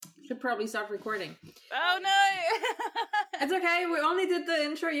probably start recording. Oh no! It's okay, we only did the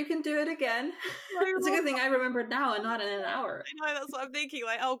intro, you can do it again. It's a good thing I remembered now and not in an hour. I know, that's what I'm thinking,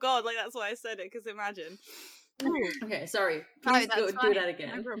 like, oh god, like that's why I said it, because imagine. Okay, sorry. Please do that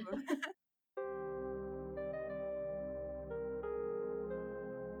again. No problem.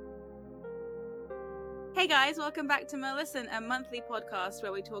 Hey guys, welcome back to Merlisten, a monthly podcast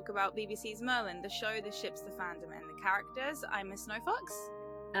where we talk about BBC's Merlin, the show, the ships, the fandom, and the characters. I'm Miss Snowfox.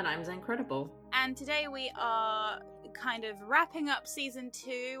 And I'm Zancredible. And today we are kind of wrapping up season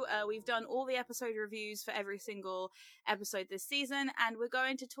 2. We've done all the episode reviews for every single episode this season, and we're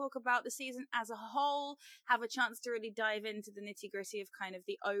going to talk about the season as a whole, have a chance to really dive into the nitty-gritty of kind of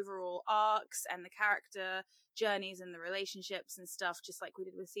the overall arcs and the character journeys and the relationships and stuff, just like we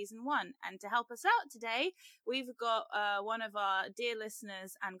did with season 1. And to help us out today, we've got one of our dear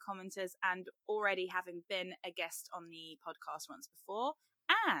listeners and commenters, and already having been a guest on the podcast once before,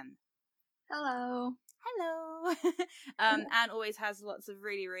 Anne. Hello. Anne always has lots of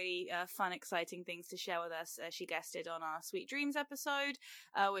really, really fun, exciting things to share with us. She guested on our Sweet Dreams episode,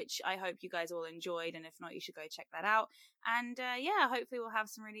 which I hope you guys all enjoyed, and if not, you should go check that out. And hopefully we'll have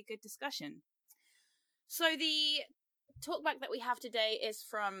some really good discussion. So the talkback that we have today is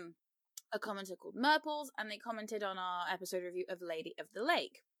from a commenter called Merples, and they commented on our episode review of Lady of the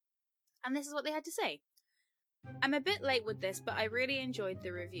Lake. And this is what they had to say. I'm a bit late with this, but I really enjoyed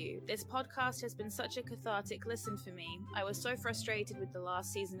the review. This podcast has been such a cathartic listen for me. I was so frustrated with the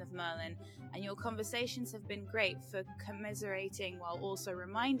last season of Merlin, and your conversations have been great for commiserating while also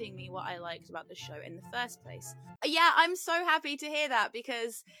reminding me what I liked about the show in the first place. Yeah, I'm so happy to hear that,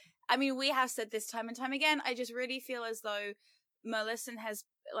 because, I mean, we have said this time and time again, I just really feel as though Merlisten has,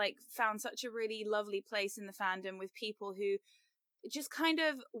 found such a really lovely place in the fandom with people who just kind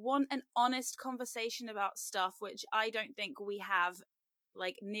of want an honest conversation about stuff, which I don't think we have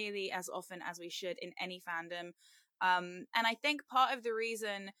nearly as often as we should in any fandom. And I think part of the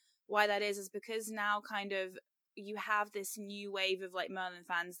reason why that is because now kind of you have this new wave of Merlin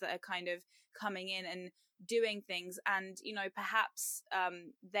fans that are kind of coming in and doing things, and perhaps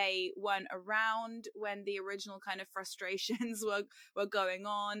they weren't around when the original kind of frustrations were going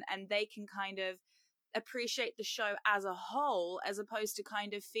on, and they can kind of appreciate the show as a whole, as opposed to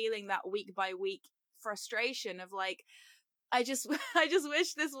kind of feeling that week by week frustration of I just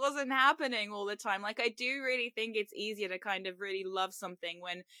wish this wasn't happening all the time. I do really think it's easier to kind of really love something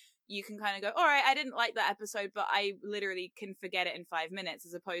when you can kind of go, all right, I didn't like that episode, but I literally can forget it in 5 minutes,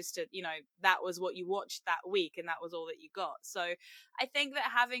 as opposed to, that was what you watched that week and that was all that you got. So I think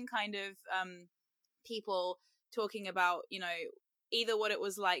that having kind of people talking about, either what it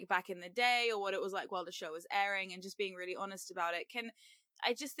was like back in the day or what it was like while the show was airing, and just being really honest about it,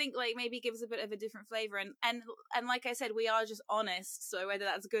 I just think maybe gives a bit of a different flavor. And like I said, we are just honest, so whether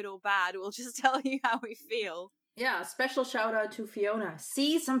that's good or bad, we'll just tell you how we feel. Yeah, special shout out to Fiona.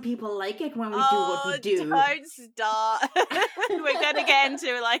 See, some people like it when we do what we do. Don't start. We're gonna get into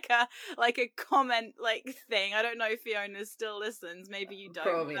a comment thing. I don't know if Fiona still listens. Maybe you don't.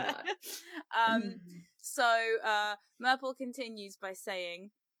 Probably not. So Merple continues by saying,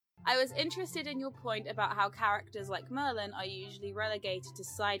 I was interested in your point about how characters like Merlin are usually relegated to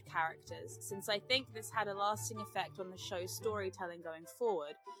side characters, since I think this had a lasting effect on the show's storytelling going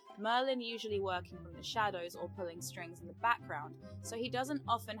forward. Merlin usually working from the shadows or pulling strings in the background, so he doesn't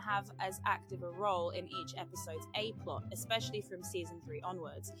often have as active a role in each episode's A-plot, especially from season 3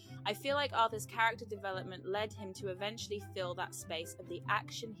 onwards. I feel like Arthur's character development led him to eventually fill that space of the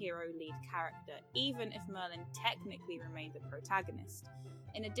action hero lead character, even if Merlin technically remained the protagonist.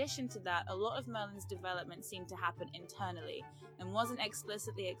 In addition to that, a lot of Merlin's development seemed to happen internally, and wasn't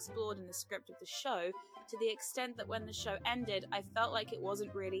explicitly explored in the script of the show, to the extent that when the show ended, I felt like it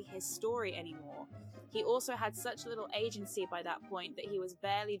wasn't really his story anymore. He also had such little agency by that point that he was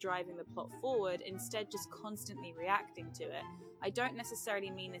barely driving the plot forward, instead just constantly reacting to it. I don't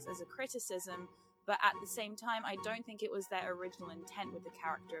necessarily mean this as a criticism, but at the same time, I don't think it was their original intent with the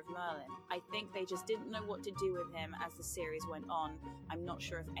character of Merlin. I think they just didn't know what to do with him as the series went on. I'm not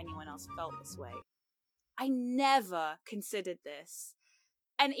sure if anyone else felt this way. I never considered this.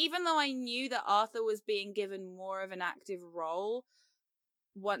 And even though I knew that Arthur was being given more of an active role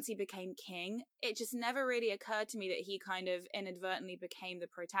once he became king, it just never really occurred to me that he kind of inadvertently became the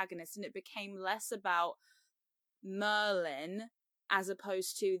protagonist, and it became less about Merlin as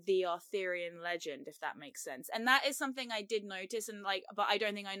opposed to the Arthurian legend, if that makes sense. And that is something I did notice, and but I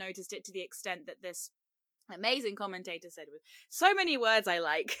don't think I noticed it to the extent that this amazing commentator said, with so many words I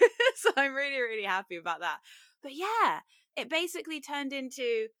like. So I'm really, really happy about that. But yeah, it basically turned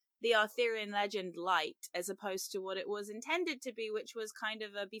into the Arthurian legend light as opposed to what it was intended to be, which was kind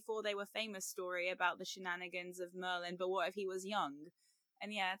of a before they were famous story about the shenanigans of Merlin, but what if he was young?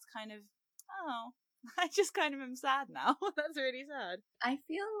 And yeah, it's kind of, oh, I just kind of am sad now. That's really sad. I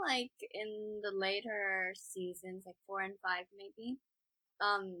feel like in the later seasons, like 4 and 5 maybe,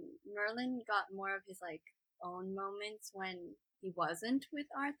 Merlin got more of his like own moments when he wasn't with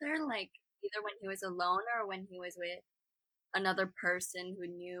Arthur, like either when he was alone or when he was with another person who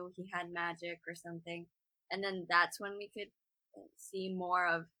knew he had magic or something. And then that's when we could see more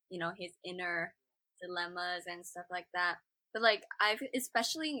of, his inner dilemmas and stuff like that. But like I've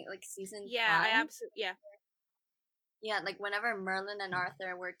especially like season 5, yeah, like whenever Merlin and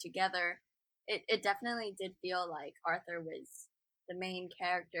Arthur were together, it definitely did feel like Arthur was the main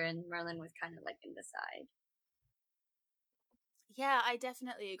character and Merlin was kind of like in the side. Yeah, I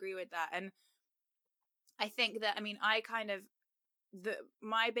definitely agree with that. And I think that, I mean,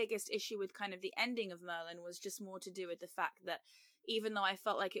 my biggest issue with kind of the ending of Merlin was just more to do with the fact that even though I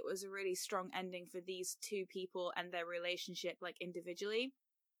felt like it was a really strong ending for these two people and their relationship, like individually,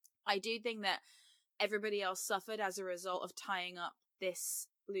 I do think that everybody else suffered as a result of tying up this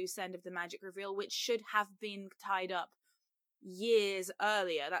loose end of the magic reveal, which should have been tied up years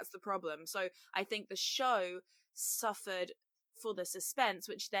earlier. That's the problem. So I think the show suffered for the suspense,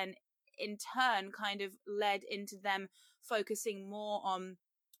 which then in turn kind of led into them focusing more on,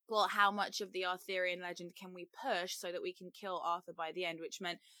 well, how much of the Arthurian legend can we push so that we can kill Arthur by the end, which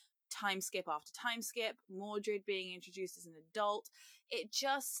meant time skip after time skip, Mordred being introduced as an adult. It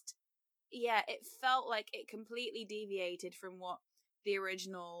just, yeah, it felt like it completely deviated from what the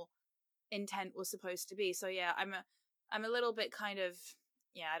original intent was supposed to be. So yeah, I'm a little bit kind of,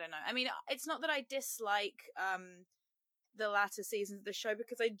 yeah, I don't know. I mean, it's not that I dislike the latter seasons of the show,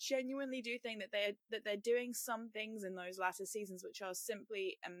 because I genuinely do think that they're doing some things in those latter seasons which are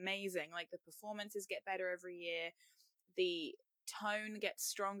simply amazing. Like the performances get better every year, the tone gets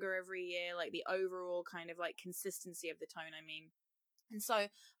stronger every year, like the overall kind of like consistency of the tone, I mean. And so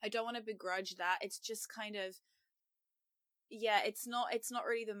I don't want to begrudge that. It's just kind of, yeah, it's not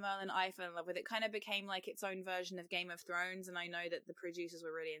really the Merlin I fell in love with. It kind of became like its own version of Game of Thrones, and I know that the producers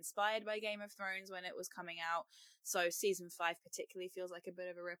were really inspired by Game of Thrones when it was coming out, so season 5 particularly feels like a bit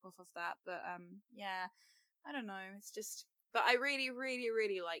of a rip-off of that. But yeah, I don't know, it's just, but I really, really,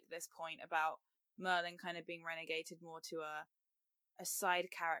 really like this point about Merlin kind of being relegated more to a side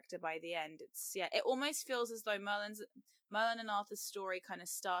character by the end. It's, yeah, it almost feels as though Merlin and Arthur's story kind of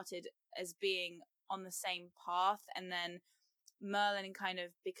started as being on the same path, and then Merlin kind of,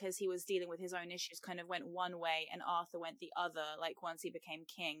 because he was dealing with his own issues, kind of went one way and Arthur went the other, like once he became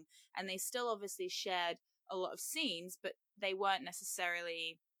king. And they still obviously shared a lot of scenes, but they weren't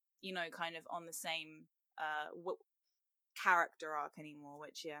necessarily, kind of on the same character arc anymore,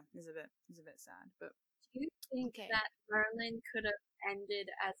 which, yeah, is a bit sad. But do you think that Merlin could have ended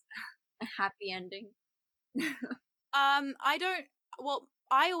as a happy ending?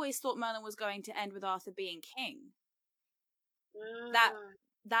 I always thought Merlin was going to end with Arthur being king.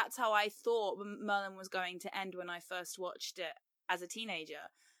 That's how I thought Merlin was going to end when I first watched it as a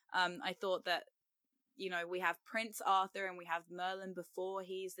teenager. I thought that, we have Prince Arthur and we have Merlin before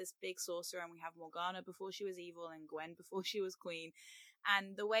he's this big sorcerer, and we have Morgana before she was evil and Gwen before she was queen.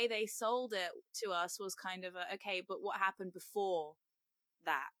 And the way they sold it to us was kind of okay, but what happened before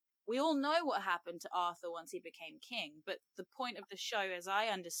that? We all know what happened to Arthur once he became king, but the point of the show, as I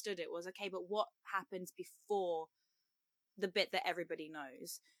understood it, was okay, but what happens before the bit that everybody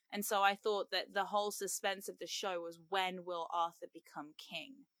knows? And so I thought that the whole suspense of the show was, when will Arthur become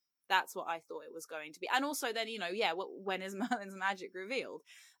king? That's what I thought it was going to be. And also then, when is Merlin's magic revealed?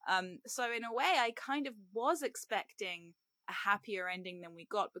 So in a way, I kind of was expecting a happier ending than we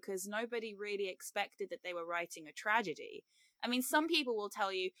got, because nobody really expected that they were writing a tragedy. I mean, some people will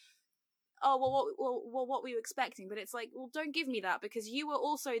tell you, oh, well, what were you expecting? But it's like, well, don't give me that, because you were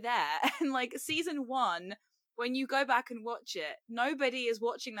also there. And like season 1, when you go back and watch it, nobody is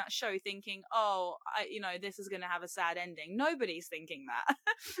watching that show thinking, oh, this is going to have a sad ending. Nobody's thinking that.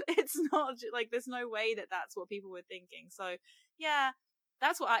 It's not like, there's no way that that's what people were thinking. So yeah,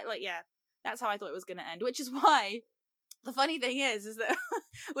 that's what that's how I thought it was going to end, which is why the funny thing is that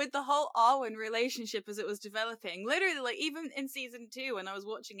with the whole Arwen relationship as it was developing, literally, like, even in season 2, when I was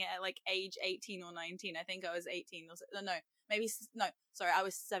watching it at, like, age 18 or 19, I think I was 18, I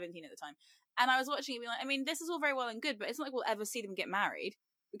was 17 at the time, and I was watching it being like, I mean, this is all very well and good, but it's not like we'll ever see them get married,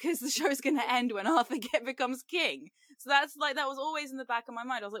 because the show's going to end when Arthur becomes king. So that's, like, that was always in the back of my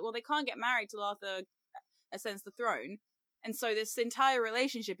mind. I was like, well, they can't get married till Arthur ascends the throne, and so this entire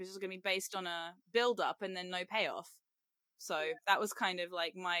relationship is just going to be based on a build-up and then no payoff. So that was kind of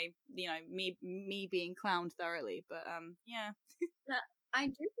like my, me being clowned thoroughly. But yeah. I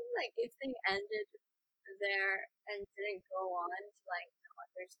do think like if they ended there and didn't go on to like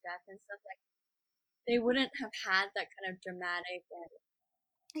Arthur's death and stuff, like they wouldn't have had that kind of dramatic and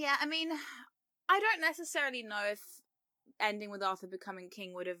Yeah, I mean, I don't necessarily know if ending with Arthur becoming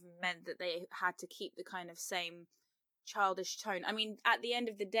king would have meant that they had to keep the kind of same childish tone. I mean, at the end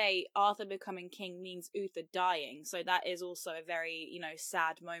of the day, Arthur becoming king means Uther dying, so that is also a very,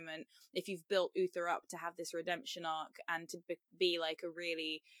 sad moment if you've built Uther up to have this redemption arc and to be like a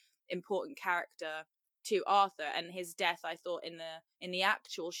really important character to Arthur. And his death, I thought, in the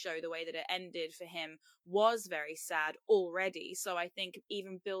actual show, the way that it ended for him was very sad already. So I think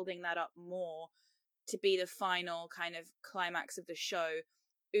even building that up more to be the final kind of climax of the show,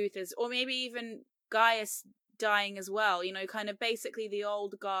 Uther's, or maybe even Gaius dying as well, kind of basically the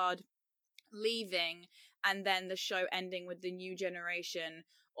old guard leaving and then the show ending with the new generation,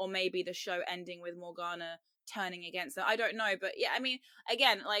 or maybe the show ending with Morgana turning against them. I don't know, but yeah, I mean,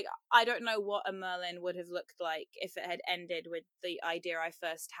 again, like, I don't know what a Merlin would have looked like if it had ended with the idea I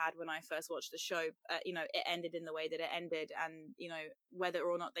first had when I first watched the show. It ended in the way that it ended, and whether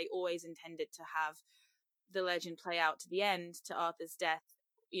or not they always intended to have the legend play out to the end, to Arthur's death,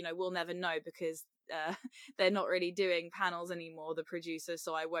 we'll never know, because they're not really doing panels anymore, the producers,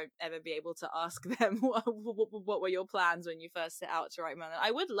 so I won't ever be able to ask them what were your plans when you first set out to write Merlin.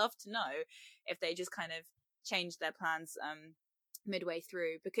 I would love to know if they just kind of changed their plans midway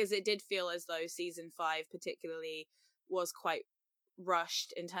through, because it did feel as though season 5 particularly was quite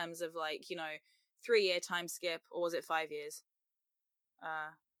rushed in terms of 3-year time skip, or was it 5 years?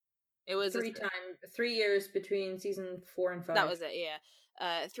 It was 3 years between season 4 and 5. That was it, yeah.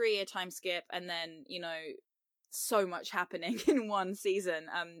 3-year time skip, and then so much happening in one season.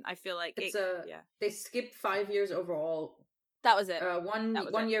 I feel like they skipped 5 years overall. That was it.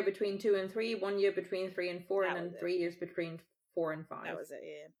 One year between 2 and 3, 1 year between 3 and 4, and then 3 years between 4 and 5. That was it,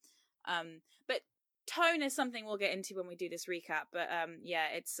 yeah. But tone is something we'll get into when we do this recap. But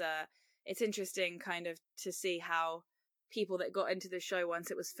it's interesting kind of to see how people that got into the show once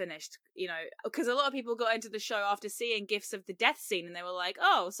it was finished, because a lot of people got into the show after seeing gifs of the death scene, and they were like,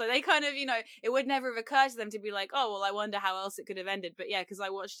 oh, so they kind of, it would never have occurred to them to be like, oh, well, I wonder how else it could have ended. But yeah, because I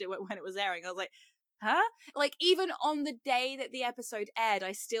watched it when it was airing, I was like, huh? Like, even on the day that the episode aired,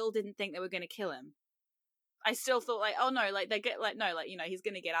 I still didn't think they were going to kill him. I still thought like, oh no, like they get like, no, like, he's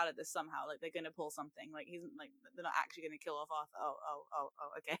going to get out of this somehow. Like, they're going to pull something. Like, he's like, they're not actually going to kill off Arthur. Oh,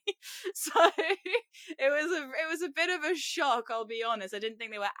 okay. So it was a bit of a shock, I'll be honest. I didn't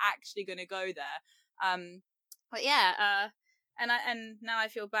think they were actually going to go there. But yeah, and now I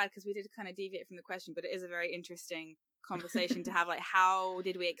feel bad because we did kind of deviate from the question, but it is a very interesting conversation to have. Like, how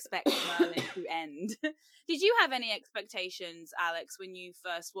did we expect Merlin to end? Did you have any expectations, Alex, when you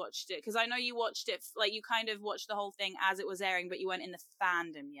first watched it? Because I know you watched it, like, you kind of watched the whole thing as it was airing, but you weren't in the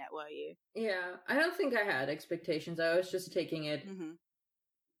fandom yet, were you? Yeah, I don't think I had expectations. I was just taking it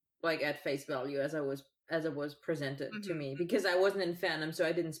like at face value as it was presented to me, because I wasn't in fandom, so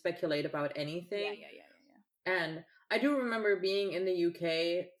I didn't speculate about anything. Yeah. And I do remember being in the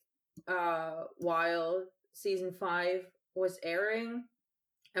UK while season 5 was airing,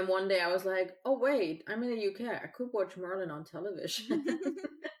 and one day I was like, oh wait, I'm in the UK, I could watch Merlin on television.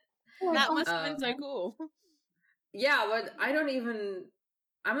 That must have been so cool. Yeah, but I'm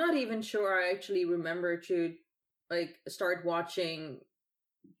not even sure I actually remember to like start watching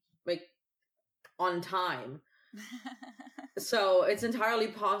like on time. So it's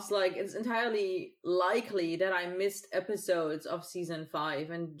entirely it's entirely likely that I missed episodes of season 5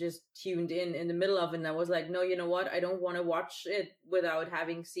 and just tuned in the middle of it, and I was like, no, you know what, I don't want to watch it without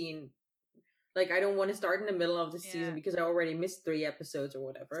having seen, like, I don't want to start in the middle of the season because I already missed 3 episodes or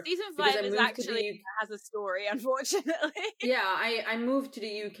whatever. Season 5 is actually has a story, unfortunately. Yeah, I moved to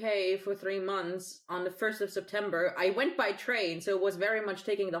the UK for 3 months on the 1st of September. I went by train, so it was very much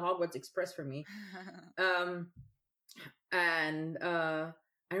taking the Hogwarts Express for me. And I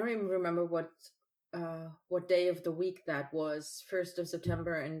don't even remember what day of the week that was, 1st of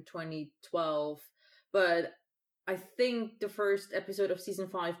September in 2012, but I think the first episode of season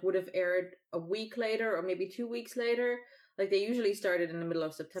 5 would have aired a week later, or maybe 2 weeks later. Like, they usually started in the middle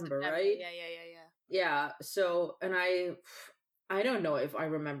of September, right? Yeah, so, and I don't know if I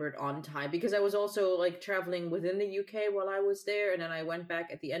remembered on time, because I was also like traveling within the UK while I was there, and then I went back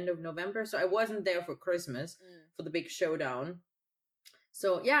at the end of November, so I wasn't there for Christmas for the big showdown.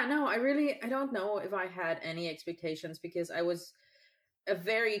 So yeah, no, I don't know if I had any expectations, because I was a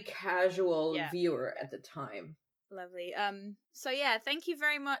very casual viewer at the time. Lovely. So yeah, thank you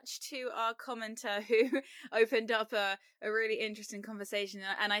very much to our commenter who opened up a really interesting conversation,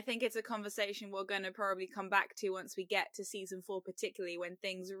 and I think it's a conversation we're going to probably come back to once we get to season 4, particularly when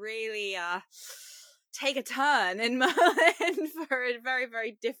things really take a turn in Merlin for a very,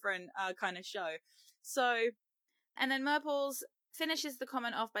 very different kind of show. So, and then Merples finishes the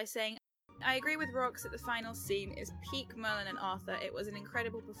comment off by saying, I agree with Rox that the final scene is peak Merlin and Arthur. It was an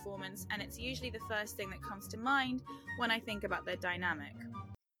incredible performance, and it's usually the first thing that comes to mind when I think about their dynamic.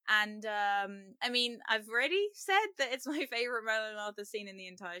 And, I mean, I've already said that it's my favourite Merlin and Arthur scene in the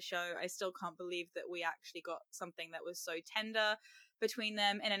entire show. I still can't believe that we actually got something that was so tender between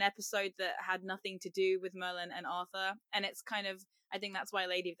them in an episode that had nothing to do with Merlin and Arthur. And it's kind of, I think that's why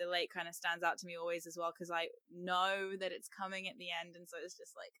Lady of the Lake kind of stands out to me always as well, because I know that it's coming at the end, and so it's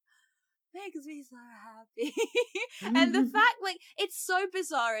just like, makes me so happy. And the fact, like, it's so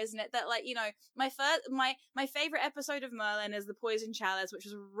bizarre, isn't it, that, like, you know, my favorite episode of Merlin is the Poison Chalice, which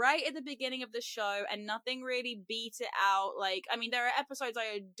was right at the beginning of the show, and nothing really beat it out. Like, I mean, there are episodes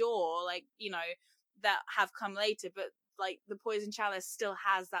I adore, like, you know, that have come later, but like the Poison Chalice still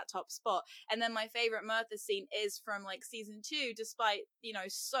has that top spot. And then my favorite Mirtha scene is from like season 2, despite, you know,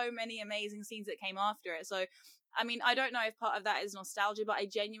 so many amazing scenes that came after it. So I mean, I don't know if part of that is nostalgia, but I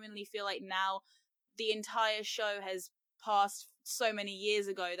genuinely feel like now the entire show has passed so many years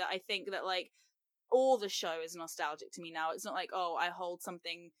ago that I think that, like, all the show is nostalgic to me now. It's not like, oh, I hold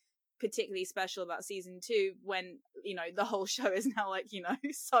something particularly special about season 2 when, you know, the whole show is now, like, you know,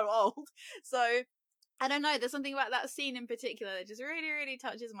 so old. So I don't know, there's something about that scene in particular that just really, really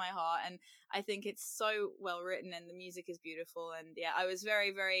touches my heart, and I think it's so well written, and the music is beautiful. And yeah, I was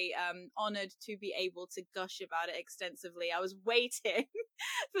very, very honored to be able to gush about it extensively. I was waiting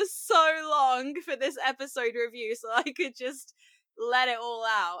for so long for this episode review so I could just let it all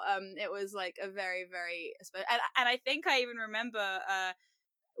out. It was like a very, very and I think I even remember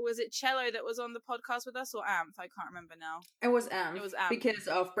was it Cello that was on the podcast with us, or Amph? I can't remember now. It was Amph. It was Amph. Because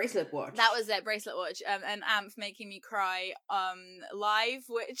of Bracelet Watch. That was it, Bracelet Watch. And Amph making me cry live,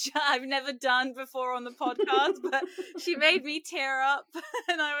 which I've never done before on the podcast, but she made me tear up,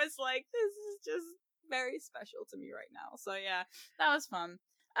 and I was like, this is just very special to me right now. So yeah, that was fun.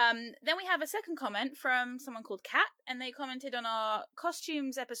 Then we have a second comment from someone called Kat, and they commented on our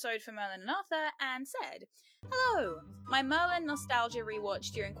costumes episode for Merlin and Arthur and said, hello, my Merlin nostalgia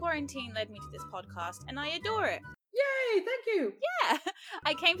rewatch during quarantine led me to this podcast, and I adore it. Yay, thank you. Yeah,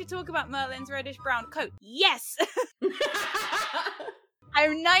 I came to talk about Merlin's reddish-brown coat. Yes!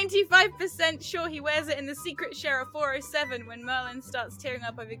 I'm 95% sure he wears it in The Secret Sheriff 407 when Merlin starts tearing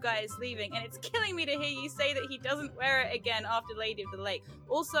up over Guy is leaving, and it's killing me to hear you say that he doesn't wear it again after Lady of the Lake.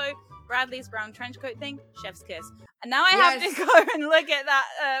 Also, Bradley's brown trench coat thing, chef's kiss. And now I have to go and look at that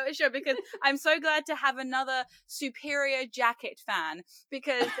show, because I'm so glad to have another Superior Jacket fan,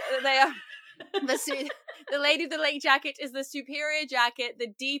 because they are... The Lady of the Lake jacket is the superior jacket, the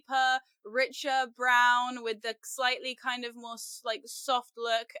deeper, richer brown with the slightly kind of more like soft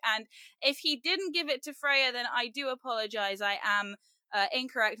look. And if he didn't give it to Freya, then I do apologize. I am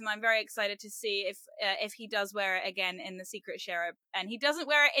incorrect, and I'm very excited to see if he does wear it again in The Secret Sheriff. And he doesn't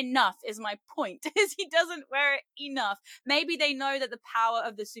wear it enough, is my point. Is he doesn't wear it enough. Maybe they know that the power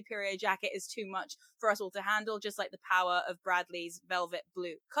of the superior jacket is too much for us all to handle, just like the power of Bradley's velvet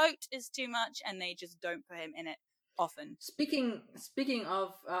blue coat is too much, and they just don't put him in it often. Speaking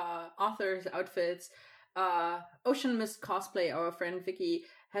of Arthur's outfits, Ocean Mist Cosplay, our friend Vicky,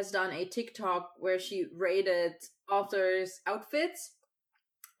 has done a TikTok where she rated Arthur's outfits,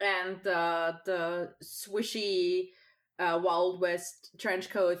 and the swishy Wild West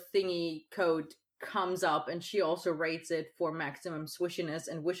trench coat thingy coat comes up, and she also rates it for maximum swishiness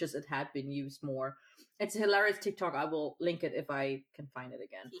and wishes it had been used more. It's a hilarious TikTok. I will link it if I can find it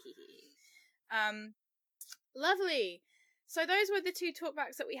again. Lovely. So those were the 2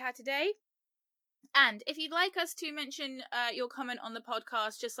 talkbacks that we had today. And if you'd like us to mention your comment on the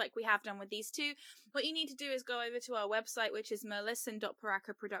podcast, just like we have done with these 2, what you need to do is go over to our website, which is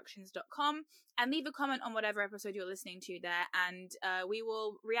merlisten.parakaproductions.com, and leave a comment on whatever episode you're listening to there, and we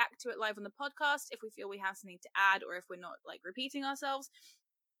will react to it live on the podcast if we feel we have something to add, or if we're not like repeating ourselves.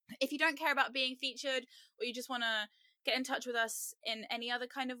 If you don't care about being featured, or you just want to get in touch with us in any other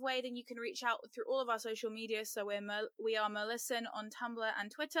kind of way, then you can reach out through all of our social media. So we are Merlisten on Tumblr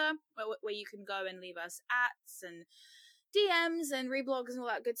and Twitter, where you can go and leave us ats and DMs and reblogs and all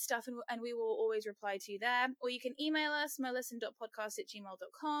that good stuff, and we will always reply to you there. Or you can email us,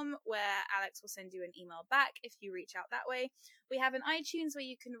 merlisten.podcast@gmail.com, where Alex will send you an email back if you reach out that way. We have an iTunes where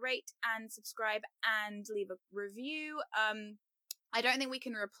you can rate and subscribe and leave a review. I don't think we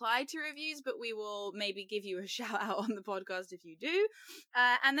can reply to reviews, but we will maybe give you a shout out on the podcast if you do.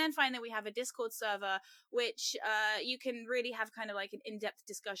 And then finally, we have a Discord server, which you can really have kind of like an in-depth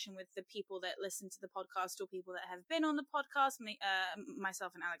discussion with the people that listen to the podcast or people that have been on the podcast.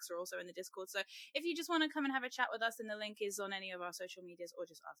 Myself and Alex are also in the Discord. So if you just want to come and have a chat with us, then the link is on any of our social medias or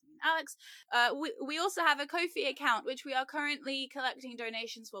just ask me and Alex. We also have a Ko-fi account, which we are currently collecting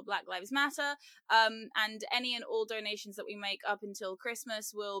donations for Black Lives Matter. And any and all donations that we make up until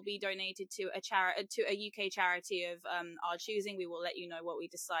Christmas will be donated to a UK charity of our choosing. We will let you know what we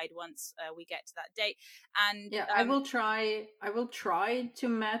decide once we get to that date. And yeah, I will try to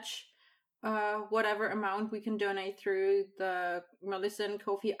match whatever amount we can donate through the Melissa and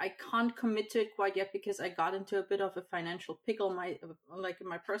Ko-fi. I can't commit to it quite yet because I got into a bit of a financial pickle in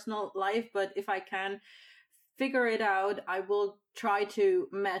my personal life, but if I can figure it out, I will try to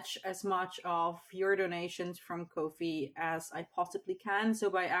match as much of your donations from Ko-fi as I possibly can. So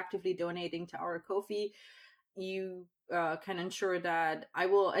by actively donating to our Ko-fi, you can ensure that I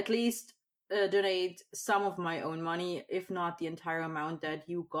will at least donate some of my own money, if not the entire amount that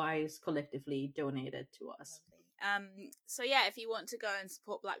you guys collectively donated to us. So yeah, if you want to go and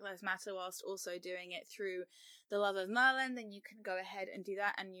support Black Lives Matter whilst also doing it through the love of Merlin, then you can go ahead and do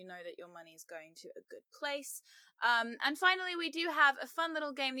that, and you know that your money is going to a good place. And finally, we do have a fun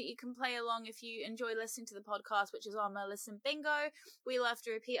little game that you can play along if you enjoy listening to the podcast, which is our Merlisten Bingo. We love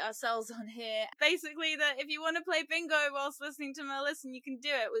to repeat ourselves on here. Basically, that if you want to play bingo whilst listening to Merlisten, you can do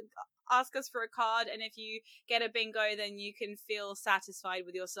it. Ask us for a card, and if you get a bingo, then you can feel satisfied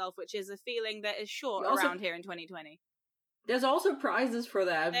with yourself, which is a feeling that is short around here in 2020. There's also prizes for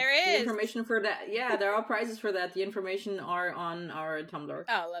that. There is. The information for that. Yeah, there are prizes for that. The information are on our Tumblr.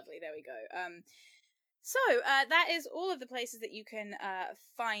 Oh, lovely. There we go. So that is all of the places that you can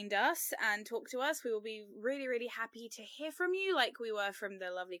find us and talk to us. We will be really, really happy to hear from you, like we were from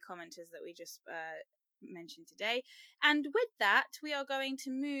the lovely commenters that we just mentioned today. And with that, we are going to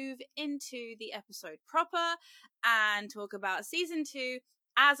move into the episode proper and talk about season 2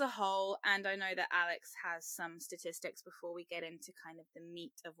 as a whole. And I know that Alex has some statistics before we get into kind of the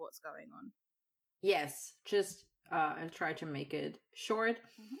meat of what's going on. Yes, just I'll try to make it short.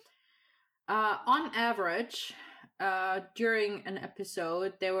 On average, during an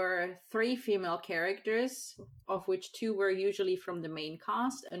episode, there were 3 female characters, of which 2 were usually from the main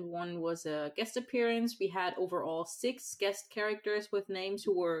cast and 1 was a guest appearance. We had overall 6 guest characters with names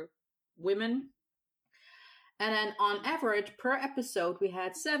who were women. And then on average, per episode, we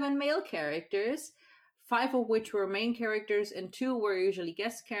had 7 male characters, 5 of which were main characters and 2 were usually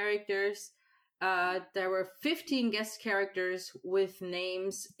guest characters. There were 15 guest characters with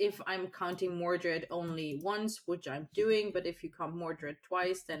names, if I'm counting Mordred only once, which I'm doing, but if you count Mordred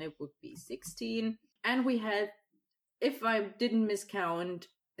twice, then it would be 16. And we had, if I didn't miscount,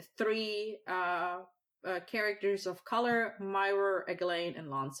 3 characters of color, Myra, Eglain, and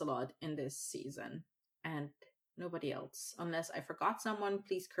Lancelot in this season. And nobody else. Unless I forgot someone,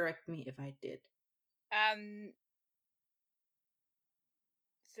 please correct me if I did.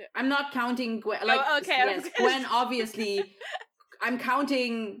 I'm not counting Gwen. Yes, Gwen, obviously. I'm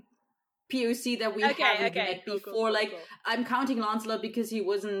counting POC that we haven't met before. Cool. I'm counting Lancelot because he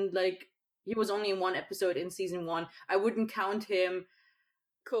was only in 1 episode in season 1. I wouldn't count him.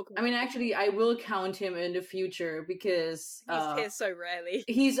 Cool. I mean, actually, I will count him in the future because he's here so rarely.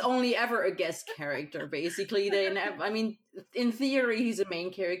 He's only ever a guest character, basically. In theory, he's a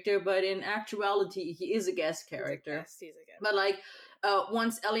main character, but in actuality, he is a guest character. He's a guest. But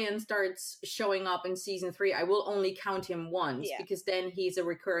once Elian starts showing up in season 3, I will only count him once because then he's a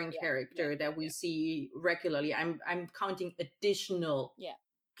recurring character that we see regularly. I'm counting additional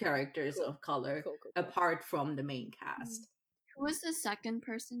characters of color apart from the main cast. Who was the second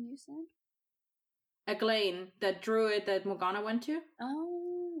person you said? Eglain, that druid that Morgana went to.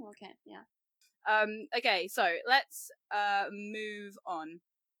 Oh, okay, yeah. Okay, so let's move on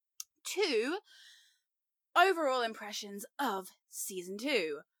to overall impressions of season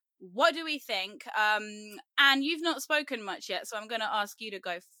 2. What do we think? And you've not spoken much yet, so I'm going to ask you to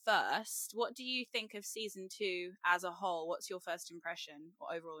go first. What do you think of season 2 as a whole? What's your first impression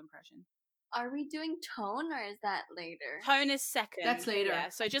or overall impression? Are we doing tone or is that later? Tone is second. That's later. Yeah,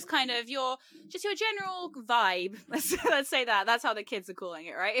 so just kind of your general vibe. Let's say that. That's how the kids are calling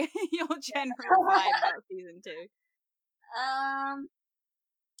it, right? Your general vibe about season 2.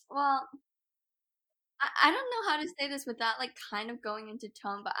 Well, I don't know how to say this without kind of going into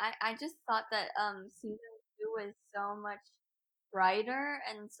tone, but I just thought that season 2 was so much brighter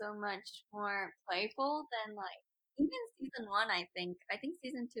and so much more playful than even season 1. I think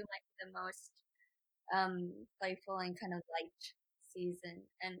season 2 might be the most playful and kind of light season,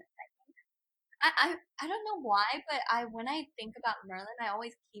 and I don't know why, but when I think about Merlin, I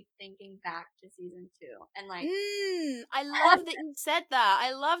always keep thinking back to season 2, and like I love that you've said that.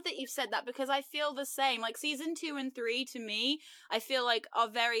 I love that you've said that because I feel the same. Like season 2 and 3 to me, I feel like are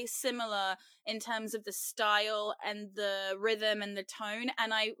very similar in terms of the style and the rhythm and the tone.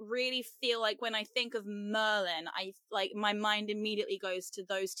 And I really feel like when I think of Merlin, I like my mind immediately goes to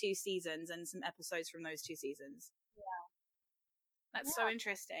those 2 seasons and some episodes from those 2 seasons. Yeah, That's so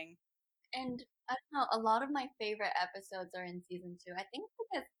interesting. And I don't know, a lot of my favorite episodes are in season 2. I think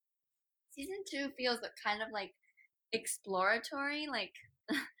because season 2 feels kind of like exploratory, like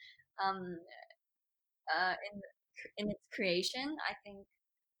in its creation. I think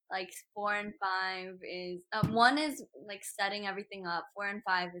like 4 and 5 is 1 is like setting everything up. 4 and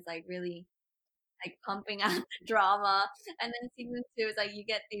 5 is like really like pumping out the drama, and then season 2 is like you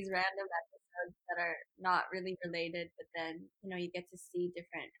get these random episodes that are not really related, but then you get to see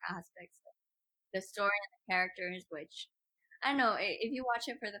different aspects of the story and the characters, which I don't know. If you watch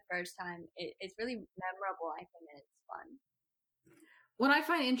it for the first time, it's really memorable. I think, and it's fun. What I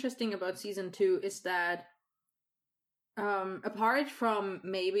find interesting about season 2 is that, apart from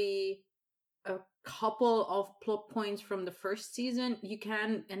maybe a couple of plot points from the first season, you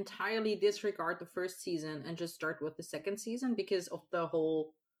can entirely disregard the first season and just start with the second season because of the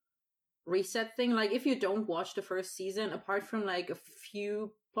whole reset thing. Like, if you don't watch the first season, apart from like a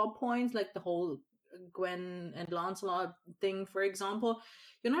few plot points, like the whole Gwen and Lancelot thing, for example,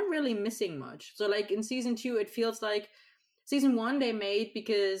 you're not really missing much. So like in season 2, it feels like season 1 they made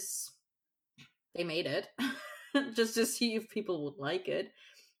because they made it just to see if people would like it.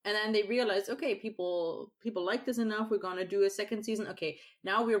 And then they realized, okay, people like this enough, we're gonna do a second season. Okay,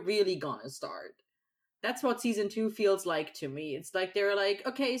 now we're really gonna start. That's what season 2 feels like to me. It's like they're like,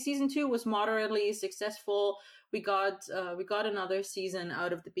 okay, season 2 was moderately successful. We got another season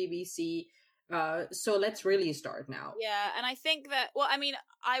out of the BBC. So let's really start now. Yeah, and I think that, well, I mean,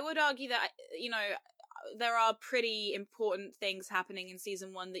 I would argue that, there are pretty important things happening in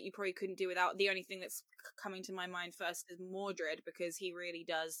season 1 that you probably couldn't do without. The only thing that's coming to my mind first is Mordred, because he really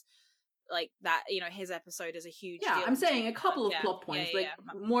does, like, that, his episode is a huge deal. I'm saying a couple of plot points,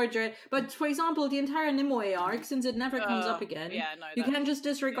 Mordred. But for example, the entire Nimue arc, since it never comes up again, you can just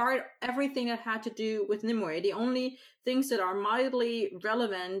disregard everything that had to do with Nimue. The only things that are mildly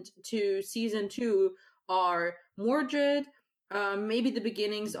relevant to season 2 are Mordred, maybe the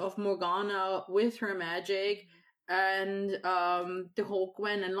beginnings of Morgana with her magic, and the whole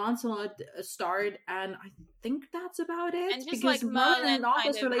Gwen and Lancelot start, and I think that's about it. And just because like Merlin and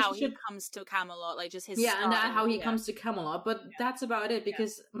Arthur's relationship, how he comes to Camelot, like just his and how he comes to Camelot, but that's about it,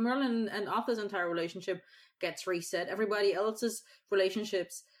 because Merlin and Arthur's entire relationship gets reset. Everybody else's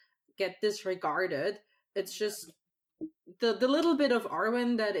relationships get disregarded. It's just the little bit of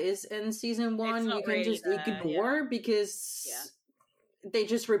Arwen that is in season 1 you can just ignore because they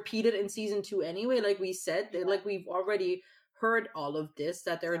just repeat it in season 2 anyway. Like we said, like we've already heard all of this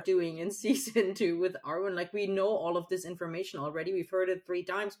that they're doing in season 2 with Arwen. Like we know all of this information already. We've heard it 3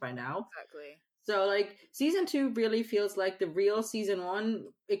 times by now. Exactly. So like season 2 really feels like the real season 1,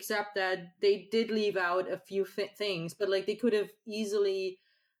 except that they did leave out a few things, but like they could have easily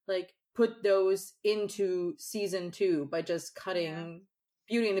like put those into season 2 by just cutting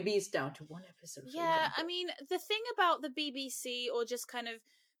Beauty and the Beast down to 1 episode. I mean, the thing about the BBC, or just kind of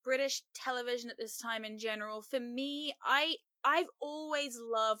British television at this time in general, for me, I've always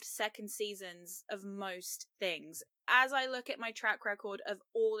loved second seasons of most things. As I look at my track record of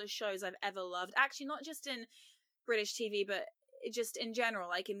all the shows I've ever loved, actually not just in British TV, but just in general,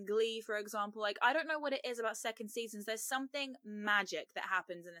 like in Glee, for example, like I don't know what it is about second seasons. There's something magic that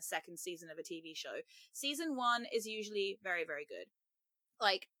happens in a second season of a TV show. Season 1 is usually very, very good.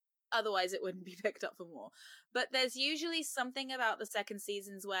 Like, otherwise it wouldn't be picked up for more. But there's usually something about the second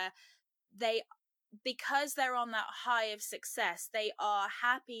seasons where because they're on that high of success, they are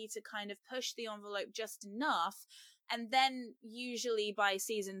happy to kind of push the envelope just enough. And then usually by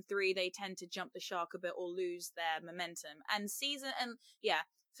season 3, they tend to jump the shark a bit or lose their momentum.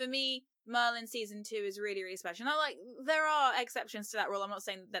 For me, Merlin season 2 is really, really special. Now, like, there are exceptions to that rule. I'm not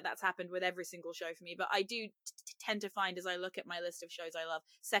saying that that's happened with every single show for me, but I do tend to find, as I look at my list of shows I love,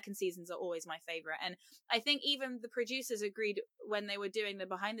 second seasons are always my favorite. And I think even the producers agreed when they were doing the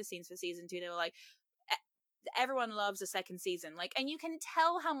behind the scenes for season 2, they were like, everyone loves a second season, like, and you can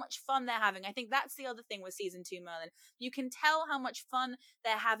tell how much fun they're having. I think that's the other thing with season 2 Merlin. You can tell how much fun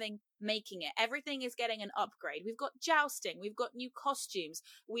they're having making it. Everything is getting an upgrade. We've got jousting, we've got new costumes,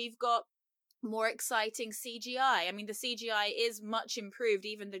 we've got more exciting CGI. I mean, the CGI is much improved.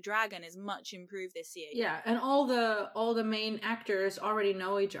 Even the dragon is much improved this year. Yeah, and all the main actors already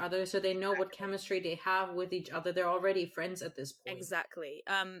know each other, so they know what chemistry they have with each other. They're already friends at this point. Exactly.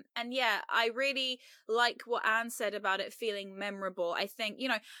 And yeah, I really like what Anne said about it feeling memorable. I think, you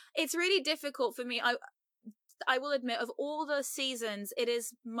know, it's really difficult for me. I will admit, of all the seasons, it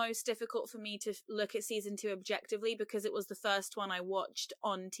is most difficult for me to look at season 2 objectively because it was the first one I watched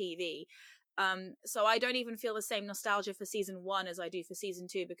on TV. So I don't even feel the same nostalgia for season 1 as I do for season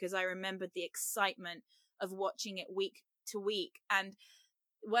 2 because I remembered the excitement of watching it week to week. And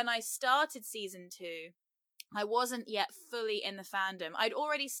when I started season 2, I wasn't yet fully in the fandom. I'd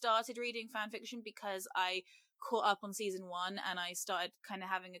already started reading fanfiction because I caught up on season 1 and I started kind of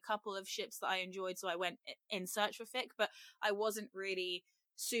having a couple of ships that I enjoyed, so I went in search for fic, but I wasn't really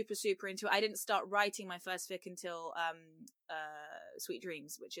super into it. I didn't start writing my first fic until Sweet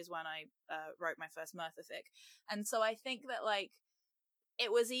Dreams, which is when I wrote my first Merthyr fic. And so I think that like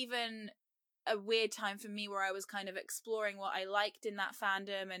it was even a weird time for me where I was kind of exploring what I liked in that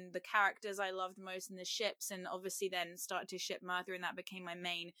fandom and the characters I loved most and the ships, and obviously then started to ship Merthyr, and that became my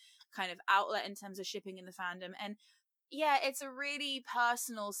main kind of outlet in terms of shipping in the fandom. And yeah, it's a really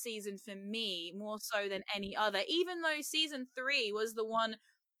personal season for me, more so than any other, even though season 3 was the one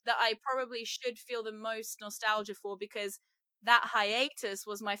that I probably should feel the most nostalgia for, because that hiatus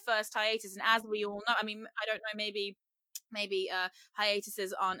was my first hiatus. And as we all know, I mean, I don't know, maybe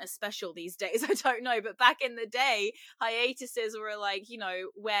hiatuses aren't as special these days, I don't know, but back in the day hiatuses were like, you know,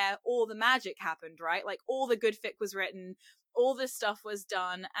 where all the magic happened, right? Like all the good fic was written, all this stuff was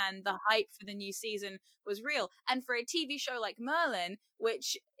done, and the hype for the new season was real. And for a TV show like Merlin,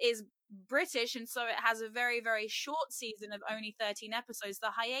 which is British, and so it has a very, very short season of only 13 episodes,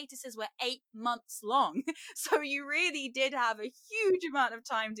 the hiatuses were 8 months long. So you really did have a huge amount of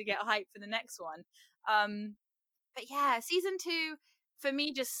time to get hype for the next one. But yeah, season 2 for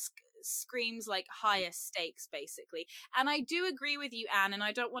me just screams like higher stakes, basically. And I do agree with you, Anne, and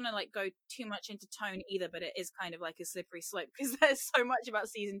I don't want to like go too much into tone either, but it is kind of like a slippery slope because there's so much about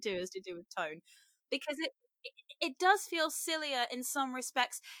season 2 is to do with tone, because it does feel sillier in some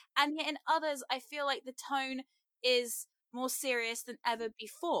respects, and yet in others I feel like the tone is more serious than ever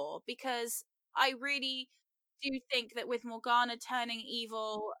before, because I really do think that with Morgana turning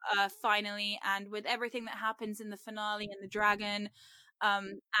evil finally, and with everything that happens in the finale and the dragon,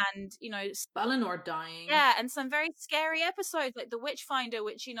 and you know, Valinor dying, yeah, and some very scary episodes like the Witchfinder,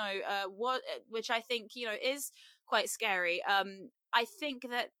 which you know, which I think you know is quite scary. I think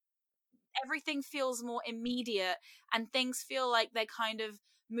that everything feels more immediate, and things feel like they're kind of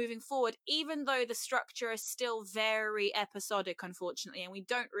moving forward, even though the structure is still very episodic, unfortunately, and we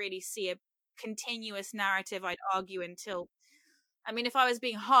don't really see a continuous narrative, I'd argue, until, I mean, if I was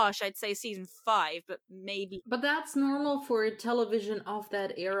being harsh, I'd say season 5, but maybe. But that's normal for television of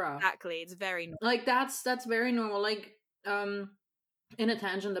that era. Exactly, it's very normal. Like that's very normal. Like in a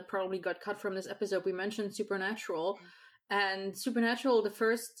tangent that probably got cut from this episode, we mentioned Supernatural, and Supernatural, the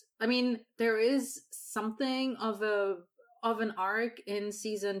first, I mean, there is something of an arc in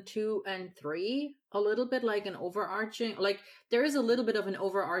season 2 and 3, a little bit like an overarching, like there is a little bit of an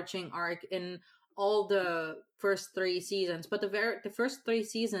overarching arc in all the first 3 seasons, but the first 3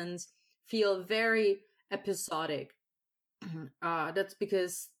 seasons feel very episodic. That's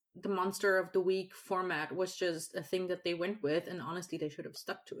because the Monster of the Week format was just a thing that they went with, and honestly they should have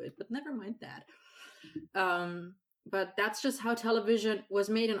stuck to it, but never mind that. But that's just how television was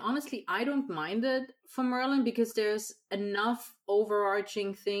made, and honestly I don't mind it for Merlin because there's enough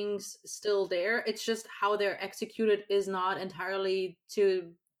overarching things still there. It's just how they're executed is not entirely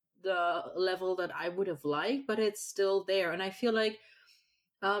to the level that I would have liked, but it's still there. And I feel like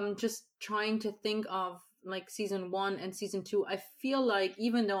just trying to think of like season 1 and season 2, I feel like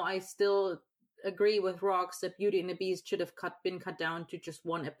even though I still agree with Rox that Beauty and the Beast should have been cut down to just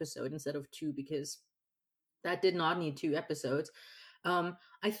 1 episode instead of 2, because that did not need 2 episodes.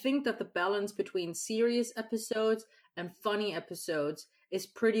 I think that the balance between serious episodes and funny episodes is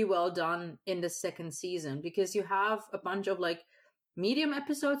pretty well done in the second season, because you have a bunch of like medium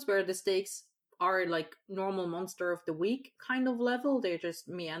episodes where the stakes are like normal Monster of the Week kind of level. They just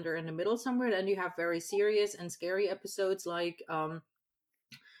meander in the middle somewhere. Then you have very serious and scary episodes like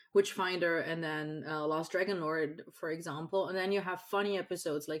Witchfinder and then Lost Dragonlord, for example. And then you have funny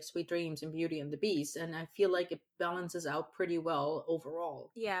episodes like Sweet Dreams and Beauty and the Beast. And I feel like it balances out pretty well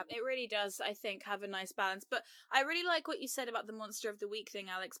overall. Yeah, it really does, I think, have a nice balance. But I really like what you said about the Monster of the Week thing,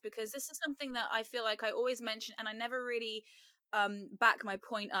 Alex, because this is something that I feel like I always mention and I never really back my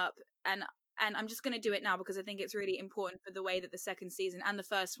point up. And and I'm just going to do it now because I think it's really important for the way that the second season and the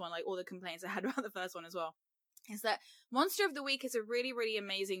first one, like all the complaints I had about the first one as well, is that Monster of the Week is a really, really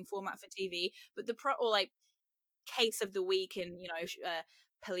amazing format for TV, but case of the week in,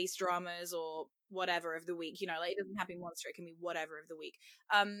 police dramas or whatever of the week, like it doesn't have to be monster, it can be whatever of the week.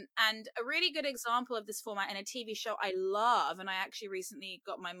 And a really good example of this format in a TV show I love, and I actually recently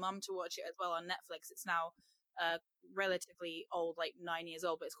got my mum to watch it as well on Netflix. It's now relatively old, like 9 years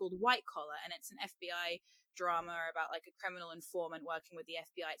old, but it's called White Collar, and it's an FBI drama about like a criminal informant working with the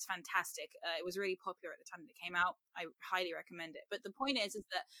FBI. It's fantastic. It was really popular at the time that it came out. I highly recommend it. But the point is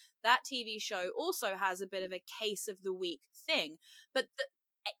that TV show also has a bit of a case of the week thing, but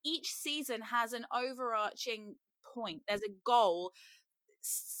each season has an overarching point. There's a goal.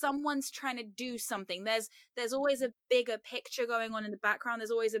 Someone's trying to do something. There's always a bigger picture going on in the background.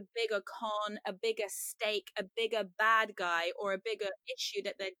 There's always a bigger con, a bigger stake, a bigger bad guy, or a bigger issue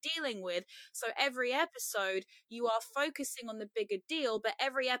that they're dealing with. So every episode you are focusing on the bigger deal, but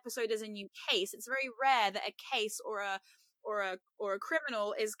every episode is a new case. It's very rare that a case or a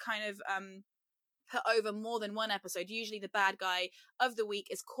criminal is kind of put over more than one episode. Usually the bad guy of the week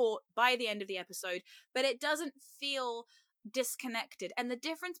is caught by the end of the episode, but it doesn't feel disconnected. And the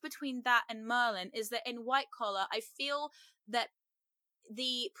difference between that and Merlin is that in White Collar, I feel that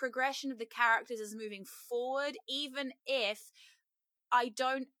the progression of the characters is moving forward, even if I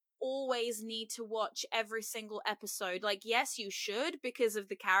don't always need to watch every single episode. Like, yes, you should, because of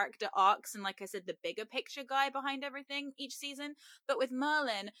the character arcs and, like I said, the bigger picture guy behind everything each season. But with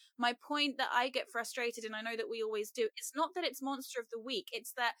Merlin, my point that I get frustrated, and I know that we always do, it's not that it's Monster of the Week,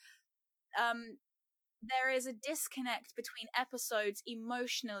 it's that there is a disconnect between episodes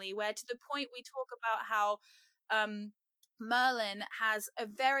emotionally, where to the point we talk about how Merlin has a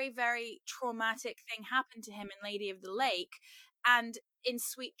very, very traumatic thing happen to him in Lady of the Lake, and in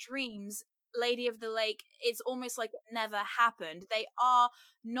Sweet Dreams, Lady of the Lake, it's almost like it never happened. They are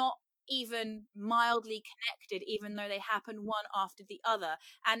not even mildly connected, even though they happen one after the other.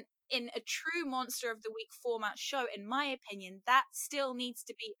 And in a true Monster of the Week format show, in my opinion, that still needs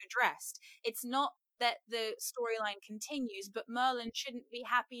to be addressed. It's not that the storyline continues, but Merlin shouldn't be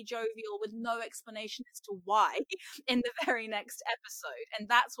happy, jovial, with no explanation as to why in the very next episode. And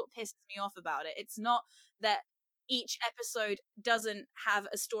that's what pisses me off about it. It's not that each episode doesn't have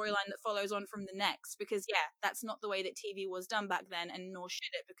a storyline that follows on from the next, because that's not the way that TV was done back then, and nor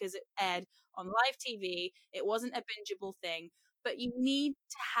should it, because it aired on live TV. It wasn't a bingeable thing, but you need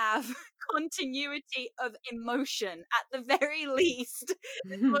to have continuity of emotion at the very least.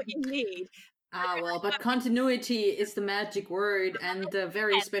 That's what you need. But continuity is the magic word and the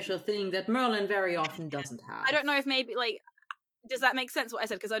very special thing that Merlin very often doesn't have. I don't know if maybe, does that make sense what I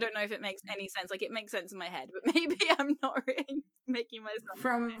said? Because I don't know if it makes any sense. It makes sense in my head, but maybe I'm not really making myself.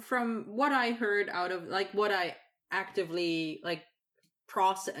 From what I heard out of, what I actively,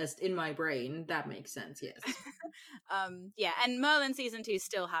 processed in my brain, that makes sense, yes. And Merlin season 2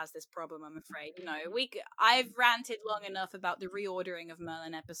 still has this problem, I'm afraid. I've ranted long enough about the reordering of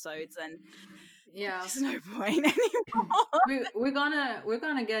Merlin episodes, and there's no point anymore. we're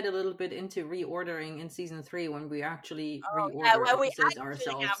gonna get a little bit into reordering in season 3 when we actually reorder episodes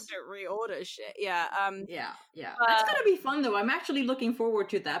ourselves. We have to reorder shit. That's gonna be fun though. I'm actually looking forward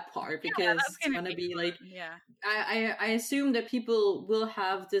to that part, because it's gonna be I assume that people will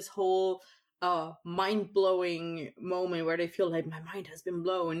have this whole mind-blowing moment where they feel like my mind has been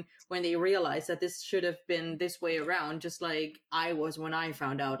blown when they realize that this should have been this way around, just like I was when I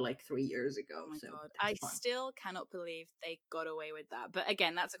found out 3 years ago. Oh my God. I still cannot believe they got away with that. But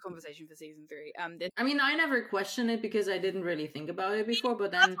again, that's a conversation for season 3. I never questioned it because I didn't really think about it before,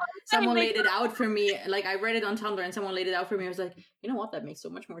 but then someone laid it out for me. I read it on Tumblr and someone laid it out for me. I was like, you know what? That makes so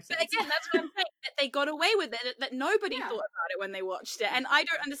much more sense. But again, that's what I'm saying. That they got away with it. That nobody thought about it when they watched it, and I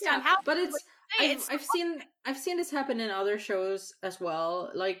don't understand how. But I've seen this happen in other shows as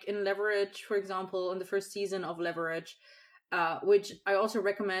well, like in Leverage, for example, in the first season of Leverage, which I also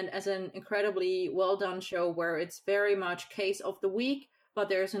recommend as an incredibly well done show, where it's very much case of the week, but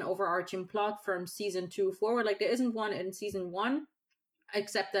there's an overarching plot from season 2 forward. There isn't one in season 1,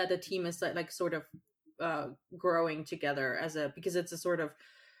 except that the team is sort of growing together because it's a sort of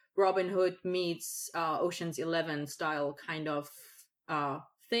Robin Hood meets Ocean's 11 style kind of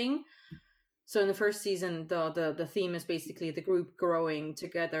thing. So in the first season, the theme is basically the group growing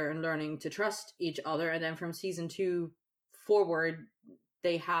together and learning to trust each other. And then from season 2 forward,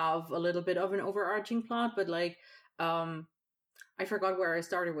 they have a little bit of an overarching plot. But I forgot where I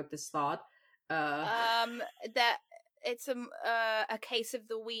started with this thought. That it's a case of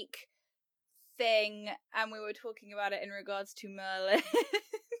the week thing, and we were talking about it in regards to Merlin.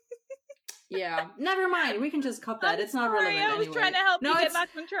 Yeah, never mind. We can just cut that. It's not relevant I was anyway. trying to help you get back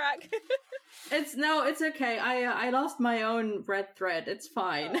on track. It's okay. I lost my own red thread. It's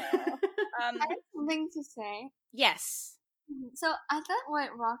fine. I have something to say. Yes. So I thought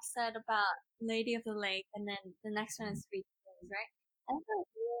what Rock said about Lady of the Lake, and then the next one is Sweet Dreams, right? I thought it was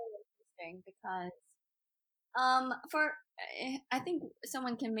really interesting because, I think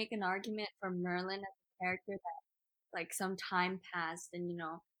someone can make an argument for Merlin as a character that, like, some time passed, and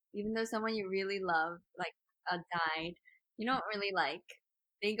even though someone you really love, like, died, you don't really like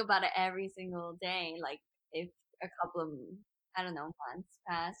think about it every single day. Like, if a couple of, I don't know, months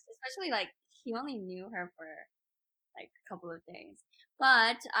passed, especially like he only knew her for like a couple of days.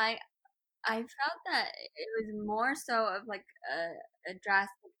 But I felt that it was more so of like a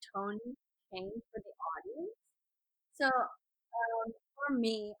drastic tone change for the audience. So for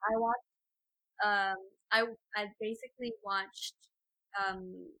me, I basically watched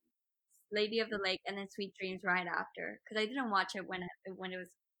Lady of the Lake and then Sweet Dreams right after, because I didn't watch it when it was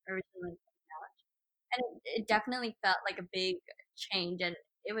originally coming out, and it definitely felt like a big change, and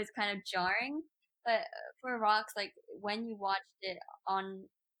it was kind of jarring. But for Rocks, like when you watched it on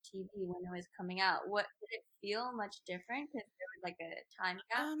TV when it was coming out, what did it feel much different? Because there was like a time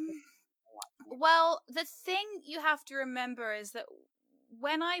gap. Well, the thing you have to remember is that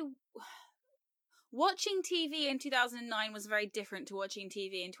when watching TV in 2009 was very different to watching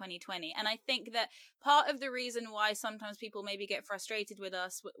TV in 2020. And I think that part of the reason why sometimes people maybe get frustrated with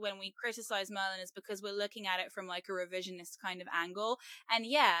us when we criticize Merlin is because we're looking at it from like a revisionist kind of angle. And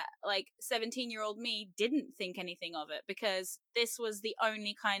yeah, like 17-year-old me didn't think anything of it because this was the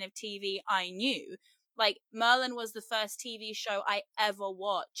only kind of TV I knew. Like, Merlin was the first TV show I ever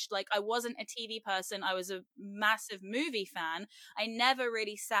watched. Like, I wasn't a TV person. I was a massive movie fan. I never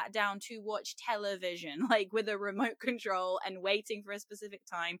really sat down to watch television, like, with a remote control and waiting for a specific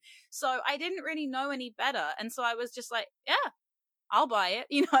time. So I didn't really know any better. And so I was just like, yeah, I'll buy it,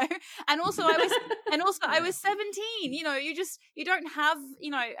 you know? And also I was 17, you know, you don't have,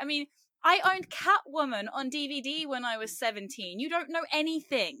 you know, I mean, I owned Catwoman on DVD when I was 17. You don't know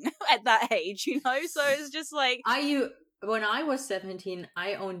anything at that age, you know? So it's just like... When I was 17,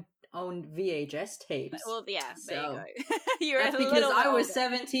 I owned VHS tapes. Well, yeah, so there you go. You're that's a because little I was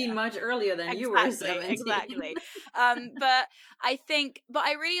older. 17 much earlier than you were 17. Exactly. But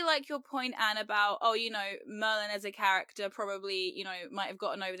I really like your point, Anne, about, you know, Merlin as a character probably, you know, might have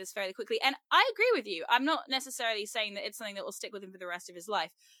gotten over this fairly quickly. And I agree with you. I'm not necessarily saying that it's something that will stick with him for the rest of his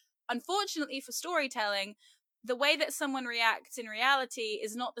life. Unfortunately for storytelling, the way that someone reacts in reality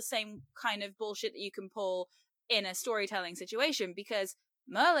is not the same kind of bullshit that you can pull in a storytelling situation, because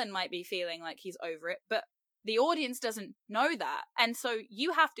Merlin might be feeling like he's over it, but the audience doesn't know that. And so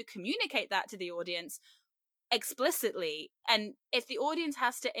you have to communicate that to the audience explicitly. And if the audience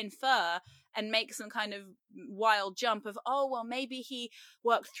has to infer and make some kind of wild jump of, oh, well, maybe he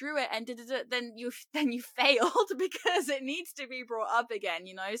worked through it and then you failed, because it needs to be brought up again,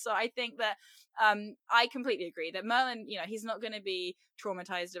 you know? So I think that I completely agree that Merlin, you know, he's not going to be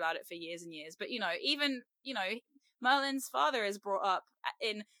traumatized about it for years and years. But, you know, even, you know, Merlin's father is brought up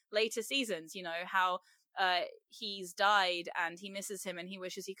in later seasons, you know, how he's died and he misses him and he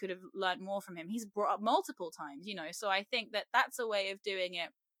wishes he could have learned more from him. He's brought up multiple times, you know, so I think that that's a way of doing it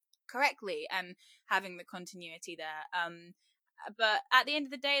correctly and having the continuity there. But at the end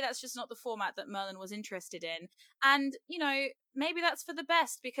of the day, that's just not the format that Merlin was interested in. And, you know, maybe that's for the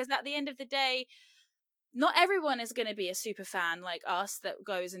best, because at the end of the day, not everyone is going to be a super fan like us that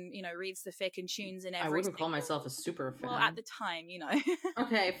goes and, you know, reads the fic and tunes in every I wouldn't call myself a super fan. Well, at the time, you know.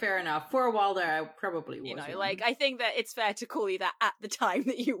 Okay, fair enough. For a while there, I probably was. You know, like, I think that it's fair to call you that at the time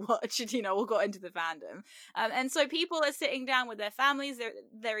that you watched, you know, or got into the fandom. And so people are sitting down with their families,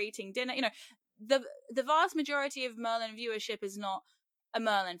 they're eating dinner. You know, the vast majority of Merlin viewership is not a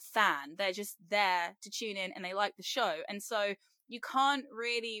Merlin fan. They're just there to tune in and they like the show. And so you can't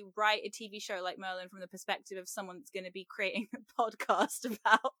really write a TV show like Merlin from the perspective of someone that's going to be creating a podcast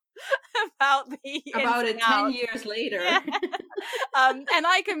about it 10 years later. Yeah. And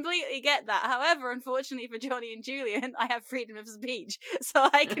I completely get that. However, unfortunately for Johnny and Julian, I have freedom of speech, so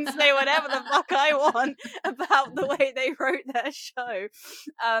I can say whatever the fuck I want about the way they wrote their show.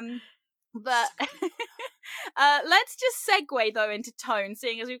 But let's just segue though into tone,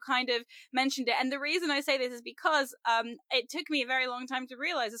 seeing as we've kind of mentioned it. And the reason I say this is because it took me a very long time to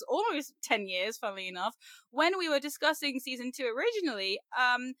realize, it's almost 10 years, funnily enough, when we were discussing season 2 originally.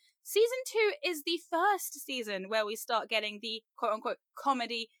 Season 2 is the first season where we start getting the quote-unquote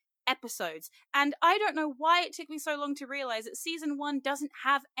comedy episodes. And I don't know why it took me so long to realize that season 1 doesn't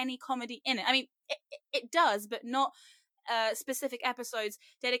have any comedy in it. I mean, it does, but not specific episodes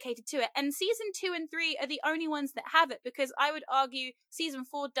dedicated to it. And season 2 and 3 are the only ones that have it, because I would argue season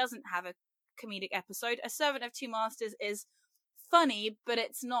 4 doesn't have a comedic episode. A Servant of Two Masters is funny, but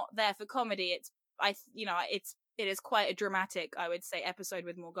it's not there for comedy. It is quite a dramatic, I would say, episode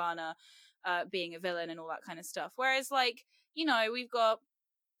with Morgana being a villain and all that kind of stuff. Whereas, like, we've got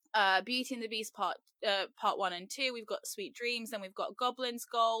Beauty and the Beast part 1 and 2, we've got Sweet Dreams, then we've got Goblin's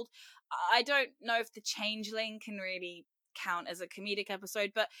Gold. I don't know if the Changeling can really count as a comedic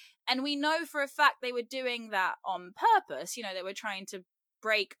episode, and we know for a fact they were doing that on purpose. They were trying to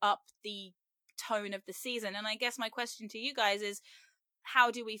break up the tone of the season. And I guess my question to you guys is,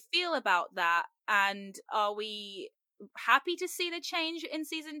 how do we feel about that? And are we happy to see the change in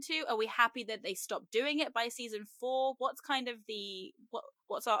season 2? Are we happy that they stopped doing it by season 4? What's kind of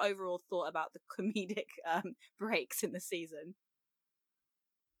what's our overall thought about the comedic breaks in the season?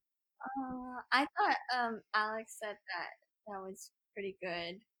 I thought Alex said that was pretty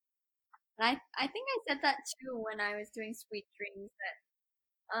good. And I think I said that too when I was doing Sweet Dreams,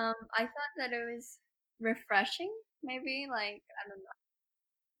 that I thought that it was refreshing, maybe, like, I don't know.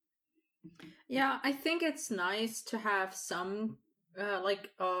 Yeah, I think it's nice to have some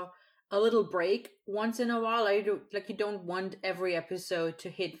a little break once in a while. You don't want every episode to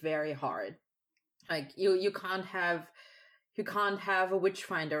hit very hard. Like you can't have a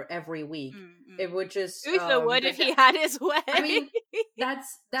Witchfinder every week. Mm-hmm. It would just Uther would if he had his way. I mean,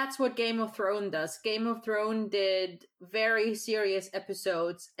 that's what Game of Thrones does. Game of Thrones did very serious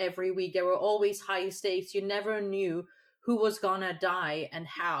episodes every week. There were always high stakes. You never knew who was gonna die and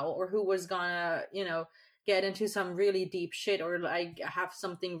how, or who was gonna, get into some really deep shit, or like have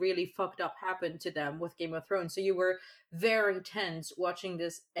something really fucked up happen to them with Game of Thrones. So you were very tense watching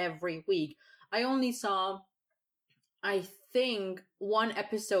this every week. I only saw, I think, one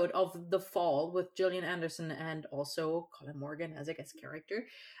episode of The Fall with Gillian Anderson and also Colin Morgan as a guest character.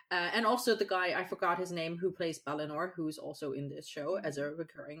 And also the guy, I forgot his name, who plays Balinor, who's also in this show as a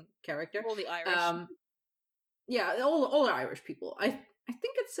recurring character. All the Irish. Yeah, all Irish people. I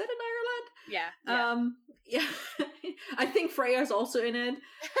think it's set in Ireland. Yeah. I think Freya's also in it.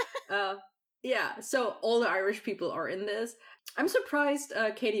 Yeah, so all the Irish people are in this. I'm surprised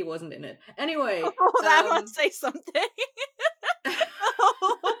Katie wasn't in it. Anyway. That must say something.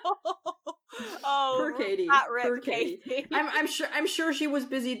 Poor Katie. Poor Katie. I'm sure she was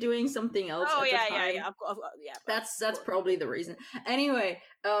busy doing something else. Oh, at yeah, the time. yeah. That's probably the reason. Anyway,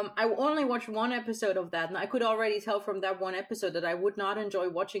 I only watched one episode of that, and I could already tell from that one episode that I would not enjoy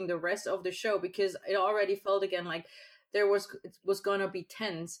watching the rest of the show, because it already felt again like it was gonna be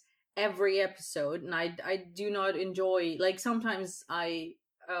tense every episode, and I do not enjoy, like, sometimes I'm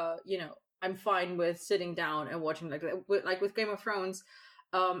fine with sitting down and watching like with Game of Thrones.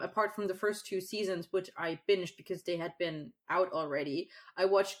 Apart from the first 2 seasons, which I binged because they had been out already, I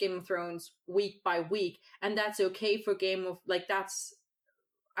watched Game of Thrones week by week, and that's okay for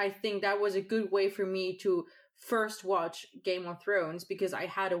I think that was a good way for me to first watch Game of Thrones, because I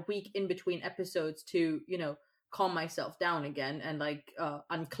had a week in between episodes to, calm myself down again and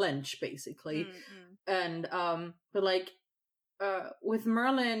unclench, basically. And with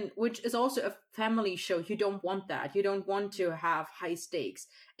Merlin, which is also a family show, you don't want that. You don't want to have high stakes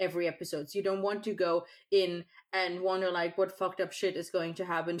every episode. So you don't want to go in and wonder what fucked up shit is going to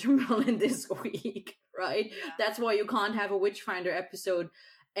happen to Merlin this week, right? Yeah. That's why you can't have a Witchfinder episode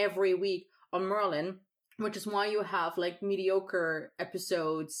every week on Merlin, which is why you have mediocre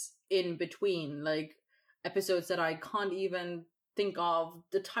episodes in between, episodes that I can't even think of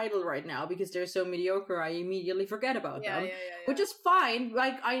the title right now because they're so mediocre. I immediately forget about them, which is fine.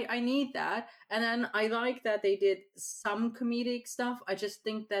 I need that. And then I like that they did some comedic stuff. I just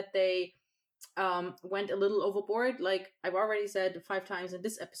think that they went a little overboard. I've already said 5 times in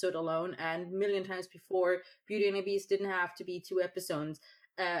this episode alone, and a million times before, Beauty and the Beast didn't have to be 2 episodes.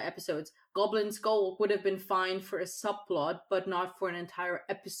 Goblin's Gold would have been fine for a subplot, but not for an entire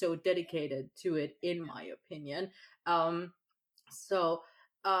episode dedicated to it, in my opinion. So,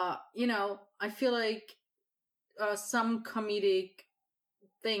 I feel like some comedic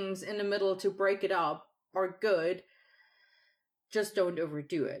things in the middle to break it up are good. Just don't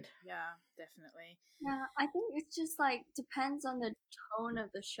overdo it. Yeah, definitely. Yeah, I think it's just depends on the tone of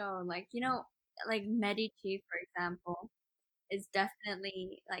the show. Medici, for example, is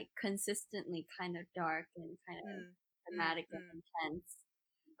definitely consistently kind of dark and kind of dramatic and intense.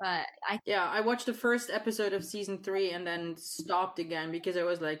 But I watched the first episode of season 3 and then stopped again because I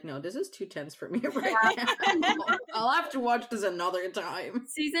was like, no, this is too tense for me right now. I'll have to watch this another time.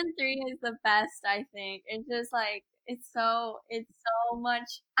 Season 3 is the best, I think. It's just it's so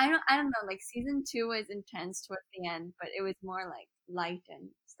much. I don't know. Like season 2 was intense towards the end, but it was more like light and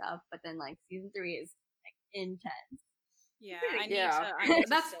stuff. But then like season 3 is like intense. Yeah,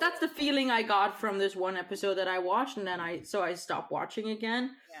 that's the feeling I got from this one episode that I watched, and then I stopped watching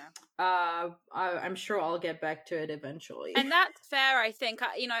again. Yeah. I'm sure I'll get back to it eventually. And that's fair, I think.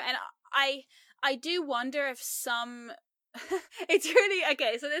 And I do wonder if some. It's really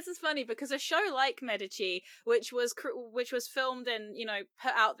okay. So this is funny because a show like Medici, which was filmed and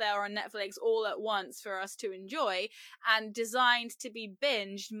put out there on Netflix all at once for us to enjoy and designed to be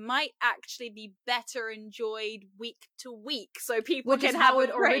binged, might actually be better enjoyed week to week, so people can have a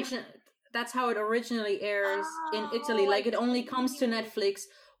break. That's how it originally airs in Italy. Like it only comes to Netflix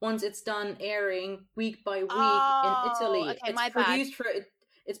once it's done airing week by week in Italy. Okay,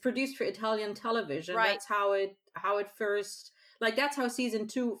 it's produced for Italian television. Right. That's how it first, like that's how season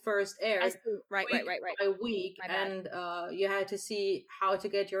 2 first aired. Right. By week, and you had to see how to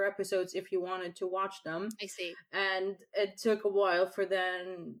get your episodes if you wanted to watch them. I see. And it took a while for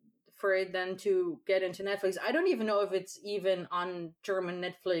it then to get into Netflix. I don't even know if it's even on German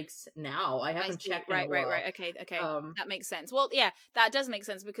Netflix now. I haven't checked. Right. Okay. That makes sense. Well, yeah, that does make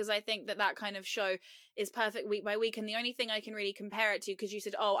sense because I think that kind of show is perfect week by week. And the only thing I can really compare it to, because you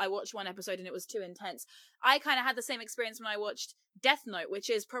said, oh, I watched one episode and it was too intense. I kind of had the same experience when I watched Death Note, which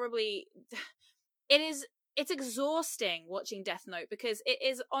is probably, it's exhausting watching Death Note because it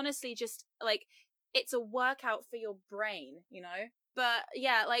is honestly just like, it's a workout for your brain, But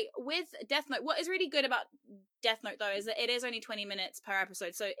yeah, like with Death Note, what is really good about Death Note though is that it is only 20 minutes per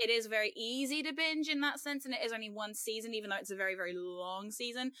episode, so it is very easy to binge in that sense, and it is only one season, even though it's a very, very long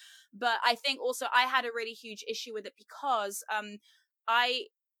season. But I think also I had a really huge issue with it because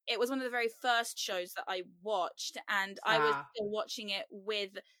it was one of the very first shows that I watched, and I was still watching it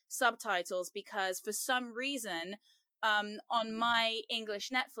with subtitles because for some reason, on my English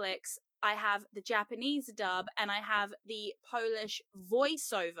Netflix, I have the Japanese dub and I have the Polish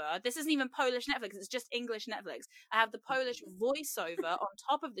voiceover. This isn't even Polish Netflix, it's just English Netflix. I have the Polish voiceover on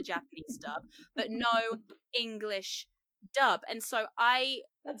top of the Japanese dub, but no English dub. And so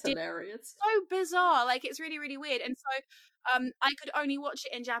That's hilarious. So bizarre. Like, it's really, really weird. And so I could only watch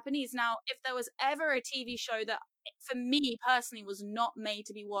it in Japanese. Now, if there was ever a TV show that, for me personally, was not made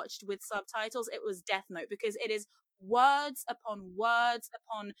to be watched with subtitles, it was Death Note, because it is words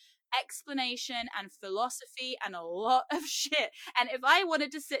upon explanation and philosophy and a lot of shit. And if I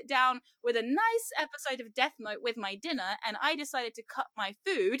wanted to sit down with a nice episode of Death Note with my dinner and I decided to cut my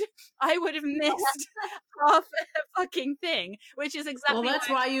food, I would have missed half a fucking thing, which is exactly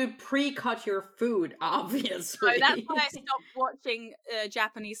why you pre-cut your food, obviously. So that's why I stopped watching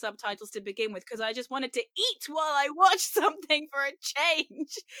Japanese subtitles to begin with, because I just wanted to eat while I watched something for a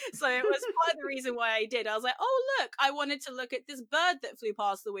change. So it was part of the reason why I did. I was like, oh look, I wanted to look at this bird that flew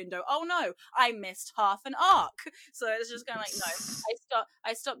past the window. Oh no, I missed half an arc. So it's just kind of like, no,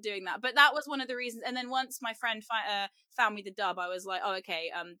 I stopped doing that. But that was one of the reasons. And then once my friend found me the dub, I was like, oh,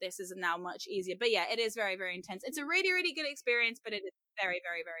 okay, this is now much easier. But yeah, it is very, very intense. It's a really, really good experience, but it is very,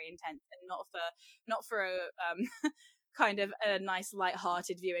 very, very intense, and not for a kind of a nice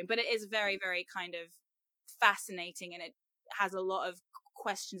light-hearted viewing. But it is very, very kind of fascinating, and it has a lot of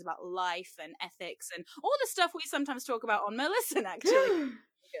questions about life and ethics and all the stuff we sometimes talk about on Melissa, actually.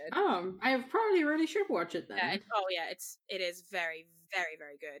 Good. I probably really should watch it then. It is very, very,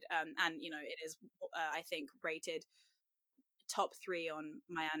 very good. And it is I think rated top 3 on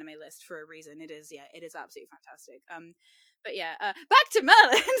my anime list for a reason. It is absolutely fantastic. But yeah, back to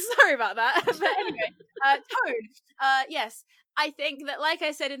Merlin. Sorry about that. But anyway, Tone. Yes, I think that, like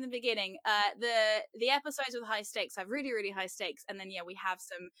I said in the beginning, the episodes with high stakes have really, really high stakes, and then we have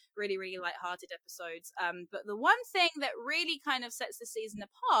some really, really lighthearted episodes. But the one thing that really kind of sets the season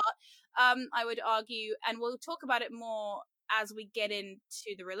apart, I would argue, and we'll talk about it more as we get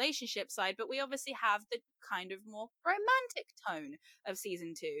into the relationship side, but we obviously have the kind of more romantic tone of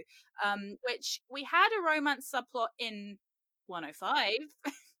season 2, which we had a romance subplot in 105.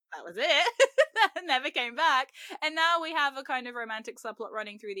 That was it. That never came back. And now we have a kind of romantic subplot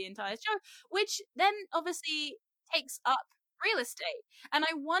running through the entire show, which then obviously takes up real estate. And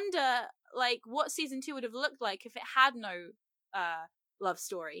I wonder, like, what season 2 would have looked like if it had no love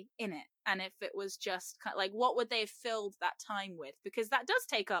story in it, and if it was just kind of, like, what would they have filled that time with? Because that does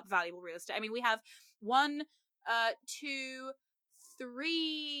take up valuable real estate. I mean, we have 1, 2,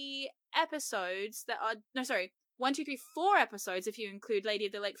 3 episodes that are 1, 2, 3, 4 episodes if you include Lady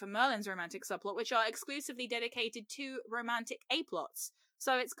of the Lake for Merlin's romantic subplot, which are exclusively dedicated to romantic A-plots.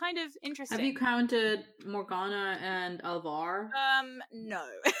 So it's kind of interesting. Have you counted Morgana and Alvar? No.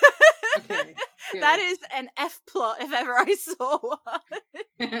 Okay. That is an F plot if ever I saw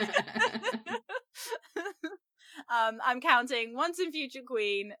one. I'm counting Once and Future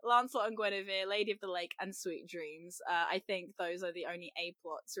Queen, Lancelot and Guinevere, Lady of the Lake, and Sweet Dreams. I think those are the only A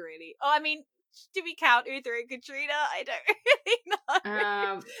plots, really. Oh, I mean, do we count Uther and Katrina? I don't really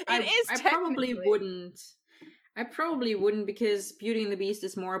know. I probably wouldn't. I probably wouldn't, because Beauty and the Beast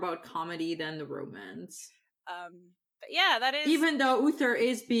is more about comedy than the romance. But yeah, that is... Even though Uther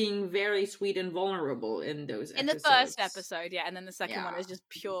is being very sweet and vulnerable in those episodes. In the first episode, yeah, and then the second one is just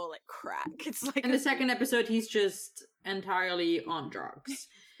pure, like, crack. It's like... In the second episode, he's just entirely on drugs.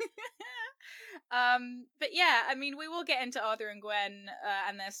 But yeah, I mean, we will get into Arthur and Gwen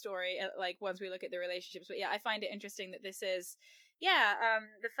and their story, like, once we look at the relationships. But yeah, I find it interesting that this is,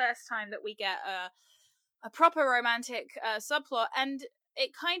 the first time that we get a proper romantic subplot, and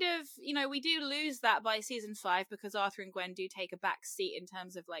it kind of, we do lose that by season 5, because Arthur and Gwen do take a back seat in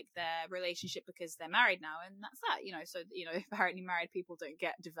terms of, like, their relationship, because they're married now, and that's that, so, apparently married people don't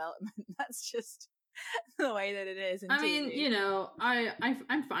get development. That's just the way that it is. I mean,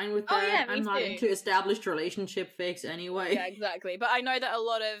 I'm fine with that. Oh, yeah, I'm not into established relationship fics anyway. Yeah, exactly. But I know that a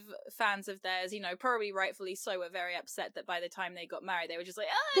lot of fans of theirs, probably rightfully so, were very upset that by the time they got married, they were just like,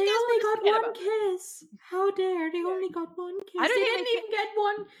 they only got one kiss. How dare they only got one kiss? They didn't even get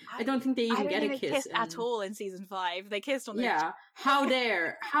one. I don't think they even get a kiss at all in season 5. They kissed on the... Yeah. How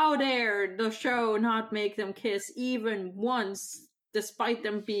dare the show not make them kiss even once, despite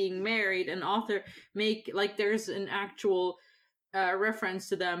them being married, and Arthur make, like, there's an actual reference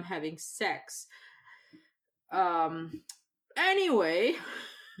to them having sex. Anyway.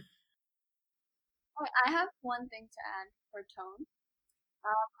 I have one thing to add for tone.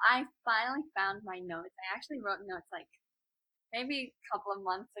 I finally found my notes. I actually wrote notes, like, maybe a couple of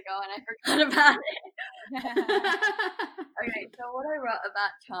months ago, and I forgot about it. Okay, so what I wrote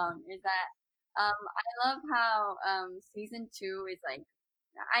about tone is that I love how season 2 is, like,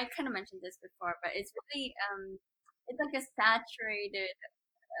 I kind of mentioned this before, but it's really it's like a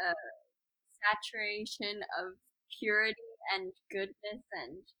saturation of purity and goodness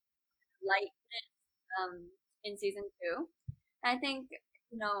and lightness in season 2. And I think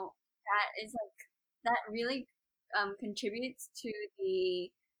that is, like, that really contributes to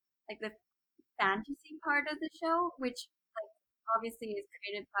the fantasy part of the show, which, like, obviously is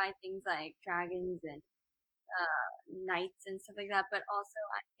created by things like dragons and knights and stuff like that, but also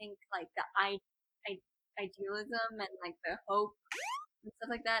I think, like, the idealism and, like, the hope and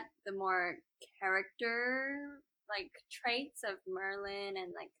stuff like that, the more character, like, traits of Merlin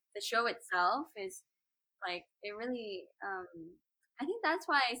and, like, the show itself is, like, it really I think that's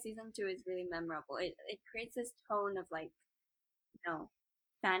why season 2 is really memorable. It creates this tone of, like,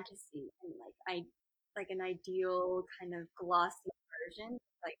 fantasy and, like an ideal kind of glossy version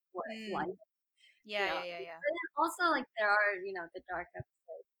of, like, what it's like. Yeah. But then also, like, there are, the dark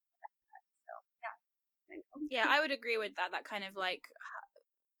episodes. So, yeah. Yeah, I would agree with that. That kind of, like,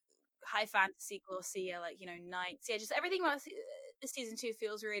 high fantasy, glossy, like, knights. Yeah, just everything about season 2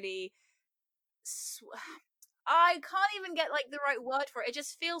 feels really... I can't even get, like, the right word for it. It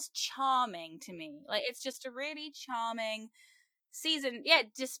just feels charming to me. Like, it's just a really charming season,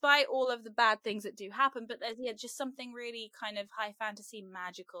 despite all of the bad things that do happen, but there's just something really kind of high fantasy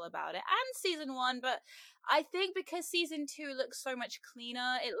magical about it. And season 1, but I think because season 2 looks so much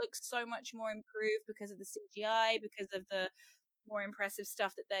cleaner, it looks so much more improved because of the CGI, because of the more impressive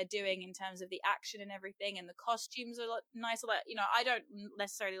stuff that they're doing in terms of the action and everything, and the costumes are nicer. Like, I don't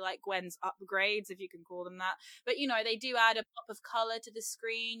necessarily like Gwen's upgrades, if you can call them that, but they do add a pop of color to the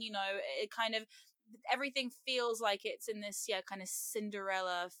screen. It kind of, everything feels like it's in this kind of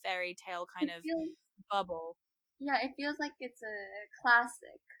Cinderella fairy tale kind of bubble. Yeah, it feels like it's a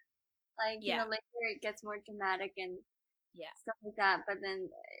classic. Like, later it gets more dramatic and stuff like that, but then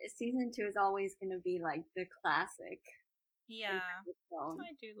season 2 is always going to be, like, the classic. Yeah,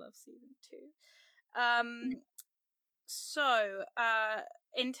 I do love season 2. So,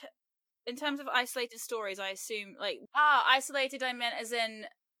 in terms of isolated stories, I assume, like, isolated I meant as in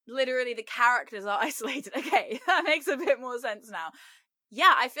literally the characters are isolated. Okay, that makes a bit more sense now.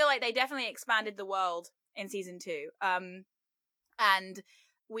 Yeah, I feel like they definitely expanded the world in season 2. And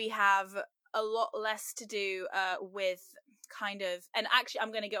we have a lot less to do with kind of, and actually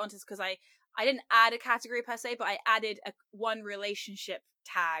I'm going to get onto this because I didn't add a category per se, but I added one relationship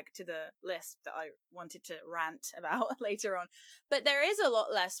tag to the list that I wanted to rant about later on. But there is a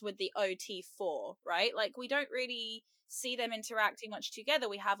lot less with the OT4, right? Like, we don't really see them interacting much together.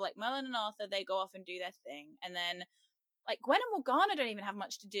 We have, like, Merlin and Arthur, they go off and do their thing. And then like Gwen and Morgana don't even have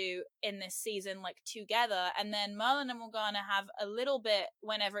much to do in this season, like together, and then Merlin and Morgana have a little bit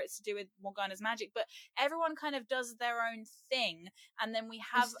whenever it's to do with Morgana's magic, but everyone kind of does their own thing, and then we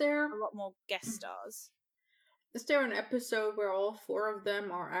have a lot more guest stars. Is there an episode where all 4 of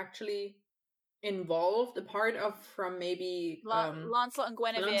them are actually involved, a part of from maybe Lancelot and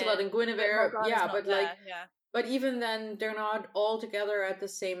Guinevere? Lancelot and Guinevere, yeah, but there, like, yeah. But even then, they're not all together at the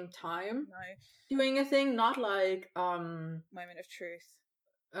same time. No. Doing a thing, not like Moment of Truth.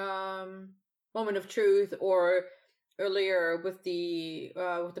 Moment of Truth, or earlier with the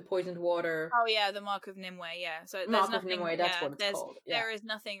poisoned water. Oh yeah, the Mark of Nimue. Yeah, so there's Mark nothing. Of Nimue, that's what it's called. Yeah. There is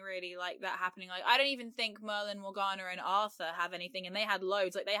nothing really like that happening. Like I don't even think Merlin, Morgana, and Arthur have anything, and they had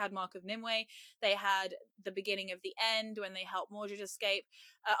loads. Like they had Mark of Nimue. They had the beginning of the end when they helped Mordred escape.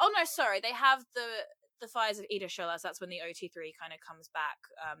 Oh no, sorry, they have the Fires of Ida Sholas. That's when the OT3 kind of comes back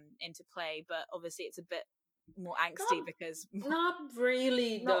into play, but obviously it's a bit more angsty because not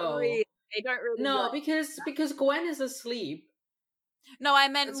really though. Not really. They don't really. No, because Gwen is asleep. No, I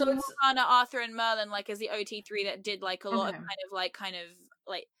meant Morgana, Arthur, and Merlin, like as the OT3 that did like a lot of kind of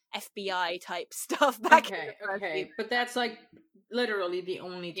like FBI type stuff back. Okay, but that's like literally the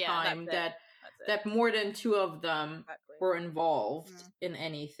only time that more than 2 of them were involved in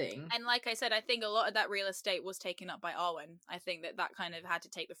anything. And like I said, I think a lot of that real estate was taken up by Arwen. I think that kind of had to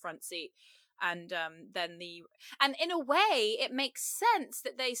take the front seat. And and in a way, it makes sense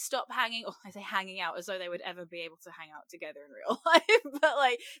that they stop hanging. Oh, I say hanging out as though they would ever be able to hang out together in real life, but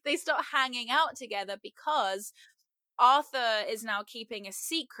like they stop hanging out together because Arthur is now keeping a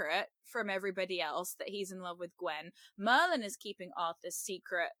secret from everybody else that he's in love with Gwen. Merlin is keeping Arthur's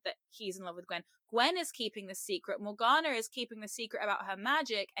secret that he's in love with Gwen. Gwen is keeping the secret. Morgana is keeping the secret about her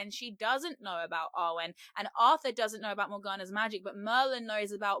magic, and she doesn't know about Arwen. And Arthur doesn't know about Morgana's magic, but Merlin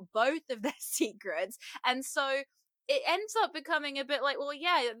knows about both of their secrets. And so it ends up becoming a bit like, well,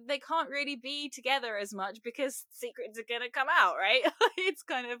 yeah, they can't really be together as much because secrets are going to come out, right? It's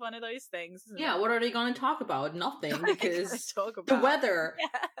kind of one of those things. Yeah, what are they going to talk about? Nothing, because the weather.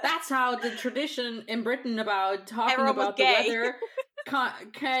 Yeah. That's how the tradition in Britain about talking Everyone about the weather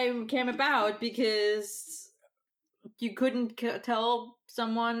came about, because you couldn't tell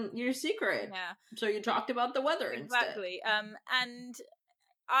someone your secret. Yeah. So you talked about the weather exactly. instead. And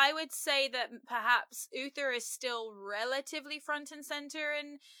I would say that perhaps Uther is still relatively front and center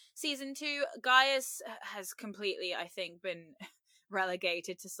in season 2. Gaius has completely, I think, been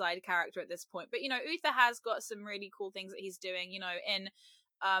relegated to side character at this point. But, you know, Uther has got some really cool things that he's doing. You know, in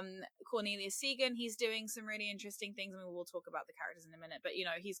Cornelius Segan, he's doing some really interesting things. I mean, we'll talk about the characters in a minute. But, you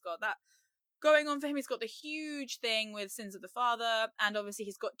know, he's got that going on for him. He's got the huge thing with Sins of the Father. And obviously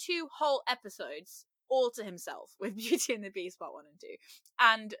he's got 2 whole episodes all to himself with Beauty and the Beast Part 1 and 2,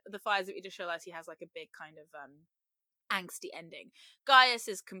 and the Fires of Ida Sholas. He has like a big kind of angsty ending. Gaius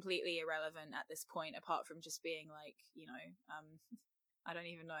is completely irrelevant at this point, apart from just being like, you know, I don't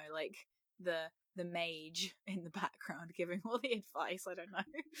even know, like the mage in the background giving all the advice. I don't know.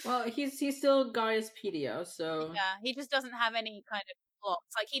 Well, he's still Gaius Pedio, so yeah, he just doesn't have any kind of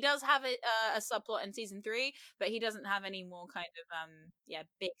plots. Like he does have a subplot in season 3, but he doesn't have any more kind of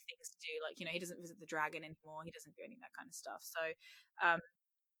big things to do. Like, you know, he doesn't visit the dragon anymore. He doesn't do any of that kind of stuff. So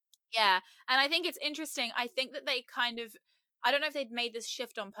yeah, and I think it's interesting. I think that they kind of, I don't know if they'd made this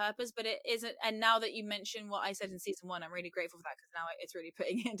shift on purpose, but it isn't. And now that you mention what I said in season 1, I'm really grateful for that, because now it's really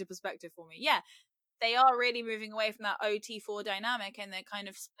putting it into perspective for me. Yeah, they are really moving away from that OT4 dynamic, and they're kind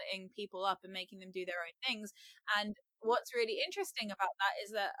of splitting people up and making them do their own things. And what's really interesting about that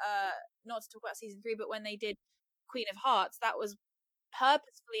is that, not to talk about season 3, but when they did Queen of Hearts, that was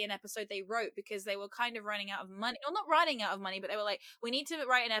purposefully an episode they wrote because they were kind of running out of money. Well, not running out of money, but they were like, we need to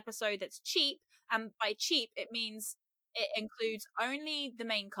write an episode that's cheap. And by cheap, it means it includes only the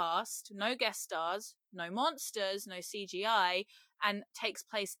main cast, no guest stars, no monsters, no CGI, and takes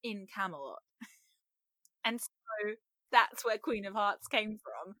place in Camelot. And so that's where Queen of Hearts came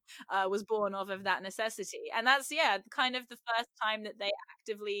from, was born of that necessity. And that's, kind of the first time that they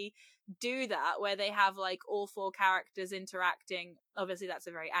actively do that, where they have like all 4 characters interacting. Obviously that's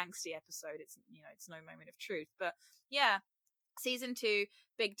a very angsty episode. It's, you know, it's no moment of truth. But yeah, season 2,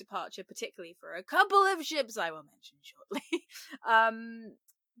 big departure, particularly for a couple of ships I will mention shortly.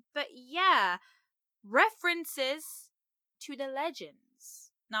 But yeah, references to the legends.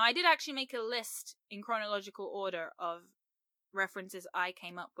 Now, I did actually make a list in chronological order of references I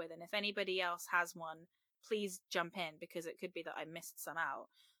came up with, and if anybody else has one, please jump in, because it could be that I missed some out.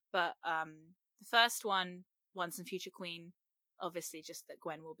 But the first one, Once and Future Queen, obviously just that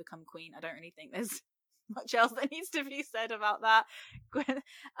Gwen will become queen. I don't really think there's much else that needs to be said about that. Gwen,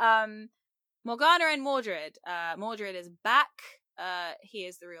 Morgana and Mordred. Mordred is back. He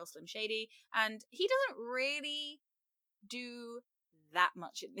is the real Slim Shady, and he doesn't really do that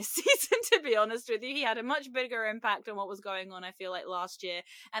much in this season, to be honest with you. He had a much bigger impact on what was going on, I feel like, last year,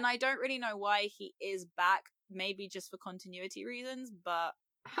 and I don't really know why he is back. Maybe just for continuity reasons, but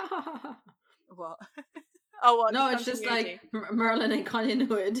what? Oh, what? No, it's just like Merlin and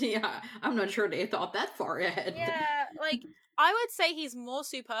continuity. I'm not sure they thought that far ahead. Yeah, like, I would say he's more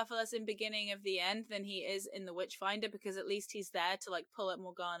superfluous in Beginning of the End than he is in The Witchfinder, because at least he's there to, like, pull at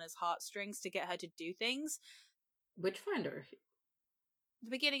Morgana's heartstrings to get her to do things. Witchfinder? The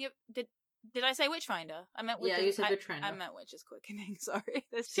beginning of... Did I say Witchfinder? I meant Witches. Yeah, you said Witchfinder. I meant Witches Quickening, sorry.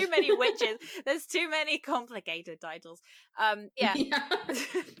 There's too many witches. There's too many complicated titles. Yeah.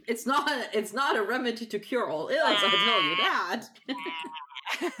 It's not a remedy to cure all ills, I tell you that.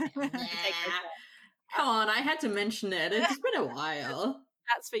 Come on, I had to mention it. It's been a while.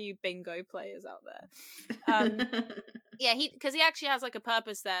 That's for you bingo players out there. Yeah, because he actually has, like, a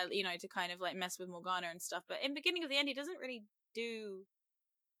purpose there, you know, to kind of, like, mess with Morgana and stuff. But in Beginning of the End, he doesn't really do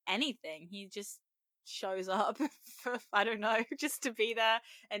anything. He just shows up for, I don't know, just to be there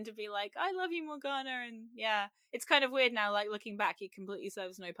and to be like, I love you, Morgana. And yeah, it's kind of weird now, like, looking back, he completely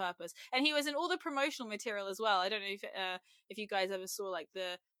serves no purpose. And he was in all the promotional material as well. I don't know if you guys ever saw, like,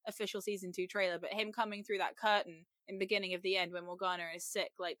 the official season 2 trailer, but him coming through that curtain in Beginning of the End when Morgana is sick,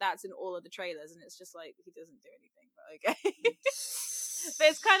 like, that's in all of the trailers, and it's just like, he doesn't do anything, but okay. But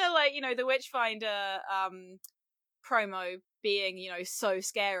it's kind of like, you know, the Witchfinder promo being, you know, so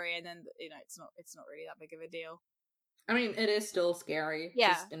scary, and then, you know, it's not really that big of a deal. I mean, it is still scary,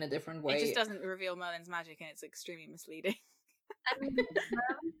 just in a different way. It just doesn't reveal Merlin's magic, and it's extremely misleading.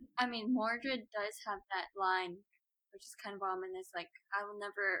 Mordred does have that line, which is kind of ominous, like, I will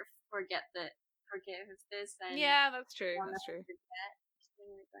never forgive this. And yeah, that's true. That's true.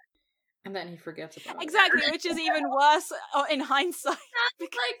 And then he forgets about it. Exactly, which is even worse in hindsight.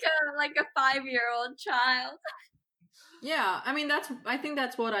 like a 5-year-old child. Yeah, I mean, I think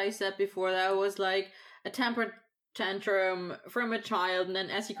that's what I said before. That was like a temper tantrum from a child, and then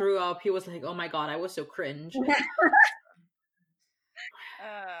as he grew up, he was like, "Oh my god, I was so cringe."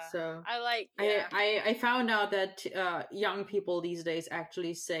 So I found out that young people these days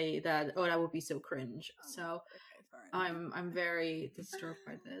actually say that, "Oh, that would be so cringe." So okay, I'm very disturbed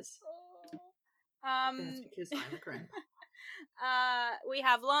by this. That's because I'm a grandpa. We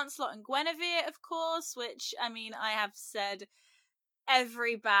have Lancelot and Guinevere, of course, which, I mean, I have said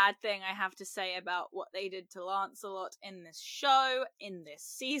every bad thing I have to say about what they did to Lancelot in this show, in this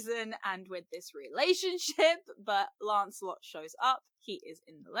season, and with this relationship, but Lancelot shows up, he is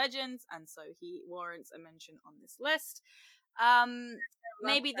in the Legends, and so he warrants a mention on this list.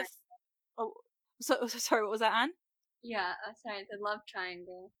 Maybe the... sorry, what was that, Anne? Yeah, sorry, the love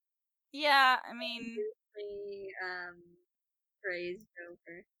triangle. Yeah, I mean... Praised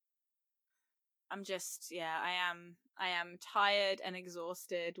over. I'm just, I am tired and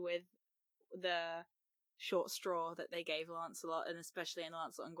exhausted with the short straw that they gave Lancelot, and especially in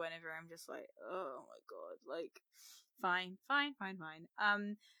Lancelot and Guinevere. I'm just like, oh my god, like, fine.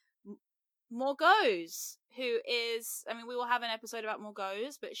 Morgause, who is, I mean, we will have an episode about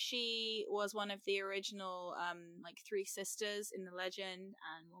Morgause, but she was one of the original, like, 3 sisters in the legend,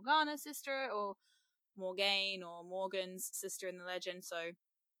 and Morgana's sister, or Morgaine, or Morgan's sister in the legend, so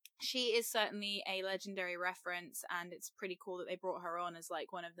she is certainly a legendary reference, and it's pretty cool that they brought her on as,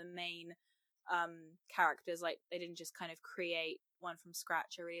 like, one of the main characters. Like, they didn't just kind of create one from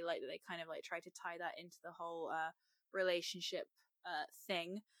scratch. I really like that they kind of, like, tried to tie that into the whole relationship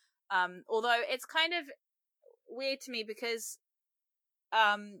thing. Although it's kind of weird to me because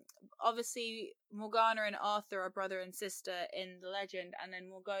obviously Morgana and Arthur are brother and sister in the legend, and then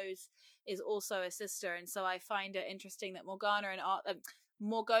Morgause is also a sister, and so I find it interesting that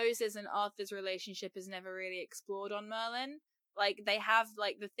Morgause's and Arthur's relationship is never really explored on Merlin. Like, they have,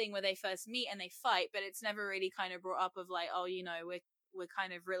 like, the thing where they first meet and they fight, but it's never really kind of brought up of, like, oh, you know, we're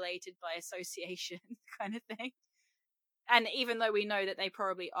kind of related by association kind of thing. And even though we know that they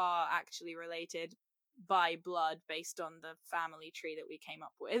probably are actually related by blood based on the family tree that we came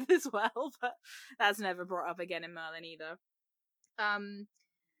up with as well, but that's never brought up again in Merlin either.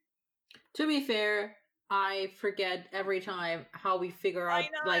 To be fair, I forget every time how we figure out,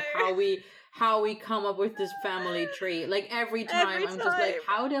 like, how we come up with this family tree. Like, every time I'm just like,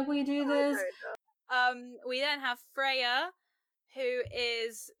 how did we do this? We then have Freya, who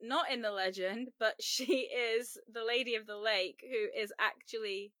is not in the legend, but she is the Lady of the Lake, who is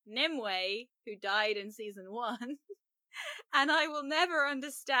actually Nimue, who died in season 1. And I will never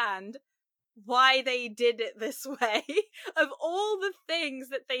understand why they did it this way. Of all the things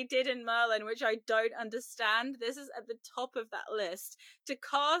that they did in Merlin, which I don't understand, this is at the top of that list. To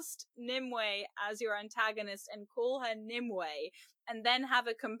cast Nimue as your antagonist and call her Nimue, and then have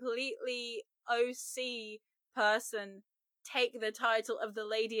a completely OC person take the title of the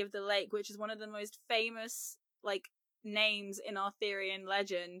Lady of the Lake, which is one of the most famous, like, names in Arthurian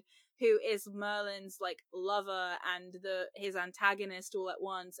legend, who is Merlin's, like, lover and his antagonist all at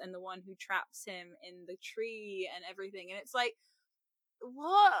once, and the one who traps him in the tree and everything. And it's like,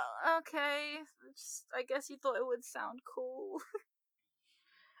 what? Okay, I guess you thought it would sound cool.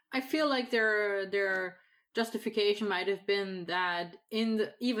 I feel like their justification might have been that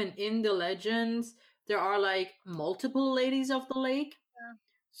even in the legends there are like multiple ladies of the lake. Yeah.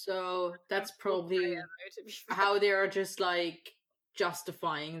 So that's probably how they are just like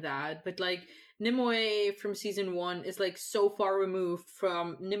justifying that. But like Nimue from season 1 is like so far removed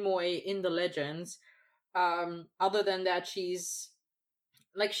from Nimue in the legends. Other than that, she's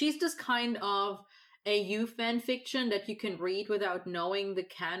just kind of a youth fan fiction that you can read without knowing the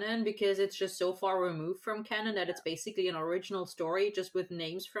canon, because it's just so far removed from canon that it's basically an original story just with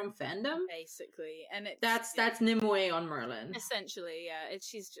names from fandom. Basically, and that's Nimue on Merlin. Essentially, yeah.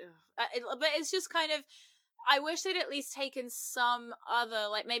 But it's just kind of. I wish they'd at least taken some other,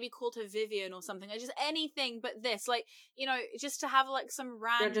 like maybe called her Vivian or something, or just anything but this, like, you know, just to have like some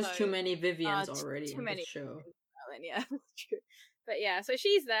random. There are just too many Vivians already in the show. Merlin, yeah, true. But yeah, so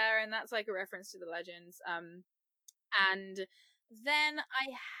she's there, and that's like a reference to the legends. And then I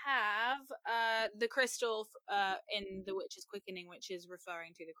have the crystal in The Witch's Quickening, which is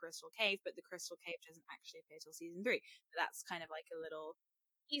referring to the Crystal Cave, but the Crystal Cave doesn't actually appear till season 3. But that's kind of like a little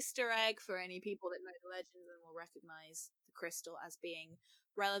Easter egg for any people that know the legends and will recognize the crystal as being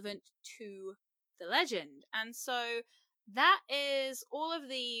relevant to the legend. And so that is all of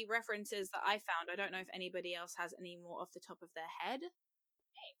the references that I found. I don't know if anybody else has any more off the top of their head.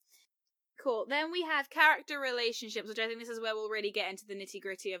 Okay. Cool. Then we have character relationships, which I think this is where we'll really get into the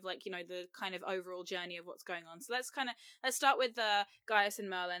nitty-gritty of, like, you know, the kind of overall journey of what's going on. So let's start with Gaius and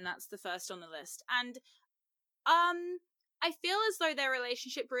Merlin. That's the first on the list. And I feel as though their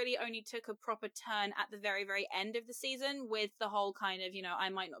relationship really only took a proper turn at the very, very end of the season, with the whole kind of, you know, I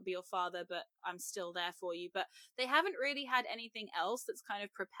might not be your father, but I'm still there for you. But they haven't really had anything else that's kind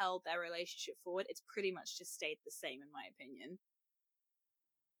of propelled their relationship forward. It's pretty much just stayed the same, in my opinion.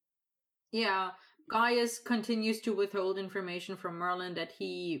 Yeah, Gaius continues to withhold information from Merlin that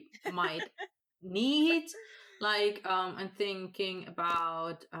he might need. Like, I'm thinking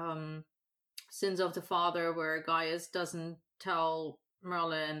about Sins of the Father, where Gaius doesn't tell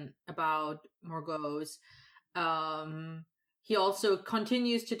Merlin about Morgause. He also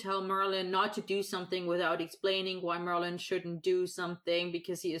continues to tell Merlin not to do something without explaining why Merlin shouldn't do something,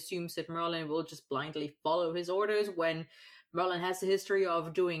 because he assumes that Merlin will just blindly follow his orders, when Merlin has a history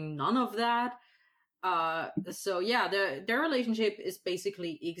of doing none of that. So yeah, their relationship is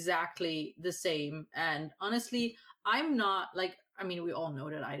basically exactly the same. And honestly, I'm not like, I mean, we all know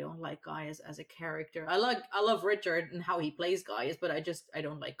that I don't like Gaius as a character. I love Richard and how he plays Gaius, but I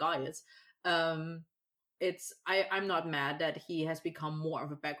don't like Gaius. I'm not mad that he has become more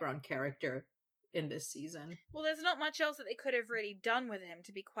of a background character in this season. Well, there's not much else that they could have really done with him,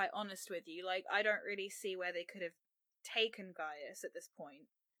 to be quite honest with you. Like, I don't really see where they could have taken Gaius at this point.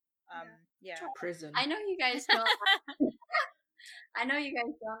 Yeah. To prison. I know you guys don't. I know you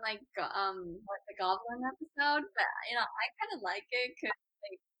guys don't like the Goblin episode, but you know I kind of like it because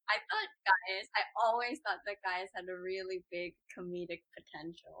I always thought that Gaius had a really big comedic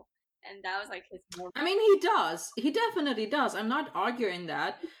potential, and that was like his. I mean, he does. He definitely does. I'm not arguing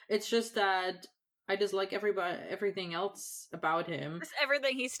that. It's just that I just like everything else about him. Just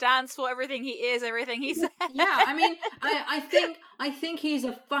everything he stands for, everything he is, everything he says. Yeah, I mean, I think he's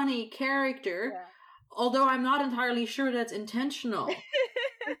a funny character, yeah. Although I'm not entirely sure that's intentional.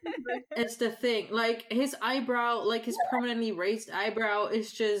 It's the thing. Like, his eyebrow, like his permanently raised eyebrow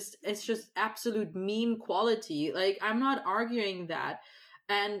it's just absolute meme quality. Like, I'm not arguing that.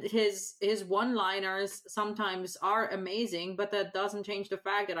 And his one-liners sometimes are amazing, but that doesn't change the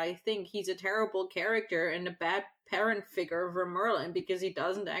fact that I think he's a terrible character and a bad parent figure for Merlin, because he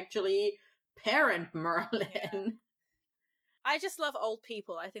doesn't actually parent Merlin. Yeah. I just love old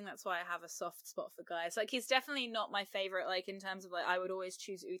people. I think that's why I have a soft spot for Gaius. Like, he's definitely not my favorite, like, in terms of, like, I would always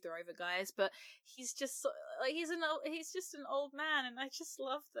choose Uther over Gaius, but he's just, like, he's just an old man, and I just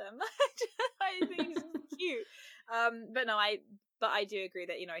love them. I think he's cute. But no, but I do agree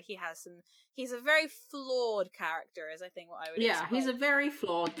that, you know, he's a very flawed character, is I think what I would Yeah, explain. he's a very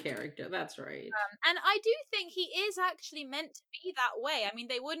flawed character, that's right. And I do think he is actually meant to be that way. I mean,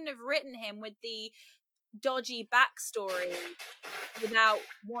 they wouldn't have written him with the dodgy backstory without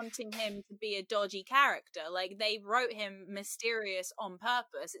wanting him to be a dodgy character. Like, they wrote him mysterious on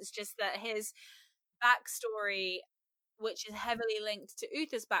purpose. It's just that his backstory, which is heavily linked to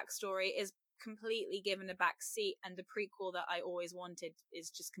Uther's backstory, is completely given a back seat, and the prequel that I always wanted is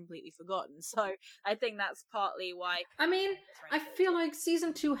just completely forgotten. So I think that's partly why. I mean, I feel like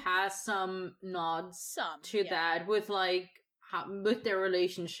season 2 has some nods to that with like with their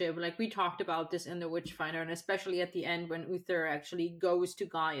relationship. Like, we talked about this in the Witchfinder, and especially at the end when Uther actually goes to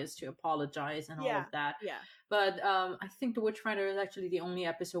Gaius to apologize and all of that. Yeah. But I think the Witchfinder is actually the only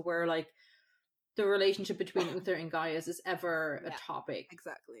episode where like the relationship between Uther and Gaius is ever a topic.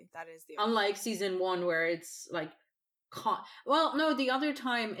 Exactly. That is the unlike season 1 where it's like well, no, the other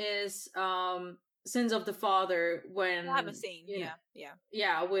time is Sins of the Father, when I have a scene.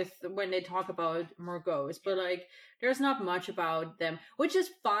 Yeah, with when they talk about Morgause, but like there's not much about them, which is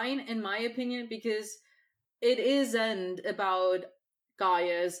fine in my opinion, because it isn't about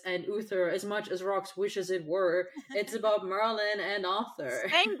Gaius and Uther as much as Rox wishes it were. It's about Merlin and Arthur.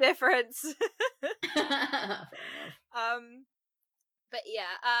 Same difference. But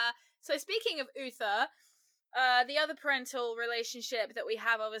yeah, so speaking of Uther, the other parental relationship that we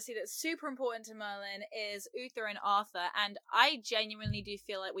have, obviously, that's super important to Merlin is Uther and Arthur, and I genuinely do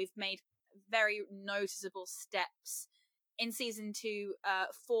feel like we've made very noticeable steps in season 2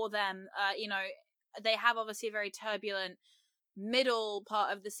 for them. You know, they have obviously a very turbulent middle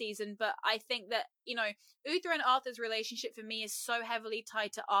part of the season, but I think that, you know, Uther and Arthur's relationship for me is so heavily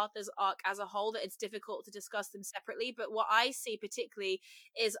tied to Arthur's arc as a whole that it's difficult to discuss them separately. But what I see particularly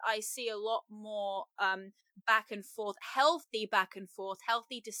is I see a lot more back and forth, healthy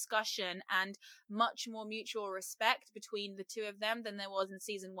discussion, and much more mutual respect between the two of them than there was in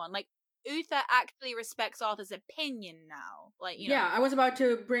season 1. Like, Uther actually respects Arthur's opinion now. Like, you know. Yeah, I was about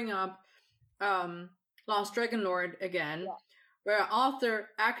to bring up Last Dragonlord again, where Arthur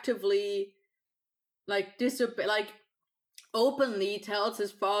actively openly tells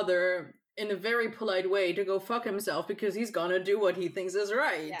his father in a very polite way to go fuck himself because he's gonna do what he thinks is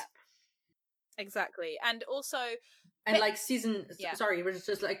right. Yeah. Exactly. And also, and like season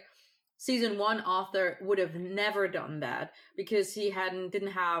 1, Arthur would have never done that because he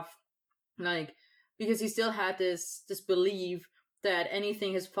because he still had this belief that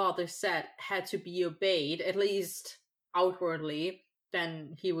anything his father said had to be obeyed, at least outwardly.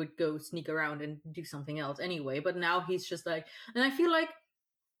 Then he would go sneak around and do something else anyway. But now he's just like, and I feel like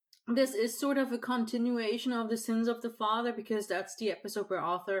this is sort of a continuation of the Sins of the Father, because that's the episode where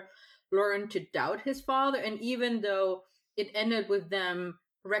Arthur learned to doubt his father. And even though it ended with them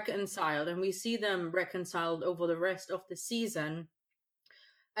reconciled, and we see them reconciled over the rest of the season,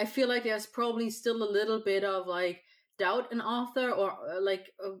 I feel like there's probably still a little bit of like doubt in Arthur, or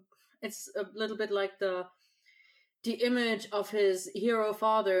it's a little bit like the image of his hero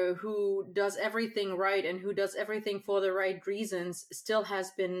father who does everything right and who does everything for the right reasons still has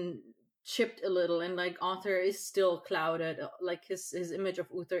been chipped a little, and like Arthur is still clouded, like his image of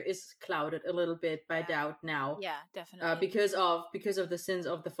Uther is clouded a little bit by doubt now. Yeah, definitely. Because of the sins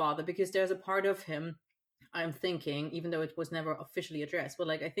of the father, because there's a part of him, I'm thinking, even though it was never officially addressed, but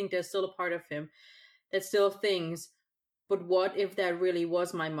like I think there's still a part of him that still thinks, but what if that really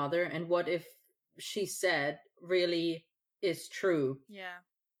was my mother, and what if she said really is true? Yeah,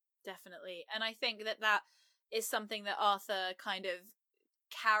 definitely. And I think that is something that Arthur kind of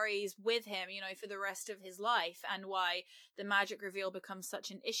carries with him, you know, for the rest of his life, and why the magic reveal becomes such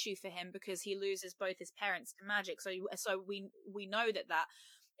an issue for him, because he loses both his parents to magic. So we know that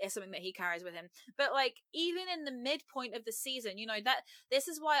is something that he carries with him. But like, even in the midpoint of the season, you know, that this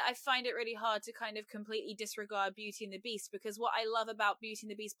is why I find it really hard to kind of completely disregard Beauty and the Beast, because what I love about Beauty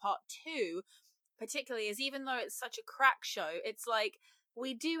and the Beast Part 2 particularly is, even though it's such a crack show, it's like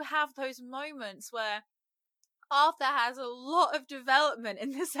we do have those moments where Arthur has a lot of development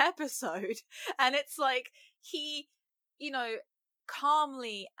in this episode, and it's like he, you know,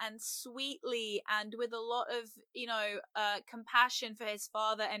 calmly and sweetly and with a lot of, you know, compassion for his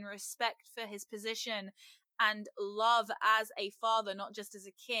father and respect for his position and love as a father, not just as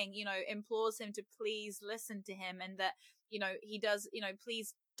a king, you know, implores him to please listen to him, and that, you know, he does, you know,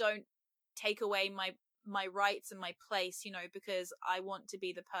 please don't take away my rights and my place, you know, because I want to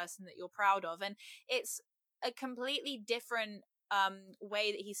be the person that you're proud of. And it's a completely different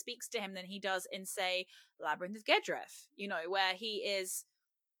way that he speaks to him than he does in, say, Labyrinth of Gedreth, you know, where he is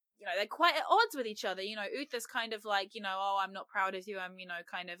you know, they're quite at odds with each other. You know, Uther's kind of like, you know, oh, I'm not proud of you. I'm, you know,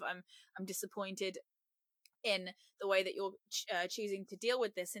 I'm disappointed in the way that you're choosing to deal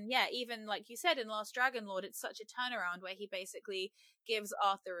with this. And yeah, even like you said in Last Dragon Lord, it's such a turnaround where he basically gives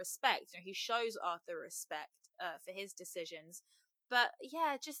Arthur respect. You know, he shows Arthur respect for his decisions. But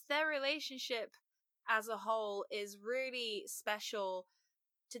yeah, just their relationship as a whole is really special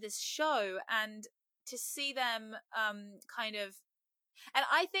to this show, and to see them kind of, and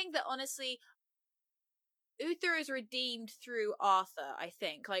I think that honestly Uther is redeemed through Arthur, I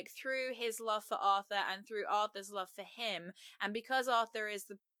think, like through his love for Arthur and through Arthur's love for him. And because Arthur is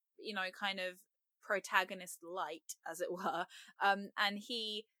the, you know, kind of protagonist light, as it were, and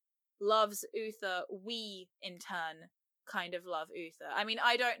he loves Uther, we in turn kind of love Uther. I mean,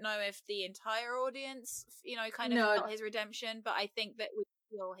 I don't know if the entire audience, you know, kind of felt his redemption, but I think that we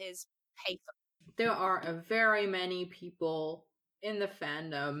feel his pathos. There are very many people in the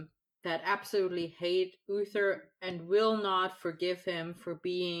fandom that absolutely hate Uther and will not forgive him for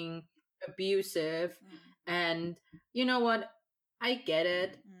being abusive. And you know what? I get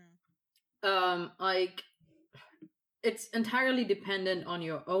it. Like, it's entirely dependent on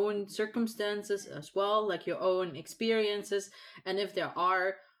your own circumstances as well, like your own experiences. And if there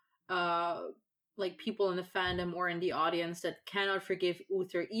are like people in the fandom or in the audience that cannot forgive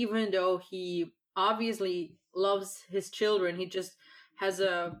Uther, even though he obviously loves his children, he just has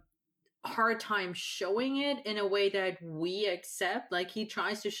a hard time showing it in a way that we accept. Like, he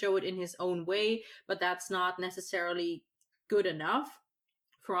tries to show it in his own way, but that's not necessarily good enough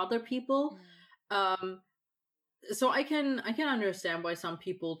for other people. So I can understand why some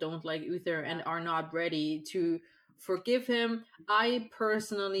people don't like Uther and are not ready to forgive him. I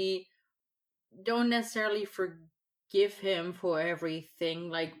personally don't necessarily forgive him for everything,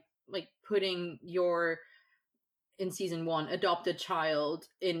 like putting your, in season 1, adopted child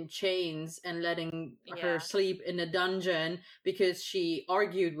in chains and letting her sleep in a dungeon because she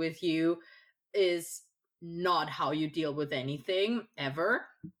argued with you is not how you deal with anything ever.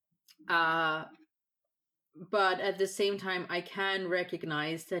 But at the same time, I can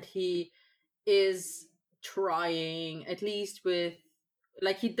recognize that he is trying, at least with,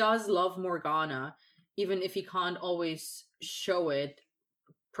 like, he does love Morgana, even if he can't always show it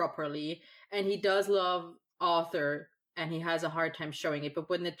properly. And he does love Arthur, and he has a hard time showing it. But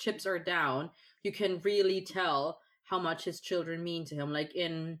when the chips are down, you can really tell how much his children mean to him. Like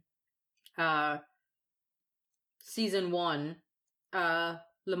in season 1, Le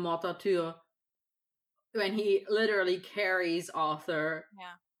Mortature, when he literally carries Arthur.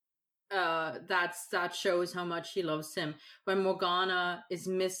 That shows how much he loves him. When Morgana is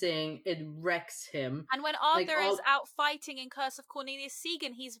missing, it wrecks him. And when Arthur is out fighting in Curse of Cornelius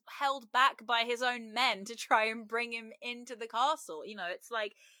Segan, he's held back by his own men to try and bring him into the castle. You know, it's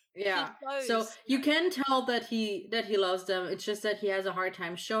like, so you can tell that he loves them. It's just that he has a hard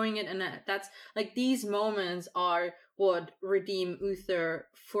time showing it, and that's like, these moments are what redeem Uther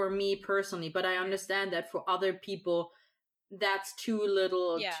for me personally. But I understand that for other people, that's too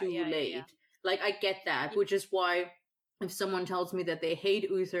little, too late. Yeah. Like, I get that, which is why if someone tells me that they hate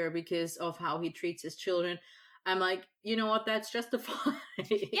Uther because of how he treats his children, I'm like, you know what, that's justified.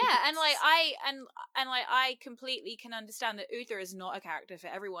 Yeah, and like I completely can understand that Uther is not a character for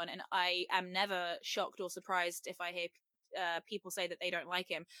everyone, and I am never shocked or surprised if I hear people say that they don't like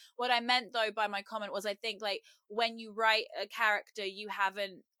him. What I meant though by my comment was, I think like when you write a character, you have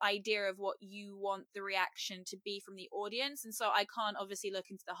an idea of what you want the reaction to be from the audience, and so I can't obviously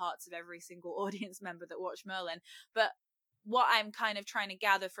look into the hearts of every single audience member that watched Merlin, but what I'm kind of trying to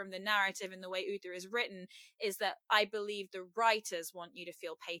gather from the narrative and the way Uther is written is that I believe the writers want you to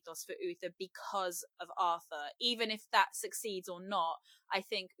feel pathos for Uther because of Arthur. Even if that succeeds or not, I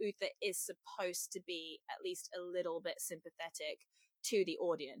think Uther is supposed to be at least a little bit sympathetic to the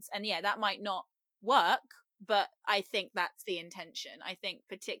audience. And yeah, that might not work, but I think that's the intention. I think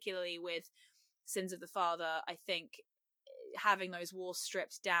particularly with Sins of the Father, I think having those walls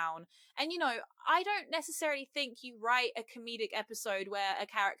stripped down. And, you know, I don't necessarily think you write a comedic episode where a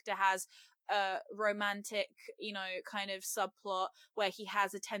character has a romantic, you know, kind of subplot where he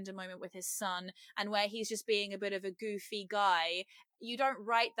has a tender moment with his son and where he's just being a bit of a goofy guy. You don't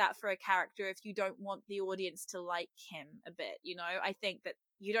write that for a character if you don't want the audience to like him a bit, you know? I think that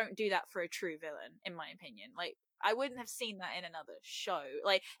you don't do that for a true villain, in my opinion. Like, I wouldn't have seen that in another show.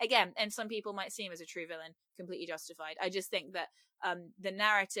 Like, again, and some people might see him as a true villain, completely justified. I just think that the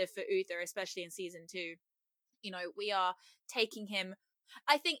narrative for Uther, especially in season 2, you know, we are taking him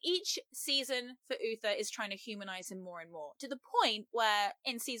I think each season for Uther is trying to humanize him more and more, to the point where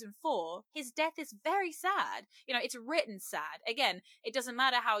in season 4, his death is very sad. You know, it's written sad. Again, it doesn't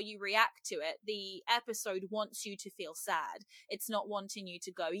matter how you react to it. The episode wants you to feel sad. It's not wanting you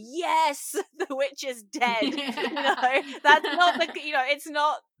to go, yes, the witch is dead. You know, that's not the, you know, it's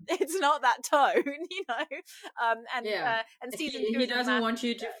not that tone, you know. And season 2 he doesn't want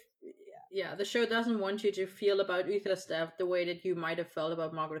you to. Yeah, the show doesn't want you to feel about Uther's death the way that you might have felt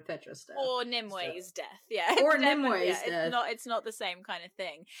about Margaret Thatcher's death. Or Nimwe's death, yeah. Or Nimwe's death. It's not the same kind of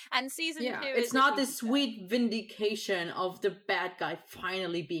thing. And season 2 it's not this sweet vindication of the bad guy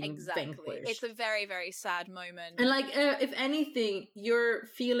finally being vanquished. It's a very, very sad moment. And like, if anything, you're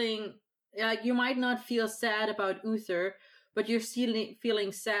feeling, like, you might not feel sad about Uther, but you're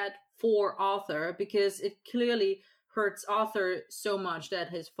feeling sad for Arthur, because it clearly hurts Arthur so much that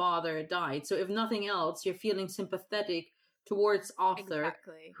his father died. So if nothing else, you're feeling sympathetic towards Arthur,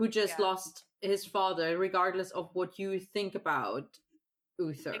 who just lost his father, regardless of what you think about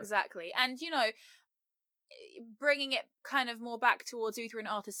Uther. Exactly. And, you know, bringing it kind of more back towards Uther and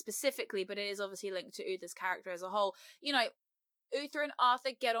Arthur specifically, but it is obviously linked to Uther's character as a whole, you know, Uther and Arthur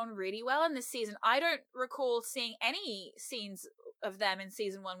get on really well in this season. I don't recall seeing any scenes of them in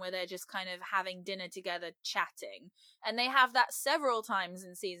season 1 where they're just kind of having dinner together chatting, and they have that several times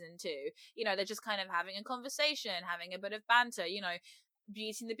in season 2. You know, they're just kind of having a conversation, having a bit of banter. You know,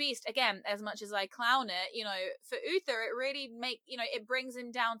 Beauty and the Beast, again, as much as I clown it, you know, for Uther it really it brings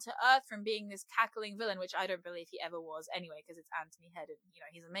him down to earth from being this cackling villain, which I don't believe he ever was anyway, because it's Anthony Head and, you know,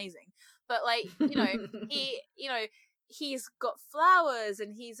 he's amazing. But like, you know, he's got flowers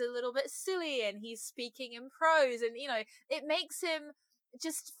and he's a little bit silly and he's speaking in prose, and, you know, it makes him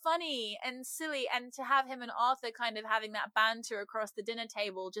just funny and silly. And to have him and Arthur kind of having that banter across the dinner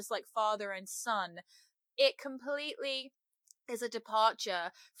table, just like father and son, it completely is a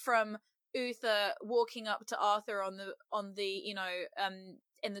departure from Uther walking up to Arthur on the you know,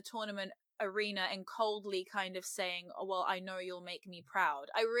 in the tournament arena and coldly kind of saying, oh, well, I know you'll make me proud.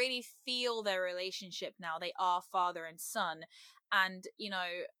 I really feel their relationship now. They are father and son. And, you know,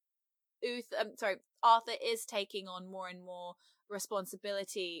 Arthur is taking on more and more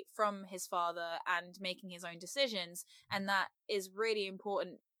responsibility from his father and making his own decisions. And that is really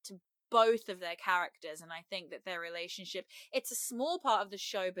important to both of their characters. And I think that their relationship, it's a small part of the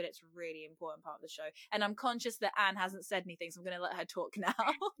show, but it's a really important part of the show. And I'm conscious that Anne hasn't said anything, so I'm going to let her talk now.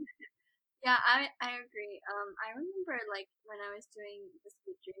 Yeah, I agree. I remember, like, when I was doing the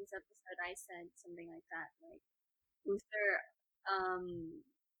Sweet Dreams episode, I said something like that, like, Uther,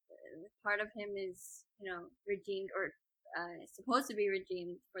 part of him is, you know, redeemed, or supposed to be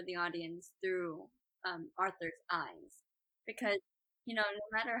redeemed for the audience through Arthur's eyes, because, you know, no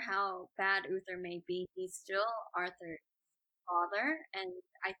matter how bad Uther may be, he's still Arthur's father, and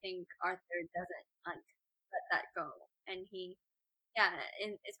I think Arthur doesn't, like, let that go, and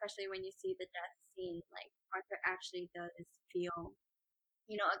and especially when you see the death scene, like, Arthur actually does feel,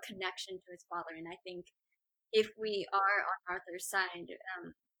 you know, a connection to his father. And I think if we are on Arthur's side,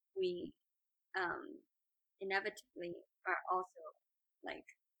 we inevitably are also, like,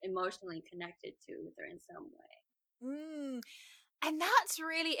 emotionally connected to Uther in some way. And that's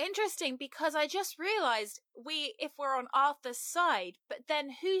really interesting, because I just realized if we're on Arthur's side, but then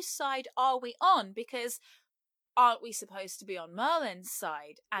whose side are we on? Because aren't we supposed to be on Merlin's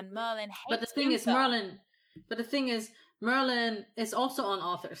side? And Merlin hates But the thing is, Merlin is also on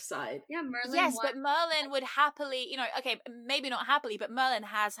Arthur's side. Yeah, Merlin. Yes, but Merlin would happily, you know, okay, maybe not happily, but Merlin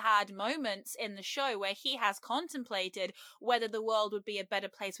has had moments in the show where he has contemplated whether the world would be a better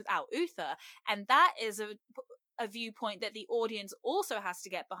place without Uther. And that is a viewpoint that the audience also has to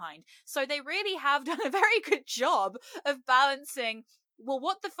get behind. So they really have done a very good job of balancing, well,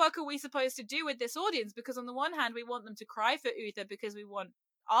 what the fuck are we supposed to do with this audience? Because on the one hand, we want them to cry for Uther because we want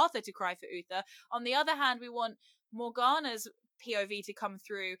Arthur to cry for Uther. On the other hand, we want Morgana's POV to come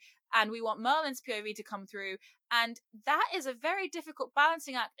through, and we want Merlin's POV to come through. And that is a very difficult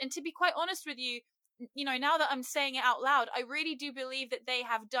balancing act. And to be quite honest with you, you know, now that I'm saying it out loud, I really do believe that they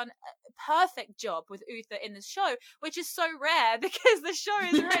have done a perfect job with Uther in this show, which is so rare because the show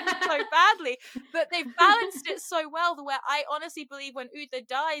is written so badly, but they've balanced it so well where I honestly believe when Uther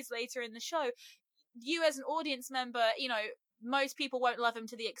dies later in the show, you as an audience member, you know, most people won't love him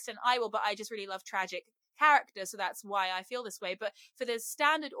to the extent I will, but I just really love tragic character, so that's why I feel this way. But for the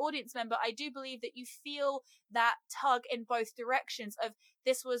standard audience member, I do believe that you feel that tug in both directions of,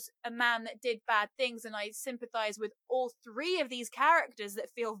 this was a man that did bad things, and I sympathize with all three of these characters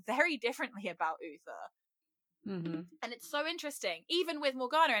that feel very differently about Uther. Mm-hmm. And it's so interesting, even with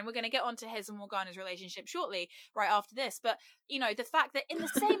Morgana, and we're going to get onto his and Morgana's relationship shortly, right after this. But, you know, the fact that in the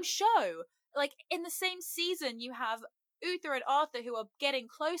same show, like in the same season, you have Uther and Arthur who are getting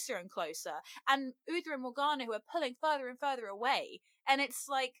closer and closer, and Uther and Morgana who are pulling further and further away. And it's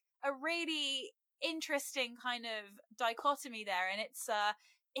like a really interesting kind of dichotomy there, and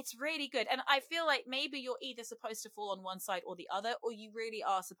it's really good. And I feel like maybe you're either supposed to fall on one side or the other, or you really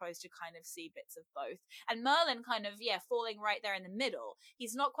are supposed to kind of see bits of both. And Merlin kind of, falling right there in the middle.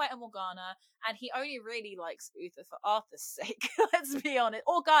 He's not quite a Morgana, and he only really likes Uther for Arthur's sake, let's be honest.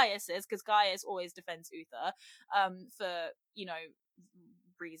 Or Gaius's, because Gaius always defends Uther, for, you know,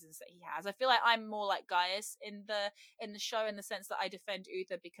 reasons that he has. I feel like I'm more like Gaius in the show, in the sense that I defend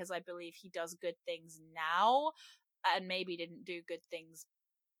Uther because I believe he does good things now, and maybe didn't do good things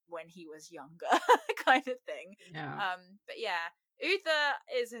when he was younger, kind of thing. Yeah. But yeah, Uther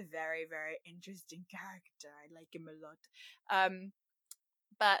is a very, very interesting character. I like him a lot.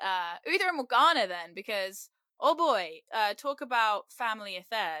 But Uther and Morgana then, because oh boy, talk about family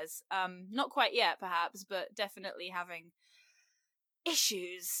affairs. Not quite yet, perhaps, but definitely having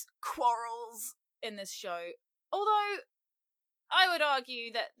issues, quarrels in this show. Although I would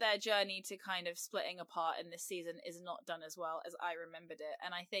argue that their journey to kind of splitting apart in this season is not done as well as I remembered it,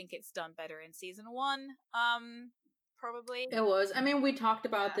 and I think it's done better in season 1. Probably it was. I mean, we talked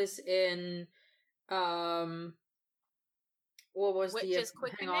about this in what was Witches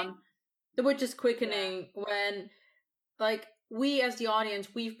Quickening? The Witches Quickening, when like we as the audience,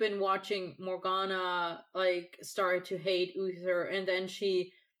 we've been watching Morgana like start to hate Uther, and then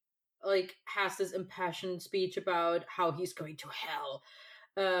she like has this impassioned speech about how he's going to hell,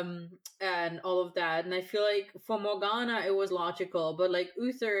 and all of that. And I feel like for Morgana it was logical, but like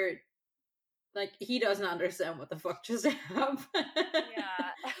Uther, like he doesn't understand what the fuck just happened.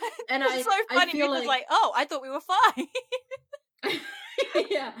 Yeah. And it's so funny because like, oh, I thought we were fine.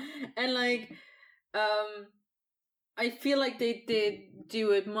 Yeah. And like I feel like they did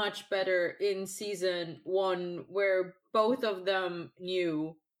do it much better in season 1, where both of them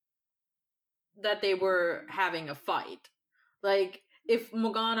knew that they were having a fight. Like, if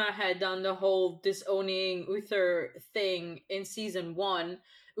Morgana had done the whole disowning Uther thing in season 1,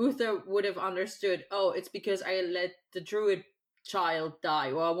 Uther would have understood, oh, it's because I let the druid child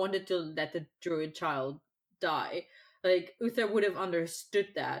die, or I wanted to let the druid child die. Like, Uther would have understood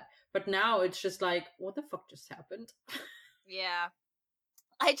that. But now it's just like, what the fuck just happened? Yeah.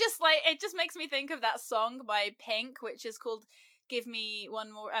 I just like, it just makes me think of that song by Pink, which is called Give Me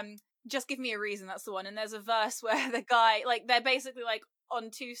One More, Just Give Me a Reason, that's the one. And there's a verse where the guy, like, they're basically like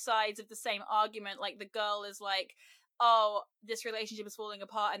on two sides of the same argument. Like, the girl is like, oh, this relationship is falling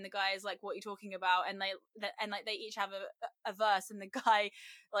apart, and the guy is like, what are you talking about? And they each have a verse, and the guy,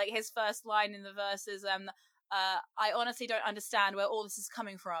 like, his first line in the verse is I honestly don't understand where all this is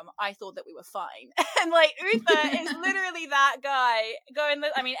coming from. I thought that we were fine. And like Uther is literally that guy going,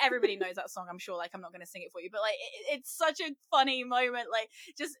 I mean, everybody knows that song, I'm sure, like I'm not going to sing it for you, but like it's such a funny moment, like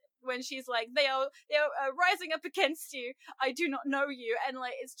just when she's like, they are rising up against you, I do not know you. And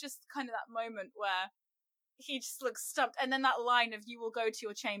like it's just kind of that moment where he just looks stumped, and then that line of "you will go to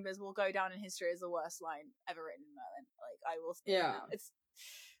your chambers" will go down in history as the worst line ever written in Merlin. Like I will,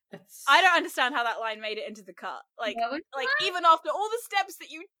 I don't understand how that line made it into the cut. Like even after all the steps that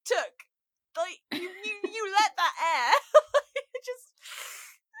you took, like you let that air. Just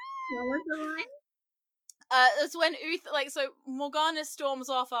what was the line? It's when Uther, like, so Morgana storms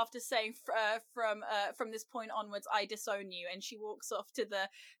off after saying from this point onwards, I disown you, and she walks off to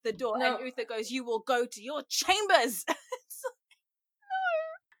the door, and Uther goes, "You will go to your chambers."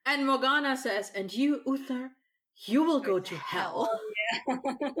 And Morgana says, "And you, Uther, you will go to hell."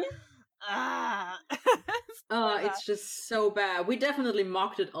 It's just so bad. We definitely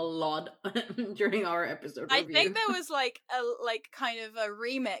mocked it a lot during our episode review. I think there was like kind of a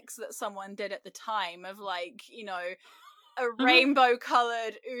remix that someone did at the time of like, you know, a rainbow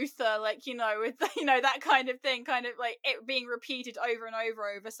colored Uther, like, you know, with you know, that kind of thing, kind of like it being repeated over and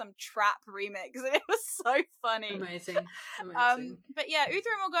over some trap remix. It was so funny. Amazing. But yeah, Uther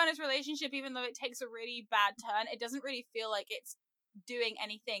and Morgana's relationship, even though it takes a really bad turn, it doesn't really feel like it's doing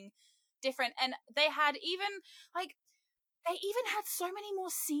anything different. And they even had so many more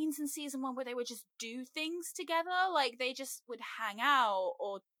scenes in season 1 where they would just do things together, like they just would hang out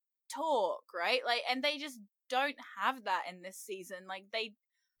or talk, right? Like, and they just don't have that in this season. Like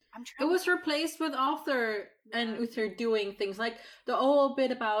it was replaced with Arthur and Uther doing things, like the whole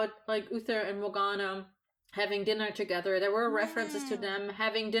bit about like Uther and Morgana having dinner together. There were references to them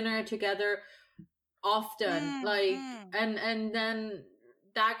having dinner together often, like and then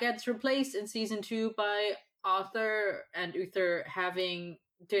that gets replaced in season 2 by Arthur and Uther having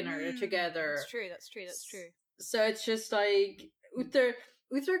dinner together. That's true. So it's just like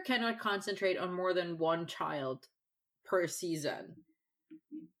Uther cannot concentrate on more than one child per season.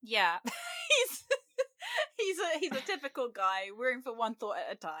 Yeah. He's a typical guy, worrying for one thought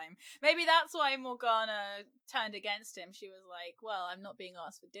at a time. Maybe that's why Morgana turned against him. She was like, well, I'm not being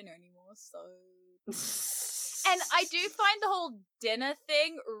asked for dinner anymore, so... And I do find the whole dinner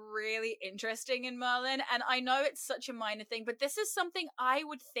thing really interesting in Merlin, and I know it's such a minor thing, but this is something I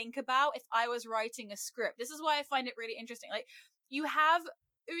would think about if I was writing a script. This is why I find it really interesting. Like, you have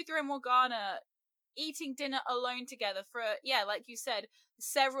Uther and Morgana eating dinner alone together for, like you said,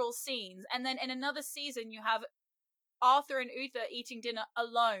 several scenes, and then in another season you have Arthur and Uther eating dinner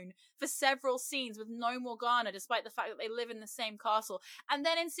alone for several scenes with no Morgana, despite the fact that they live in the same castle. And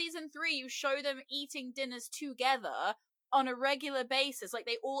then in season 3 you show them eating dinners together on a regular basis, like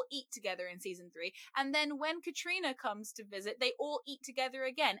they all eat together in season 3, and then when Katrina comes to visit they all eat together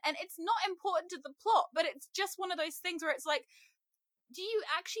again. And it's not important to the plot, but it's just one of those things where it's like, do you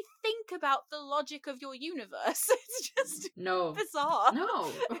actually think about the logic of your universe? It's just bizarre. No,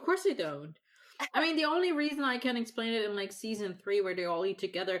 of course you don't. I mean, the only reason I can explain it in like season 3 where they all eat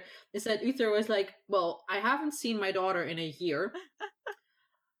together is that Uther was like, well, I haven't seen my daughter in a year.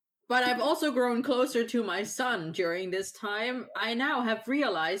 But I've also grown closer to my son during this time. I now have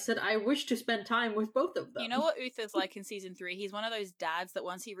realized that I wish to spend time with both of them. You know what Uther's like in season 3? He's one of those dads that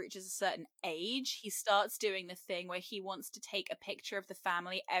once he reaches a certain age, he starts doing the thing where he wants to take a picture of the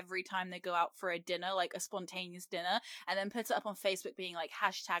family every time they go out for a dinner, like a spontaneous dinner, and then puts it up on Facebook being like,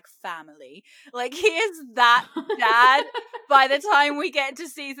 #family. Like, he is that dad. By the time we get to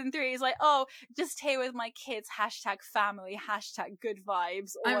season 3, he's like, oh, just here with my kids, #family, #good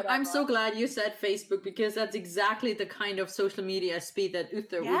vibes, or whatever. I'm so glad you said Facebook, because that's exactly the kind of social media speed that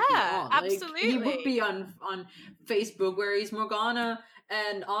Uther would be on. Absolutely. Like, he would be on Facebook, whereas Morgana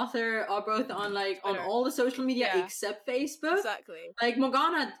and Arthur are both on on all the social media except Facebook. Exactly. Like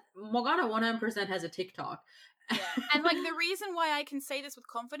Morgana 100% has a TikTok. Yeah. And like, the reason why I can say this with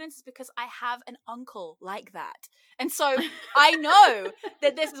confidence is because I have an uncle like that. And so I know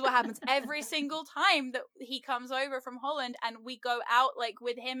that this is what happens every single time that he comes over from Holland, and we go out like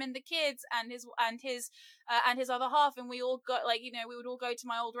with him and the kids and his other half, and we all go, like, you know, we would all go to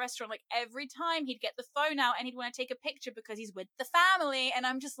my old restaurant. Like, every time he'd get the phone out and he'd want to take a picture because he's with the family, and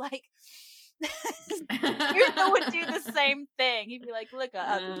I'm just like, Uther would do the same thing. He'd be like, look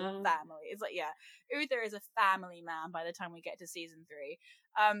at us, family. It's like, yeah, Uther is a family man by the time we get to season 3.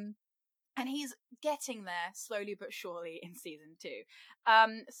 And he's getting there slowly but surely in season 2.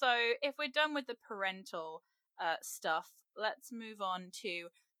 So if we're done with the parental stuff, let's move on to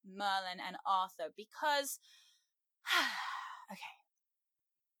Merlin and Arthur, because okay.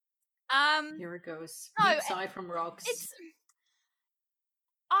 Here it goes. No, sigh from rocks.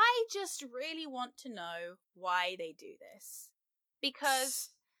 I just really want to know why they do this, because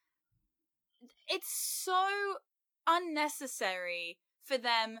it's so unnecessary for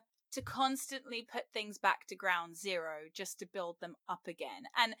them to constantly put things back to ground zero just to build them up again.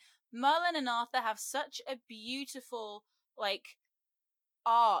 And Merlin and Arthur have such a beautiful, like,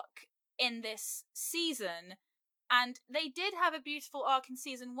 arc in this season, and they did have a beautiful arc in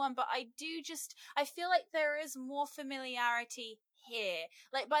season 1, but I feel like there is more familiarity here.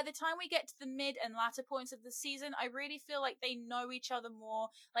 Like, by the time we get to the mid and latter points of the season, I really feel like they know each other more.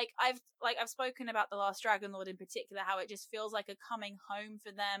 Like I've spoken about The Last Dragonlord in particular, how it just feels like a coming home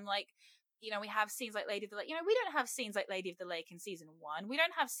for them. Like, you know, we have scenes like Lady of the Lake. You know, we don't have scenes like Lady of the Lake in season 1. We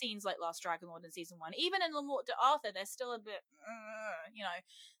don't have scenes like Last Dragonlord in season 1. Even in Le Morte d'Arthur, they're still a bit, you know.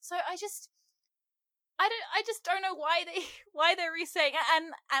 So I just don't know why they're re-saying it.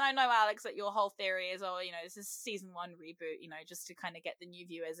 And I know, Alex, that your whole theory is, oh, you know, this is season 1 reboot, you know, just to kind of get the new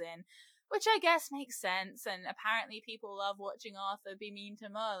viewers in, which I guess makes sense. And apparently people love watching Arthur be mean to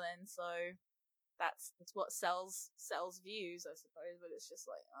Merlin, so that's what sells views, I suppose. But it's just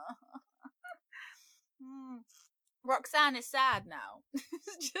like, Roxanne is sad now.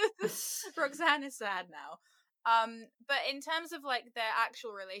 Roxanne is sad now. But in terms of like their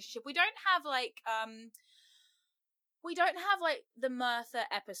actual relationship, we don't have like the Merthyr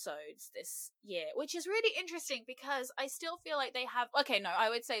episodes this year, which is really interesting because I still feel like they have. Okay, no, I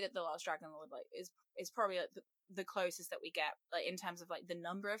would say that The Last Dragonlord like is probably like the closest that we get, like, in terms of like the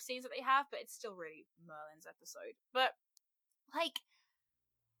number of scenes that they have, but it's still really Merlin's episode. But like,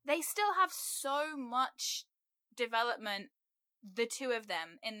 they still have so much development, the two of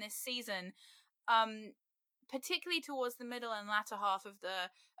them, in this season. Particularly towards the middle and latter half of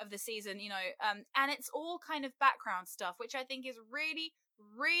the season, you know, and it's all kind of background stuff, which I think is really,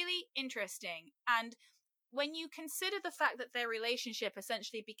 really interesting. And when you consider the fact that their relationship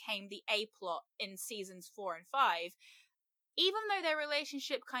essentially became the A plot in seasons 4 and 5, even though their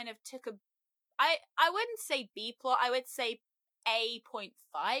relationship kind of took a, I wouldn't say B plot, I would say A.5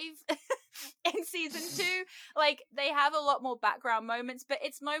 in season 2. Like, they have a lot more background moments, but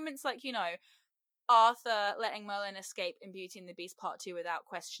it's moments like, you know, Arthur letting Merlin escape in Beauty and the Beast Part 2 without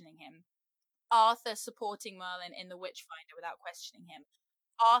questioning him. Arthur supporting Merlin in The Witchfinder without questioning him.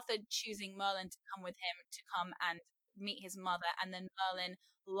 Arthur choosing Merlin to come with him to come and meet his mother, and then Merlin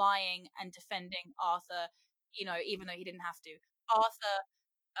lying and defending Arthur, you know, even though he didn't have to. Arthur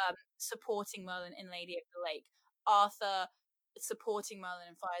supporting Merlin in Lady of the Lake. Arthur supporting Merlin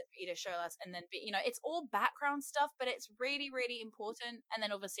in Fire of Peter Sholas, and then, you know, it's all background stuff, but it's really, really important. And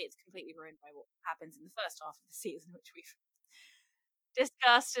then obviously it's completely ruined by what happens in the first half of the season, which we've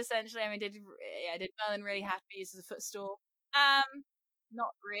discussed essentially. I mean, did Merlin really have to be used as a footstool?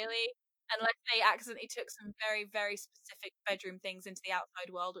 Not really, unless they accidentally took some very, very specific bedroom things into the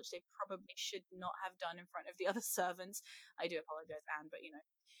outside world, which they probably should not have done in front of the other servants. I do apologize, Anne, but you know,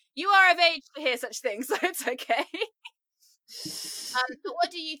 you are of age to hear such things, so it's okay. But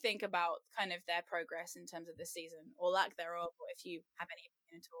what do you think about kind of their progress in terms of this season, or lack thereof, or if you have any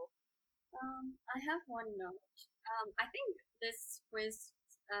opinion at all? I have one note. I think this was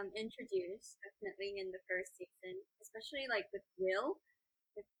introduced definitely in the first season, especially like with Will.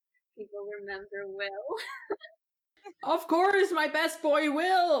 If people remember Will. Of course, my best boy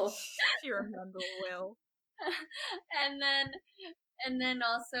Will. If you remember Will. and then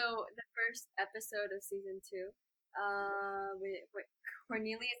also the first episode of season 2, with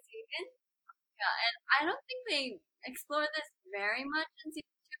Cornelia Segan. Yeah, and I don't think they explore this very much in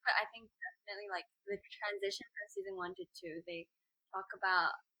season 2, but I think definitely like the transition from season 1 to 2, they talk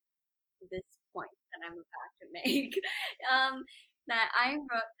about this point that I'm about to make. That I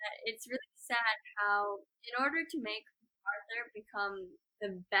wrote that it's really sad how, in order to make Arthur become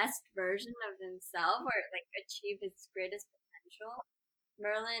the best version of himself, or like achieve his greatest potential,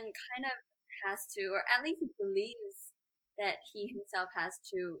 Merlin kind of has to, or at least he believes that he himself has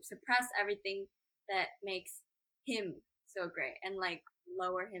to suppress everything that makes him so great, and like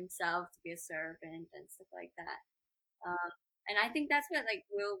lower himself to be a servant and stuff like that. And I think that's what like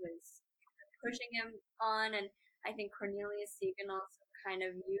Will was pushing him on, and I think Cornelia Segan also kind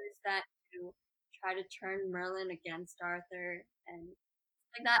of used that to try to turn Merlin against Arthur and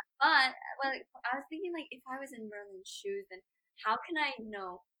like that. But like, I was thinking, like, if I was in Merlin's shoes, then how can I,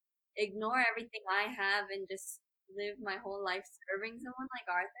 ignore everything I have and just live my whole life serving someone like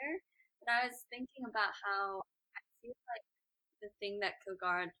Arthur? But I was thinking about how I feel like the thing that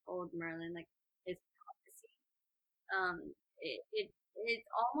Kilgar told Merlin, like his prophecy, it's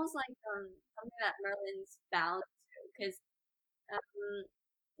almost like something that Merlin's bound to, because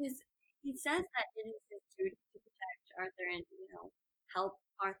he says that it is his duty to protect Arthur and help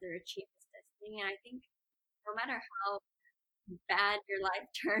Arthur achieve his destiny. And I think no matter how bad your life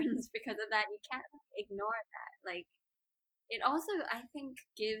turns because of that, you can't ignore that. Like, it also, I think,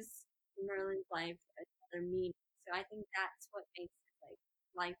 gives Merlin's life another meaning. So I think that's what makes his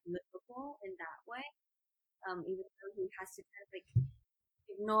life livable in that way. Even though he has to kind of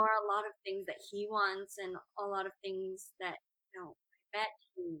ignore a lot of things that he wants and a lot of things that I bet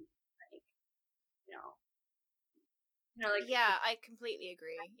he yeah, I completely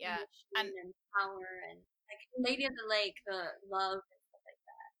agree. Yeah, and power and Lady of the Lake, the love and stuff like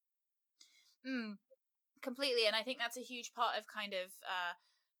that. Completely, and I think that's a huge part of kind of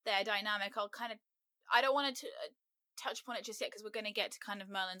their dynamic. I don't want to touch upon it just yet because we're going to get to kind of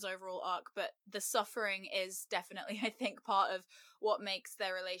Merlin's overall arc, but the suffering is definitely, I think, part of what makes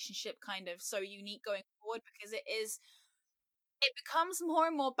their relationship kind of so unique going forward, because it becomes more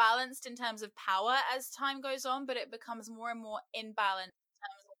and more balanced in terms of power as time goes on, but it becomes more and more imbalanced in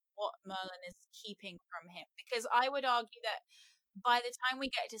terms of what Merlin is keeping from him. Because I would argue that by the time we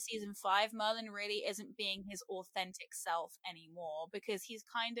get to season 5, Merlin really isn't being his authentic self anymore, because he's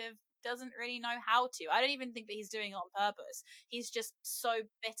kind of doesn't really know how to. I don't even think that he's doing it on purpose. He's just so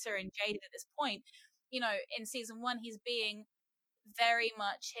bitter and jaded at this point. In season 1, he's being very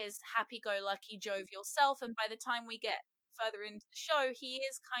much his happy-go-lucky, jovial self, and by the time we get further into the show, he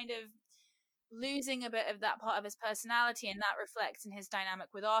is kind of losing a bit of that part of his personality, and that reflects in his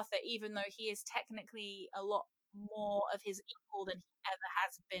dynamic with Arthur, even though he is technically a lot more of his equal than he ever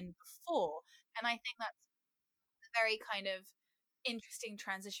has been before. And I think that's a very kind of interesting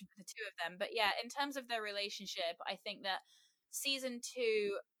transition for the two of them. But yeah, in terms of their relationship, I think that season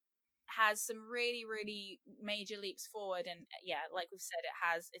 2 has some really, really major leaps forward, and yeah, like we've said,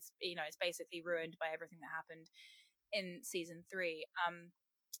 it's basically ruined by everything that happened in season 3.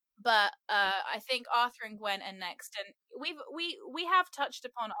 But I think Arthur and Gwen are next, and we have touched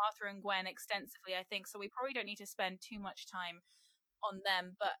upon Arthur and Gwen extensively, I think, so we probably don't need to spend too much time on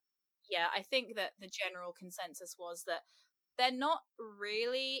them. But yeah, I think that the general consensus was that they're not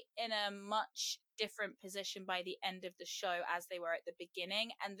really in a much different position by the end of the show as they were at the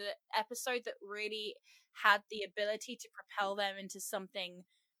beginning, and the episode that really had the ability to propel them into something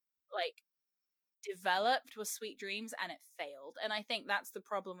like developed was Sweet Dreams, and it failed. And I think that's the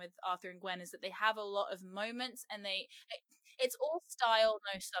problem with Arthur and Gwen, is that they have a lot of moments, and it's all style,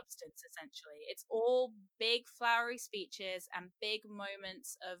 no substance. Essentially, it's all big flowery speeches and big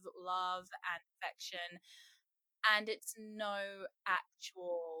moments of love and affection, and it's no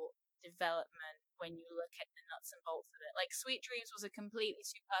actual development when you look at the nuts and bolts of it. Like, Sweet Dreams was a completely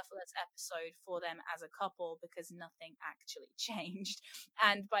superfluous episode for them as a couple because nothing actually changed.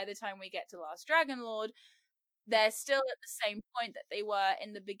 And by the time we get to Last Dragon Lord, they're still at the same point that they were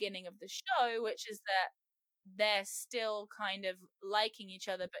in the beginning of the show, which is that they're still kind of liking each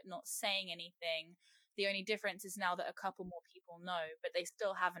other but not saying anything. The only difference is now that a couple more people know, but they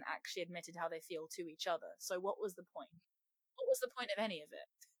still haven't actually admitted how they feel to each other. So what was the point? What was the point of any of it?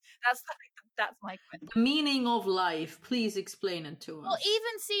 That's my question. The meaning of life. Please explain it to us. Well,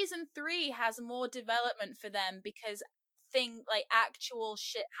 even season 3 has more development for them because actual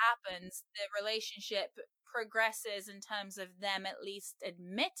shit happens. The relationship progresses in terms of them at least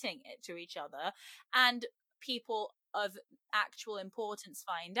admitting it to each other, and people of actual importance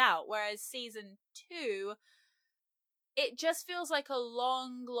find out. Whereas season 2, it just feels like a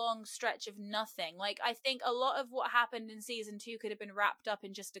long stretch of nothing. Like, I think a lot of what happened in season 2 could have been wrapped up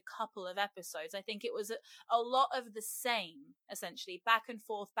in just a couple of episodes. I think it was a lot of the same, essentially, back and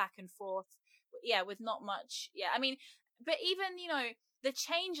forth, yeah, with not much. Yeah, I mean, but even, the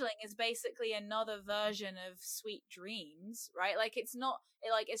Changeling is basically another version of Sweet Dreams, right? Like, it's not,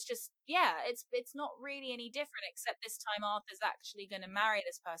 it's just, yeah, it's not really any different, except this time Arthur's actually going to marry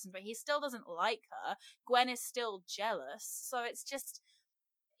this person, but he still doesn't like her. Gwen is still jealous, so it's just,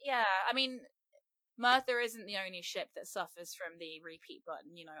 yeah, I mean, Merthyr isn't the only ship that suffers from the repeat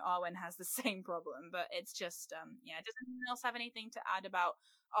button. Arwen has the same problem, but it's just, yeah. Does anyone else have anything to add about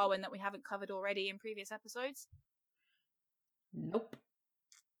Arwen that we haven't covered already in previous episodes? Nope.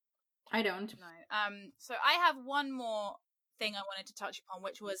 I don't. No. So I have one more thing I wanted to touch upon,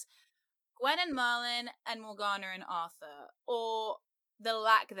 which was Gwen and Merlin and Morgana and Arthur, or the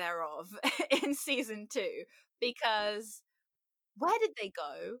lack thereof in season 2, because where did they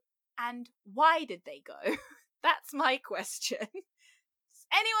go and why did they go? That's my question. Does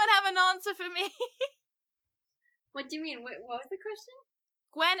anyone have an answer for me? What do you mean? What was the question?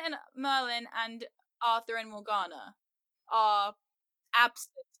 Gwen and Merlin and Arthur and Morgana are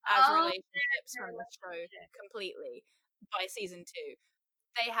absent as relationships from the show completely by season 2.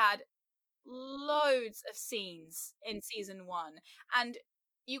 They had loads of scenes in season 1, and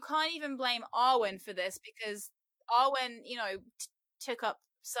you can't even blame Arwen for this, because Arwen, took up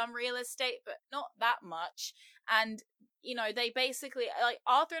some real estate, but not that much. And they basically, like,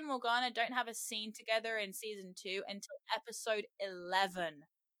 Arthur and Morgana don't have a scene together in season 2 until episode 11.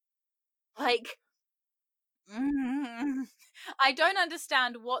 Like, I don't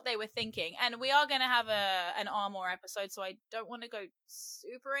understand what they were thinking. And we are going to have an Armor episode, so I don't want to go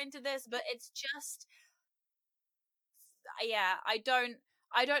super into this, but it's just, yeah, I don't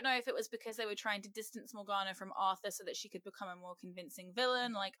know if it was because they were trying to distance Morgana from Arthur so that she could become a more convincing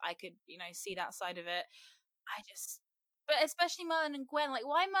villain. Like, I could, see that side of it. But especially Merlin and Gwen. Like,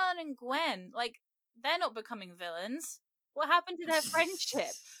 why Merlin and Gwen? Like, they're not becoming villains. What happened to their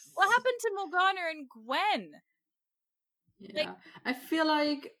friendship? What happened to Morgana and Gwen? Yeah, like, I feel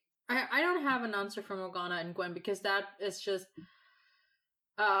like I don't have an answer for Morgana and Gwen, because that is just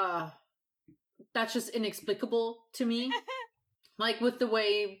that's just inexplicable to me. Like, with the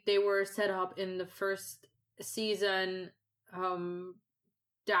way they were set up in the first season,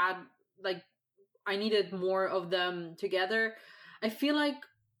 that, like, I needed more of them together. I feel like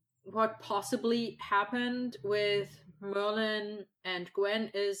what possibly happened with Merlin and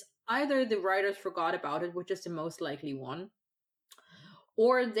Gwen is either the writers forgot about it, which is the most likely one,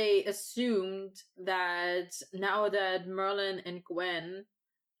 or they assumed that now that Merlin and Gwen,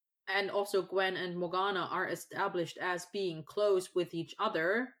 and also Gwen and Morgana, are established as being close with each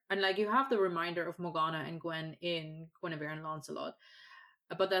other, and, like, you have the reminder of Morgana and Gwen in Guinevere and Lancelot,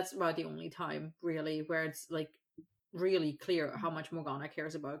 but that's about the only time, really, where it's, like, really clear how much Morgana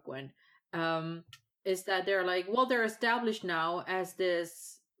cares about Gwen. Is that they're like, well, they're established now as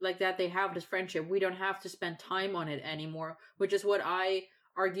this, like, that they have this friendship. We don't have to spend time on it anymore, which is what I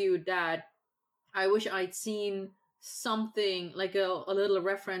argued that I wish I'd seen something like a little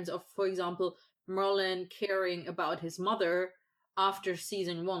reference of, for example, Merlin caring about his mother after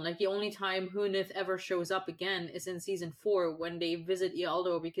season 1. Like the only time Huneth ever shows up again is in season 4 when they visit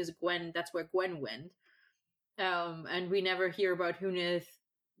Ialdo, because that's where Gwen went. And we never hear about Huneth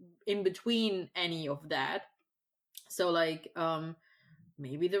in between any of that. So like,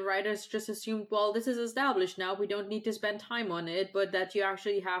 maybe the writers just assumed, well, this is established now, we don't need to spend time on it, but that you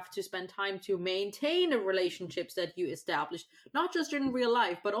actually have to spend time to maintain the relationships that you established, not just in real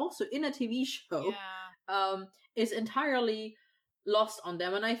life, but also in a TV show, is entirely lost on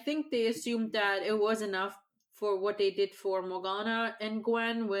them. And I think they assumed that it was enough for what they did for Morgana and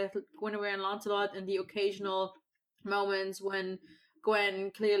Gwen, with Guinevere and Lancelot, and the occasional moments when Gwen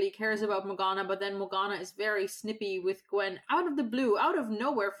clearly cares about Morgana, but then Morgana is very snippy with Gwen out of the blue, out of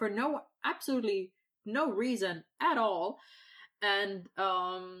nowhere, for absolutely no reason at all. And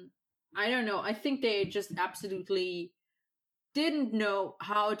I don't know, I think they just absolutely didn't know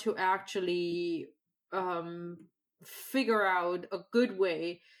how to actually figure out a good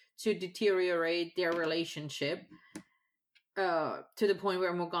way to deteriorate their relationship to the point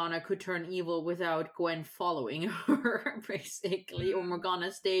where Morgana could turn evil without Gwen following her, basically, or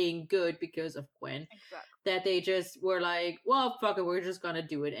Morgana staying good because of Gwen. Exactly. That they just were like, well, fuck it, we're just gonna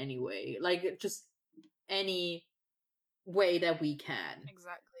do it anyway. Like, just any way that we can.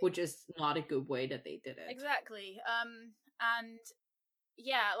 Exactly. Which is not a good way that they did it. Exactly. And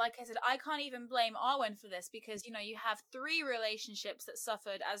yeah, like I said, I can't even blame Arwen for this, because, you know, you have 3 relationships that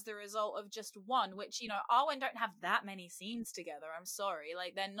suffered as the result of just one, which, you know, Arwen don't have that many scenes together. I'm sorry.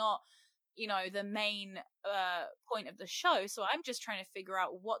 Like, they're not, you know, the main point of the show. So I'm just trying to figure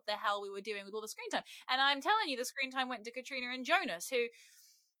out what the hell we were doing with all the screen time. And I'm telling you, the screen time went to Katrina and Jonas, who,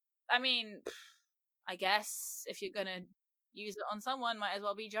 I mean, I guess if you're going to use it on someone, might as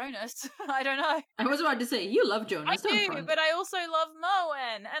well be Jonas. I don't know. I was about to say, you love Jonas. I do, but I also love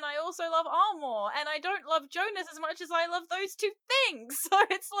Merwen, and I also love Armor, and I don't love Jonas as much as I love those 2 things. So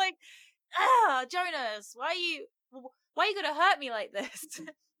it's like, Jonas, why you gonna hurt me like this?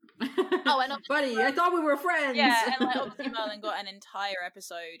 Oh, and buddy, I thought we were friends. Yeah, and like obviously Merlin got an entire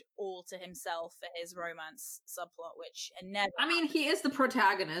episode all to himself for his romance subplot, which never. I mean, he is the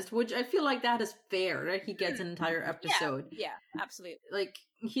protagonist, which I feel like that is fair. That he gets an entire episode. Yeah, absolutely. Like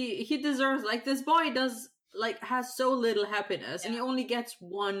he deserves. Like, this boy has so little happiness, and he only gets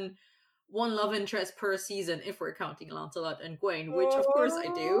one love interest per season if we're counting Lancelot and Gwen, which of course I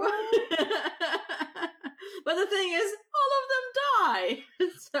do. But the thing is, all of them die.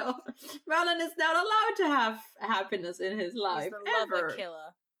 So Merlin is not allowed to have happiness in his life. He's the lover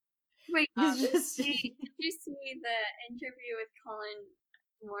killer. Wait, He's did just... you see the interview with Colin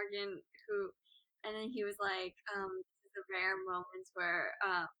Morgan, and then he was like, the rare moments where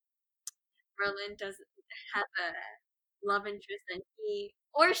Merlin doesn't have a love interest and he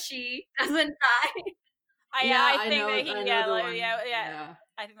or she doesn't die. I think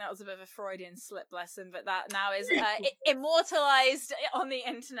I think that was a bit of a Freudian slip lesson, but that now is immortalized on the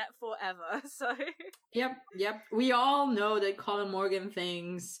internet forever. So Yep. We all know that Colin Morgan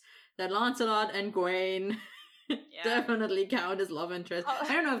thinks that Lancelot and Gwen definitely count as love interest.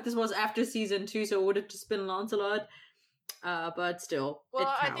 I don't know if this was after season 2, so it would have just been Lancelot. But still, well, it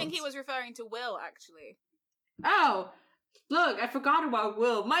counts. I think he was referring to Will, actually. Oh, look, I forgot about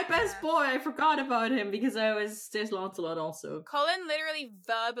Will. My best boy, I forgot about him because there's Lancelot also. Colin literally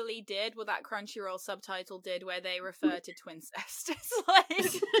verbally did what that Crunchyroll subtitle did where they refer to twincest. It's like,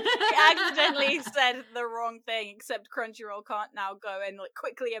 he accidentally said the wrong thing, except Crunchyroll can't now go and like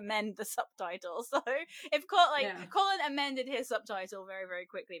quickly amend the subtitle. So if Colin amended his subtitle very, very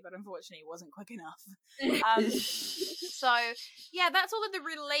quickly, but unfortunately it wasn't quick enough. So yeah, that's all of the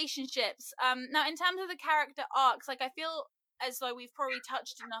relationships. Now in terms of the character arcs, like I feel as though we've probably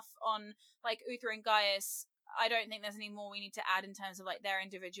touched enough on like Uther and Gaius. I don't think there's any more we need to add in terms of like their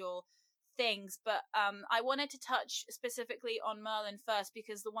individual things, but I wanted to touch specifically on Merlin first,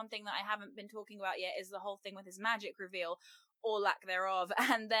 because the one thing that I haven't been talking about yet is the whole thing with his magic reveal, or lack thereof,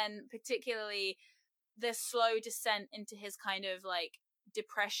 and then particularly the slow descent into his kind of like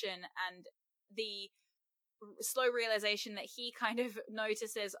depression and the slow realization that he kind of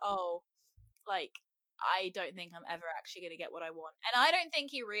notices, oh, like, I don't think I'm ever actually going to get what I want. And I don't think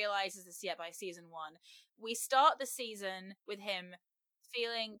he realizes this yet by season 1. We start the season with him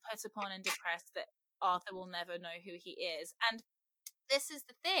feeling put upon and depressed that Arthur will never know who he is. And this is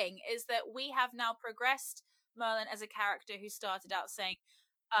the thing, is that we have now progressed Merlin as a character who started out saying,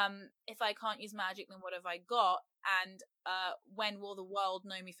 if I can't use magic, then what have I got? And when will the world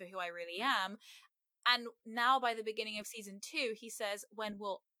know me for who I really am? And now by the beginning of season 2, he says, when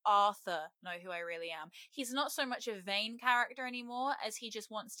will Arthur know who I really am. He's not so much a vain character anymore as he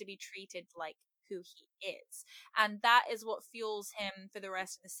just wants to be treated like who he is. And that is what fuels him for the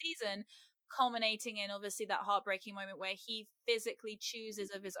rest of the season, culminating in obviously that heartbreaking moment where he physically chooses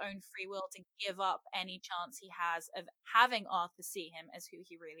of his own free will to give up any chance he has of having Arthur see him as who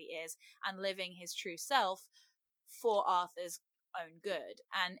he really is and living his true self for Arthur's own good.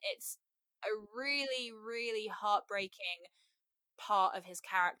 And it's a really, really heartbreaking part of his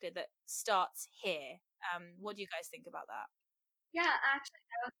character that starts here. What do you guys think about that? Yeah, actually,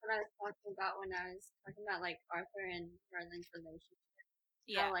 that was what I was talking about when I was talking about like Arthur and Merlin's relationship.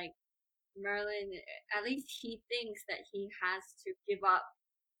 Yeah. How, like, Merlin, at least he thinks that he has to give up,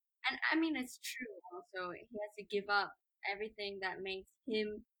 and I mean it's true. Also, he has to give up everything that makes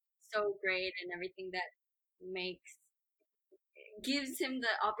him so great and everything that gives him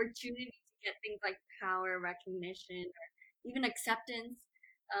the opportunity to get things like power, recognition, or even acceptance.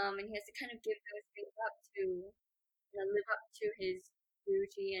 And he has to kind of give those things up to, live up to his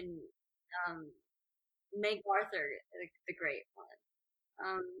duty and make Arthur the great one.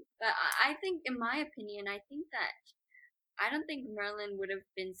 But I think, in my opinion, I don't think Merlin would have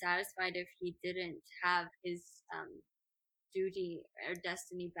been satisfied if he didn't have his duty or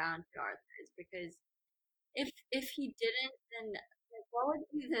destiny bound to Arthur's, because if he didn't, then what would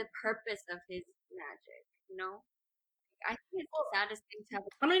be the purpose of his magic? I think it's the saddest thing to have.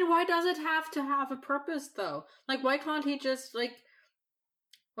 I mean, why does it have to have a purpose though? Like, why can't he just have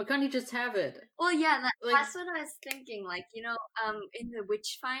it? Well, yeah, that's what I was thinking. Like, in the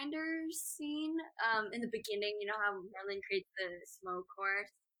Witchfinder scene, in the beginning, how Merlin creates the smoke horse,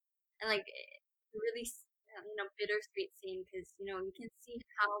 and like really, bittersweet scene, because you can see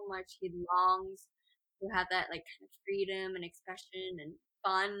how much he longs to have that like kind of freedom and expression and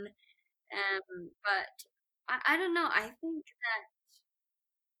fun. But I don't know. I think that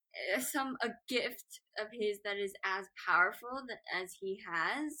a gift of his that is as powerful as he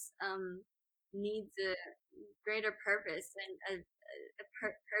has needs a greater purpose and a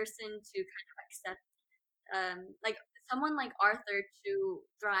person to kind of accept, like someone like Arthur to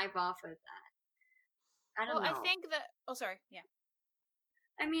thrive off of that. I don't know. I think that. Oh, sorry. Yeah.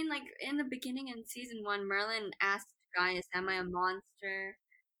 I mean, like in the beginning in season 1, Merlin asked Gaius, "Am I a monster?"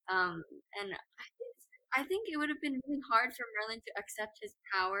 And I think it would have been really hard for Merlin to accept his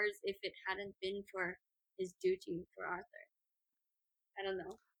powers if it hadn't been for his duty for Arthur. I don't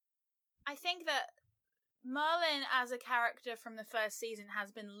know. I think that Merlin, as a character from the first season,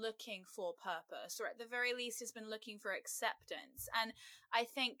 has been looking for purpose, or at the very least has been looking for acceptance. And I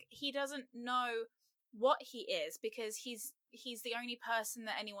think he doesn't know what he is, because he's the only person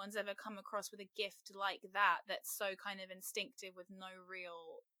that anyone's ever come across with a gift like that, that's so kind of instinctive with no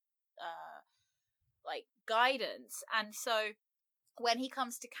real like guidance. And so when he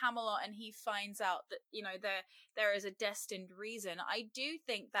comes to Camelot and he finds out that there is a destined reason, I do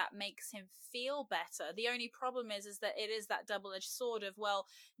think that makes him feel better. The only problem is that it is that double-edged sword of, well,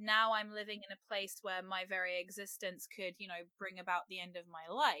 now I'm living in a place where my very existence could bring about the end of my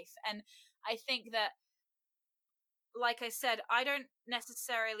life. And I think that, like I said, I don't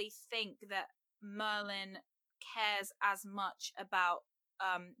necessarily think that Merlin cares as much about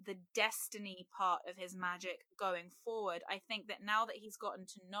the destiny part of his magic going forward. I think that now that he's gotten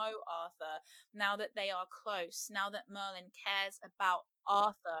to know Arthur, now that they are close, now that Merlin cares about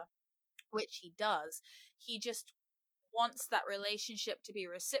Arthur, which he does, he just wants that relationship to be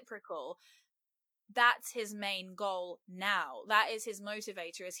reciprocal. That's his main goal now. That is his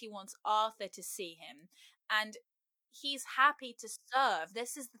motivator, is he wants Arthur to see him. And he's happy to serve.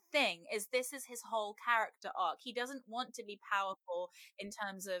 This is the thing, this is his whole character arc. He doesn't want to be powerful in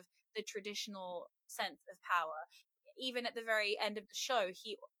terms of the traditional sense of power. Even at the very end of the show,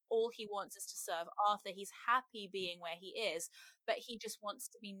 all he wants is to serve Arthur. He's happy being where he is, but he just wants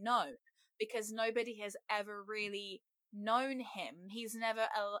to be known, because nobody has ever really known him. He's never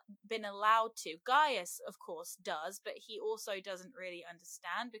been allowed to. Gaius, of course, does, but he also doesn't really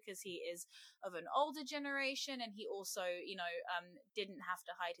understand, because he is of an older generation, and he also, didn't have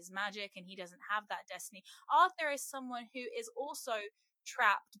to hide his magic, and he doesn't have that destiny. Arthur is someone who is also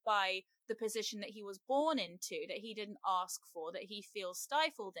trapped by the position that he was born into, that he didn't ask for, that he feels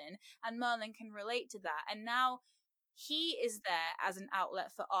stifled in, and Merlin can relate to that. And now he is there as an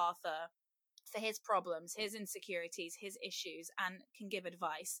outlet for Arthur for his problems, his insecurities, his issues, and can give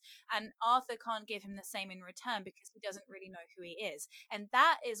advice. And Arthur can't give him the same in return because he doesn't really know who he is. And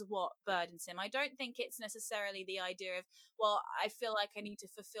that is what burdens him. I don't think it's necessarily the idea of, well, I feel like I need to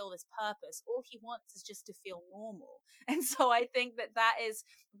fulfill this purpose. All he wants is just to feel normal. And so I think that is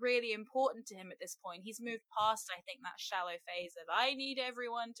really important to him at this point. He's moved past, I think, that shallow phase of, I need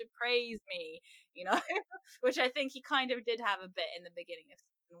everyone to praise me, which I think he kind of did have a bit in the beginning of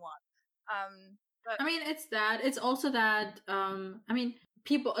season 1. But I mean, it's that. It's also that. I mean,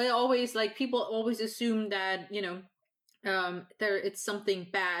 people always assume that it's something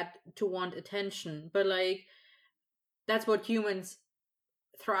bad to want attention, but like that's what humans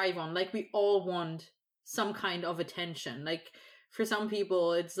thrive on. Like we all want some kind of attention. Like for some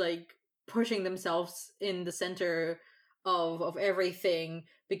people, it's like pushing themselves in the center of everything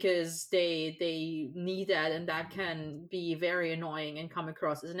because they need that, and that can be very annoying and come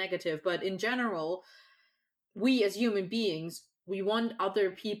across as negative. But in general, we as human beings, we want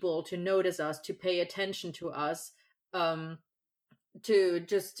other people to notice us, to pay attention to us, to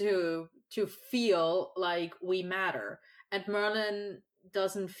feel like we matter. And Merlin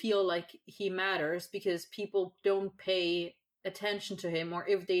doesn't feel like he matters because people don't pay attention to him, or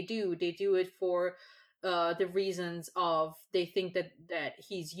if they do it for the reasons of they think that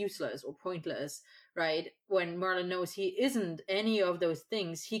he's useless or pointless, right? When Merlin knows he isn't any of those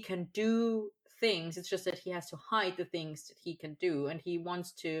things. He can do things, it's just that he has to hide the things that he can do, and he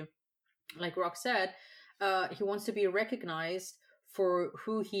wants to, like Rock said, he wants to be recognized for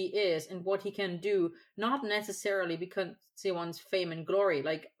who he is and what he can do, not necessarily because he wants fame and glory.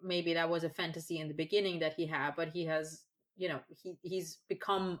 Like maybe that was a fantasy in the beginning that he had, but he has, he's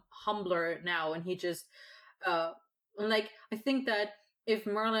become humbler now, and he just I think that if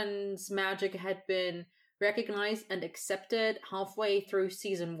Merlin's magic had been recognized and accepted halfway through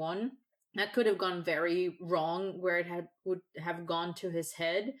season 1, that could have gone very wrong, where it would have gone to his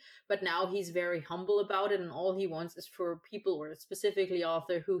head. But now he's very humble about it, and all he wants is for people, or specifically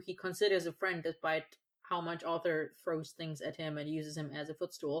Arthur, who he considers a friend despite how much Arthur throws things at him and uses him as a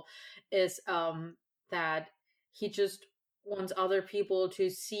footstool, is that he just wants other people to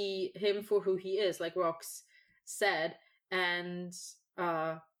see him for who he is, like Rox said. And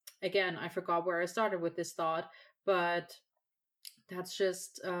again, I forgot where I started with this thought, but that's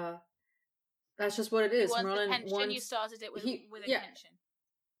just what it is. Merlin wants, you started it with attention.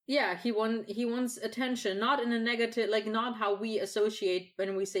 Yeah, he wants attention, not in a negative, like not how we associate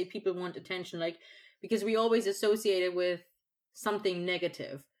when we say people want attention, like because we always associate it with something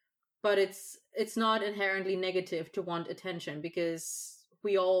negative. But it's not inherently negative to want attention, because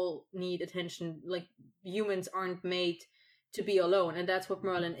we all need attention. Like humans aren't made to be alone, and that's what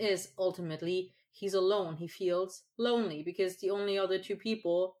Merlin is ultimately. He's alone. He feels lonely because the only other 3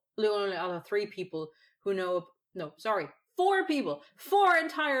 people who know, 4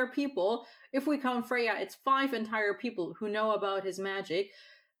 entire people. If we count Freya, it's 5 entire people who know about his magic.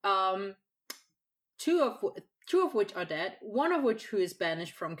 2 of which are dead, 1 of which who is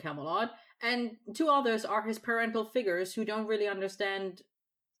banished from Camelot, and 2 others are his parental figures who don't really understand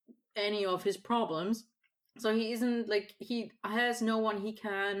any of his problems. So he isn't, like, he has no one he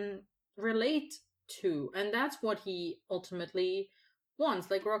can relate to, and that's what he ultimately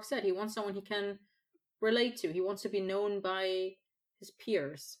wants. Like Rock said, he wants someone he can relate to. He wants to be known by his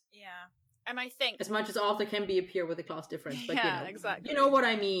peers. Yeah. And I think, as much as Arthur can be a peer with a class difference, but exactly. You know what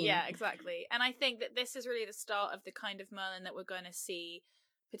I mean. Yeah, exactly. And I think that this is really the start of the kind of Merlin that we're going to see,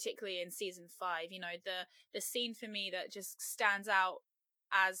 particularly in season 5. The scene for me that just stands out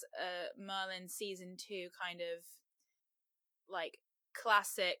as a Merlin season 2 kind of like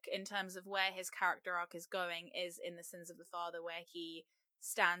classic in terms of where his character arc is going is in The Sins of the Father, where he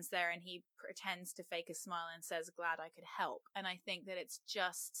stands there and he pretends to fake a smile and says, "Glad I could help." And I think that it's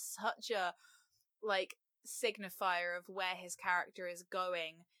just such a like signifier of where his character is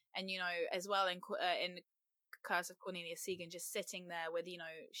going. And as well in Curse of Cornelius Segan, just sitting there with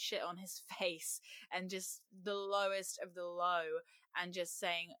shit on his face and just the lowest of the low, and just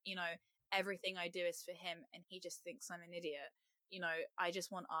saying, everything I do is for him, and he just thinks I'm an idiot. I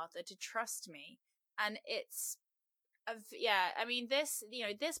just want Arthur to trust me. And it's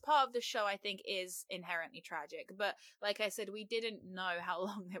this part of the show I think is inherently tragic, but like I said, we didn't know how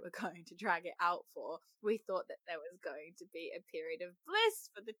long they were going to drag it out for. We thought that there was going to be a period of bliss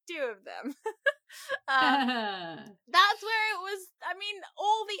for the 2 of them. That's where it was. I mean,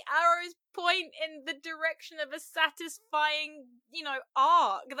 all the arrows point in the direction of a satisfying,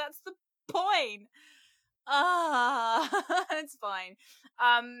 arc. That's the point. It's fine.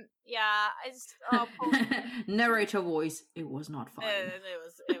 It's narrator voice. It was not fine. It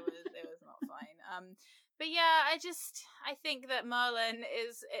was not fine. But yeah, I think that Merlin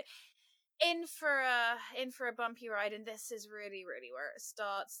is in for a bumpy ride, and this is really, really where it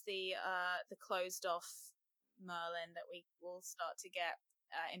starts. The closed off Merlin that we will start to get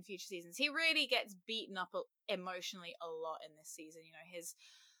in future seasons. He really gets beaten up emotionally a lot in this season. You know, his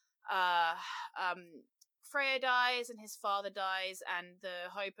Freya dies and his father dies, and the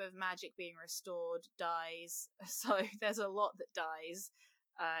hope of magic being restored dies. So there's a lot that dies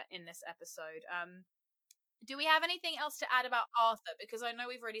in this episode. Do we have anything else to add about Arthur? Because I know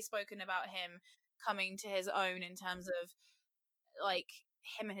we've already spoken about him coming to his own in terms of like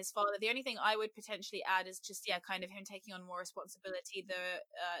him and his father. The only thing I would potentially add is just kind of him taking on more responsibility.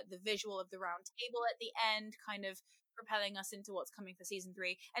 The visual of the round table at the end, kind of propelling us into what's coming for season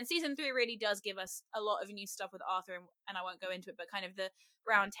 3. And season 3 really does give us a lot of new stuff with Arthur, and I won't go into it, but kind of the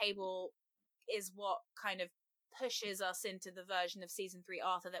round table is what kind of pushes us into the version of season 3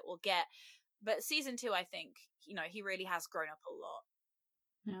 Arthur that we'll get. But season 2, I think, he really has grown up a lot.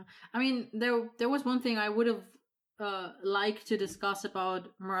 Yeah, I mean, there was one thing I would have liked to discuss about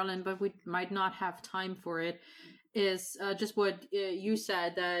Merlin, but we might not have time for it. Is just what you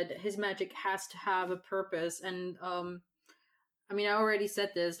said, that his magic has to have a purpose, and I mean, I already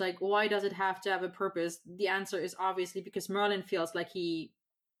said this. Like, why does it have to have a purpose? The answer is obviously because Merlin feels like he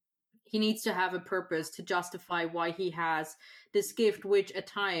needs to have a purpose to justify why he has this gift, which at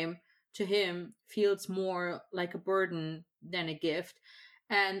time to him feels more like a burden than a gift.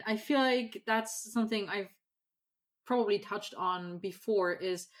 And I feel like that's something I've probably touched on before,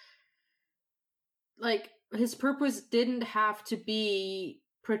 is like his purpose didn't have to be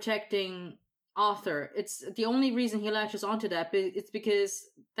protecting Arthur. It's the only reason he latches onto that, but it's because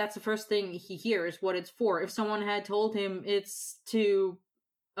that's the first thing he hears what it's for. If someone had told him it's to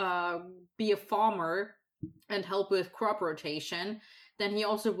be a farmer and help with crop rotation, then he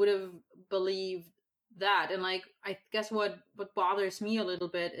also would have believed that. And like, I guess what bothers me a little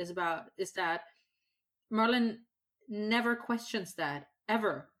bit is that Merlin never questions that,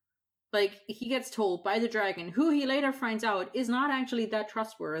 ever. Like, he gets told by the dragon, who he later finds out is not actually that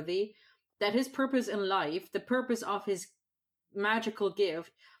trustworthy, that his purpose in life, the purpose of his magical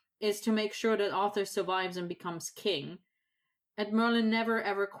gift, is to make sure that Arthur survives and becomes king. And Merlin never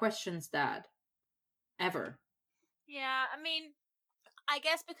ever questions that. Ever. Yeah, I mean, I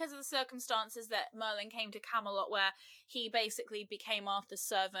guess because of the circumstances that Merlin came to Camelot, where he basically became Arthur's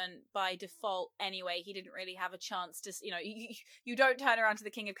servant by default anyway, he didn't really have a chance to, you don't turn around to the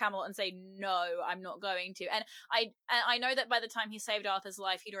King of Camelot and say, no, I'm not going to. And I know that by the time he saved Arthur's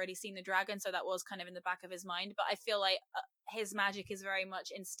life, he'd already seen the dragon, so that was kind of in the back of his mind, but I feel like his magic is very much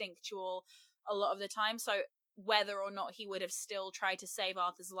instinctual a lot of the time, so whether or not he would have still tried to save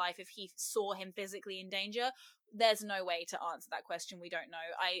Arthur's life if he saw him physically in danger, there's no way to answer that question. We don't know.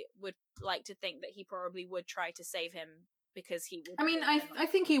 I would like to think that he probably would try to save him because he would. I mean, I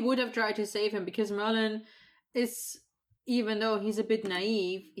think he would have tried to save him because Merlin is, even though he's a bit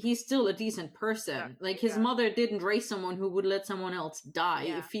naive, he's still a decent person. Yeah. Like, his mother didn't raise someone who would let someone else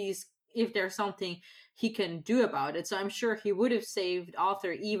die if there's something he can do about it. So I'm sure he would have saved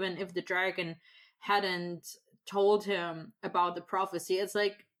Arthur even if the dragon hadn't told him about the prophecy. It's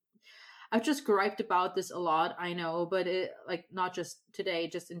like, I've just griped about this a lot, I know, but it, like, not just today,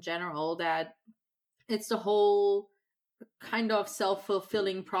 just in general, that it's the whole kind of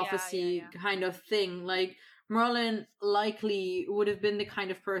self-fulfilling prophecy kind of thing. Like, Merlin likely would have been the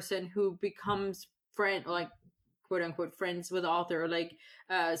kind of person who becomes quote unquote friends with Arthur, like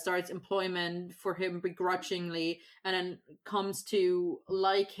starts employment for him begrudgingly, and then comes to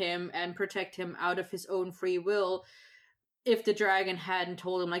like him and protect him out of his own free will, if the dragon hadn't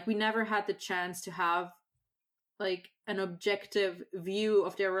told him. Like, we never had the chance to have like an objective view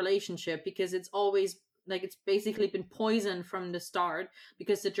of their relationship, because it's always like, it's basically been poisoned from the start,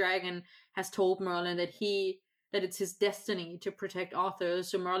 because the dragon has told Merlin that it's his destiny to protect Arthur,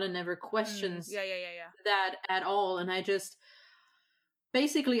 so Merlin never questions that at all. And I just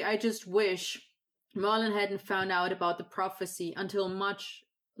wish Merlin hadn't found out about the prophecy until much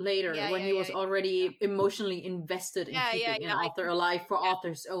later, when he was already emotionally invested in keeping Arthur alive for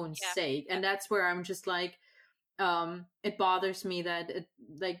Arthur's own sake. And that's where I'm just like, it bothers me that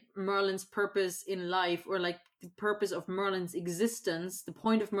like Merlin's purpose in life, or like the purpose of Merlin's existence, the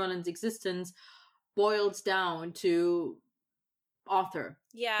point of Merlin's existence, boils down to Arthur.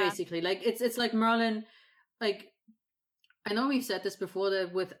 Basically, like it's like Merlin, like, I know we've said this before,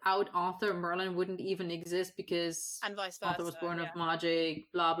 that without Arthur, Merlin wouldn't even exist, because and vice versa, Arthur was born of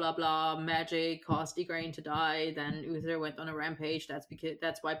magic, blah blah blah, magic caused Igraine to die, then Uther went on a rampage, that's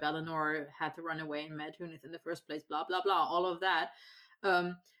why Bellinor had to run away and met Huneth in the first place, blah blah blah, all of that.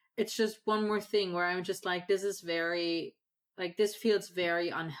 it's just one more thing where I'm just like, this is very, like, this feels very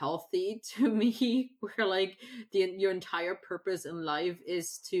unhealthy to me, where like your entire purpose in life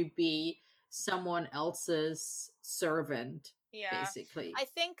is to be someone else's servant, Yeah. basically. I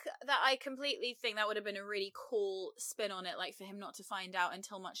think that I completely think that would have been a really cool spin on it, like for him not to find out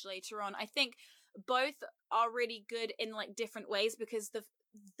until much later on. I think both are really good in like different ways, because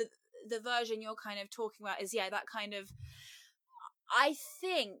the version you're kind of talking about is, yeah, that kind of, I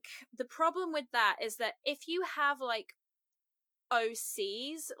think the problem with that is that if you have like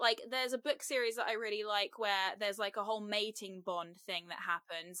OCs, like there's a book series that I really like where there's like a whole mating bond thing that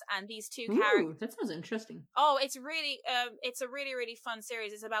happens, and these two characters. Ooh, that sounds interesting. Oh, it's really it's a really, really fun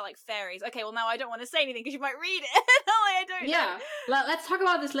series. It's about like fairies. Okay, well now I don't want to say anything because you might read it. I don't Yeah, know. let's talk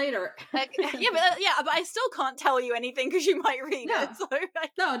about this later. But I still can't tell you anything because you might read it. So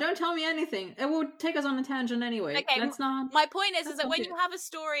no, don't tell me anything. It will take us on a tangent anyway. Okay, let's not. My point is that when you have a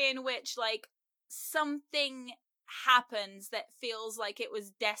story in which like something happens that feels like it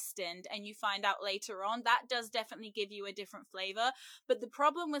was destined and you find out later on, that does definitely give you a different flavor. But the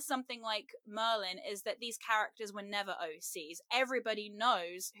problem with something like Merlin is that these characters were never OCs. Everybody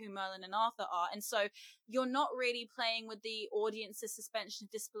knows who Merlin and Arthur are, and so you're not really playing with the audience's suspension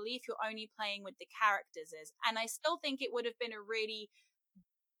of disbelief, you're only playing with the characters. And I still think it would have been a really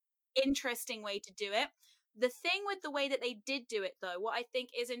interesting way to do it. The thing with the way that they did do it, though, what I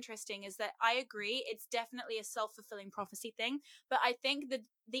think is interesting is that I agree it's definitely a self-fulfilling prophecy thing, but I think that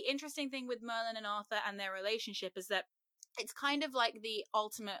the interesting thing with Merlin and Arthur and their relationship is that it's kind of like the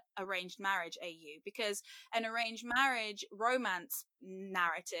ultimate arranged marriage AU, because an arranged marriage romance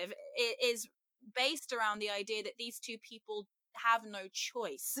narrative is based around the idea that these two people have no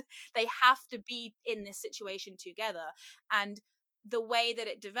choice. They have to be in this situation together, and the way that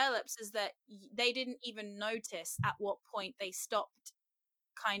it develops is that they didn't even notice at what point they stopped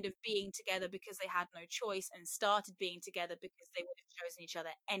kind of being together because they had no choice, and started being together because they would have chosen each other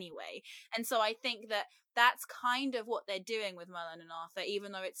anyway. And so I think that that's kind of what they're doing with Merlin and Arthur.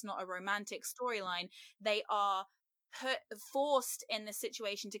 Even though it's not a romantic storyline, they are forced in this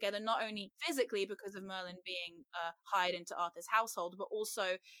situation together, not only physically because of Merlin being hired into Arthur's household, but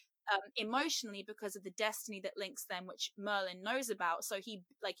also emotionally because of the destiny that links them, which Merlin knows about. So he,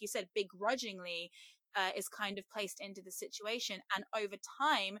 like you said, begrudgingly is kind of placed into the situation, and over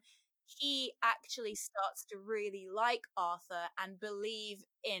time he actually starts to really like Arthur and believe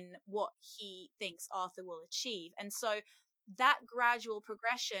in what he thinks Arthur will achieve. And so that gradual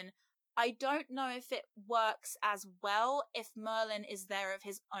progression, I don't know if it works as well if Merlin is there of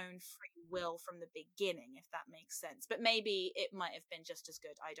his own free will from the beginning, if that makes sense. But maybe it might have been just as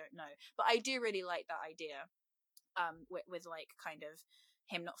good. I don't know. But I do really like that idea, with like kind of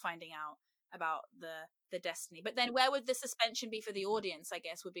him not finding out about the destiny. But then where would the suspension be for the audience, I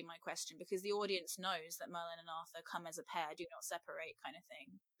guess, would be my question, because the audience knows that Merlin and Arthur come as a pair, do not separate, kind of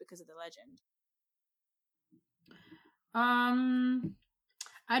thing, because of the legend.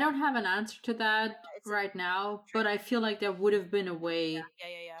 I don't have an answer to that right now, but I feel like there would have been a way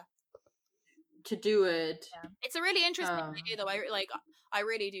to do it. Yeah. It's a really interesting idea, though. I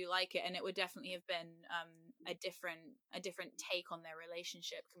really do like it, and it would definitely have been a different take on their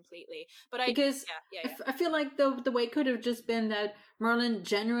relationship completely. But I feel like the way could have just been that Merlin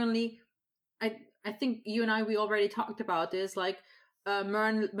genuinely, I think you and we already talked about this, like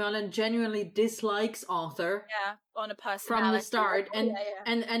Merlin genuinely dislikes Arthur. Yeah, on a personality from the start,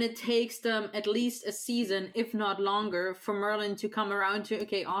 and it takes them at least a season, if not longer, for Merlin to come around to,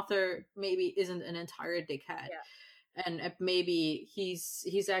 okay, Arthur maybe isn't an entire dickhead, and maybe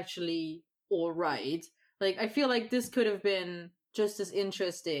he's actually all right. Like, I feel like this could have been just as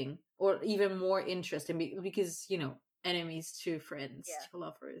interesting, or even more interesting, because, you know, enemies to friends to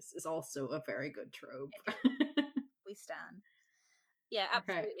lovers is also a very good trope. We stand. Yeah,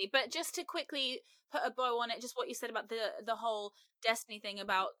 absolutely. Okay. But just to quickly put a bow on it, just what you said about the whole destiny thing,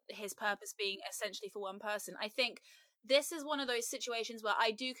 about his purpose being essentially for one person. I think this is one of those situations where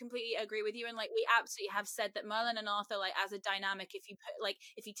I do completely agree with you, and like we absolutely have said that Merlin and Arthur, like as a dynamic, if you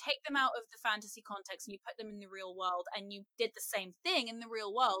take them out of the fantasy context and you put them in the real world, and you did the same thing in the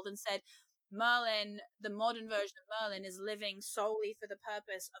real world and said Merlin, the modern version of Merlin, is living solely for the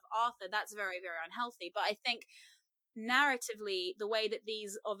purpose of Arthur, that's very, very unhealthy. But I think narratively, the way that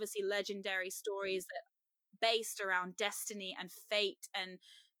these obviously legendary stories that based around destiny and fate and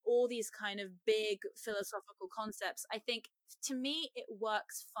all these kind of big philosophical concepts, I think to me it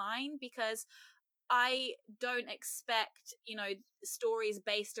works fine, because I don't expect, you know, stories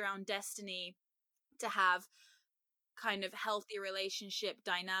based around destiny to have kind of healthy relationship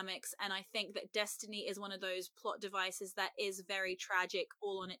dynamics. And I think that Destiny is one of those plot devices that is very tragic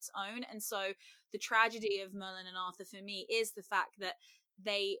all on its own. And so the tragedy of Merlin and Arthur for me is the fact that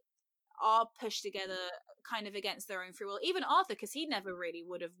they are pushed together kind of against their own free will. Even Arthur, because he never really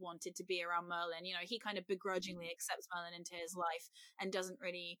would have wanted to be around Merlin. You know, he kind of begrudgingly accepts Merlin into his life and doesn't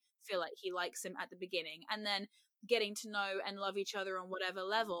really feel like he likes him at the beginning. And then getting to know and love each other on whatever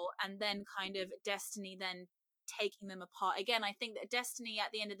level, and then kind of Destiny then taking them apart again. I think that Destiny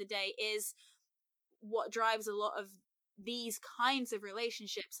at the end of the day is what drives a lot of these kinds of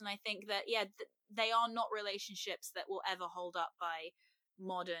relationships. And I think that they are not relationships that will ever hold up by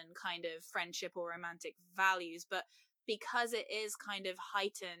modern kind of friendship or romantic values, but because it is kind of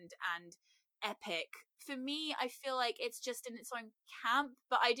heightened and epic, for me I feel like it's just in its own camp.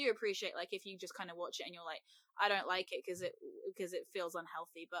 But I do appreciate, like, if you just kind of watch it and you're like, I don't like it because it feels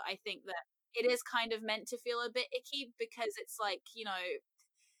unhealthy. But I think that it is kind of meant to feel a bit icky, because it's like, you know,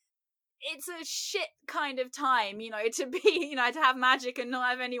 it's a shit kind of time, you know, to be, you know, to have magic and not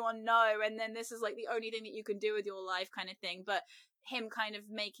have anyone know, and then this is like the only thing that you can do with your life kind of thing. But him kind of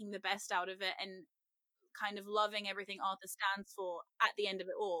making the best out of it and kind of loving everything Arthur stands for at the end of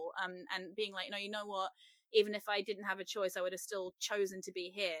it all, and being like, no, you know what, even if I didn't have a choice, I would have still chosen to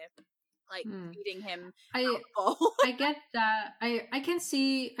be here, like feeding him alcohol. I get that. I can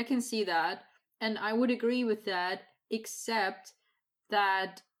see that, and I would agree with that, except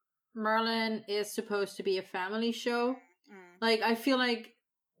that Merlin is supposed to be a family show. Like, I feel like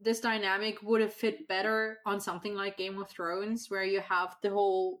this dynamic would have fit better on something like Game of Thrones, where you have the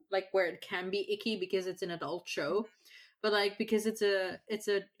whole, like, where it can be icky because it's an adult show, but like, because it's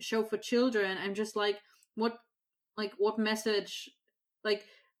a show for children, I'm just like, what message, like,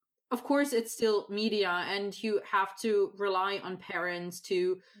 of course it's still media and you have to rely on parents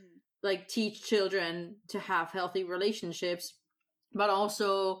to like teach children to have healthy relationships, but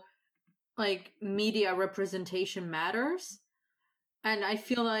also like media representation matters. And I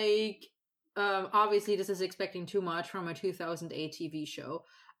feel like, obviously this is expecting too much from a 2008 TV show,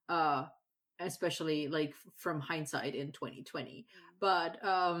 especially like from hindsight in 2020. But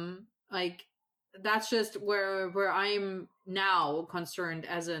like, that's just where I'm now concerned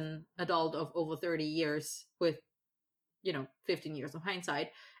as an adult of over 30 years with, you know, 15 years of hindsight,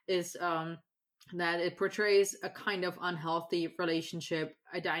 is that it portrays a kind of unhealthy relationship,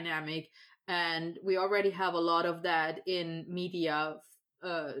 a dynamic. And we already have a lot of that in media,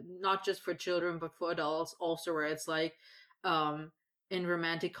 not just for children, but for adults also, where it's like, in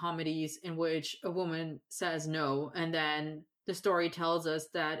romantic comedies in which a woman says no, and then the story tells us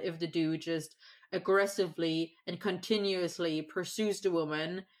that if the dude just aggressively and continuously pursues the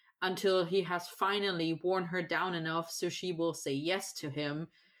woman until he has finally worn her down enough so she will say yes to him,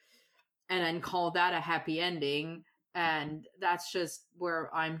 and then call that a happy ending. And that's just where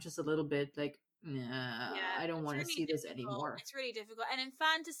I'm just a little bit like, nah, I don't want to see this anymore. It's really difficult. And in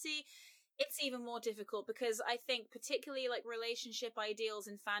fantasy, it's even more difficult, because I think particularly like relationship ideals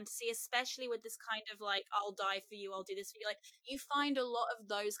in fantasy, especially with this kind of like, I'll die for you, I'll do this for you, like, you find a lot of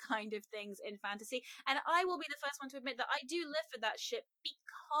those kind of things in fantasy. And I will be the first one to admit that I do live for that shit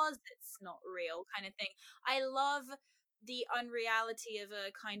because it's not real kind of thing. I love the unreality of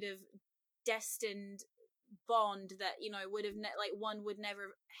a kind of destined bond that, you know, would have like one would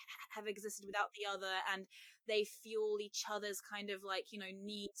never have existed without the other, and they fuel each other's kind of like, you know,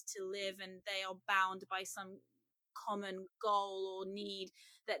 need to live, and they are bound by some common goal or need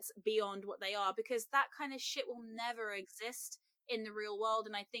that's beyond what they are, because that kind of shit will never exist in the real world.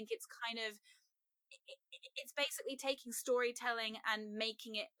 And I think it's kind of, it's basically taking storytelling and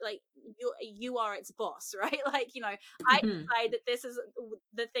making it like you are its boss, right? Like, you know, I decide that this is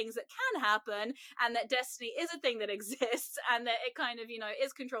the things that can happen, and that Destiny is a thing that exists, and that it kind of, you know,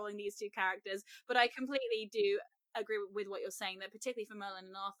 is controlling these two characters. But I completely do agree with what you're saying, that particularly for Merlin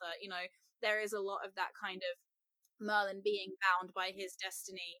and Arthur, you know, there is a lot of that kind of Merlin being bound by his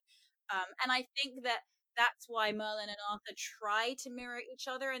destiny, and I think that that's why Merlin and Arthur try to mirror each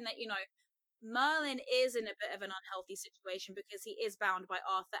other, and that, you know, Merlin is in a bit of an unhealthy situation because he is bound by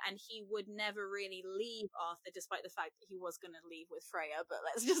Arthur, and he would never really leave Arthur, despite the fact that he was going to leave with Freya. But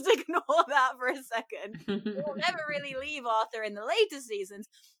let's just ignore that for a second. He will never really leave Arthur in the later seasons.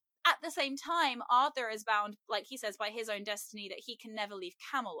 At the same time, Arthur is bound, like he says, by his own destiny, that he can never leave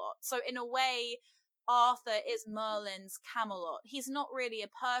Camelot. So in a way, Arthur is Merlin's Camelot. He's not really a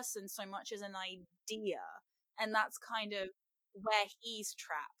person so much as an idea. And that's kind of where he's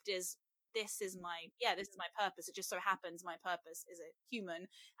trapped, is this is my purpose. It just so happens my purpose is a human,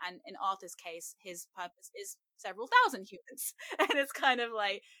 and in Arthur's case, his purpose is several thousand humans, and it's kind of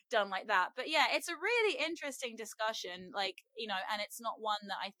like done like that. But yeah, it's a really interesting discussion, like, and it's not one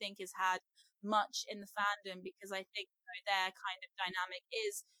that I think has had much in the fandom, because I think their kind of dynamic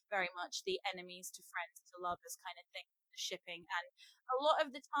is very much the enemies to friends to lovers kind of thing, the shipping, and a lot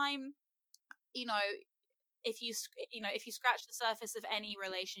of the time, if you scratch the surface of any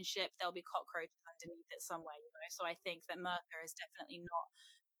relationship, there'll be cockroaches underneath it somewhere. So I think that Merthyr is definitely not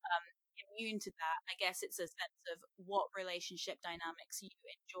immune to that. I guess it's a sense of what relationship dynamics you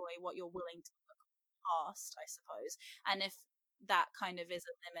enjoy, what you're willing to look past, I suppose, and if that kind of is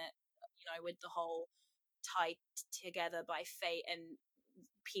a limit, with the whole tied together by fate and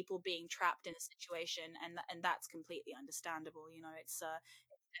people being trapped in a situation, and that's completely understandable. It's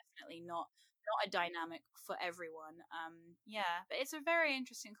definitely not a dynamic for everyone. But it's a very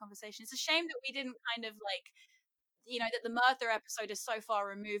interesting conversation. It's a shame that we didn't kind of like, that the Merthyr episode is so far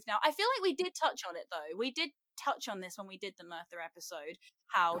removed now. I feel like we did touch on it though. We did touch on this when we did the Merthyr episode.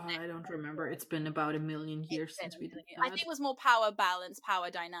 I don't remember. It's been about 1,000,000 years since we did that. I think it was more power balance, power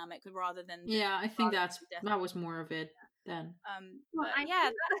dynamic, rather than. Yeah, I think that was more of it then.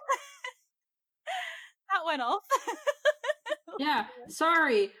 That went off. Yeah,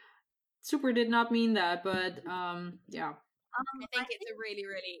 sorry. Super did not mean that, but yeah. I think it's a really,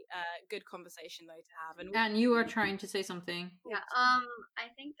 really good conversation though to have. And you are trying to say something. Yeah. I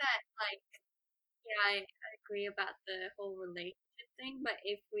think that I agree about the whole relationship thing, but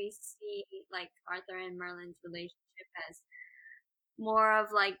if we see like Arthur and Merlin's relationship as more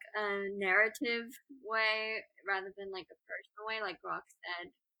of like a narrative way rather than like a personal way, like Rock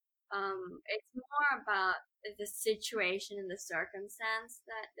said, it's more about the situation and the circumstance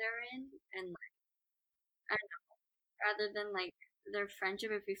that they're in, and like, I don't know, rather than like their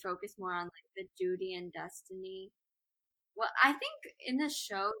friendship, if we focus more on like the duty and destiny. Well, I think in the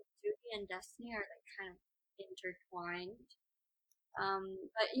show, duty and destiny are like kind of intertwined.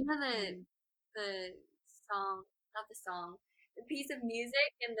 But the song, not the song, the piece of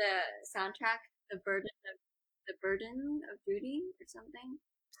music in the soundtrack, the burden of duty or something.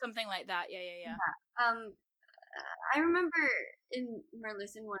 Something like that, yeah. I remember in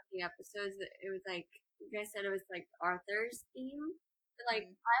Merlisten, one of the episodes, it was like, you guys said it was like Arthur's theme. But like,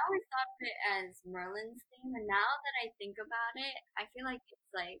 I always thought of it as Merlin's theme, and now that I think about it, I feel like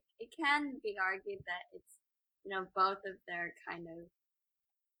it's like, it can be argued that it's, both of their kind of,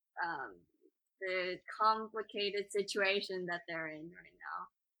 the complicated situation that they're in right now.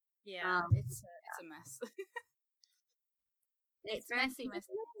 Yeah, it's a mess. It's messy.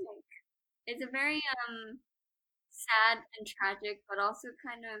 It's a very sad and tragic, but also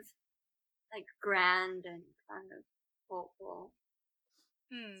kind of like grand and kind of hopeful.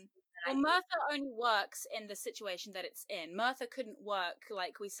 Well, Merthyr only works in the situation that it's in. Merthyr couldn't work,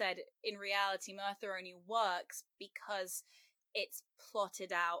 like we said, in reality. Merthyr only works because it's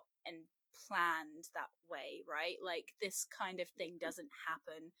plotted out and planned that way, right? Like, this kind of thing doesn't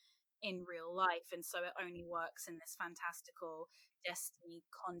happen in real life, and so it only works in this fantastical destiny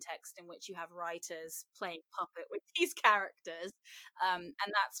context in which you have writers playing puppet with these characters, and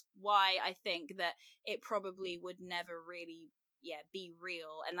that's why I think that it probably would never really be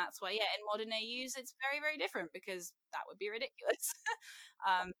real, and that's why in modern AUs it's very, very different, because that would be ridiculous.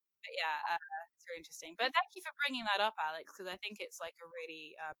 It's very interesting. But thank you for bringing that up, Alex, because I think it's like a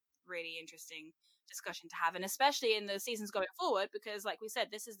really really interesting discussion to have, and especially in the seasons going forward, because like we said,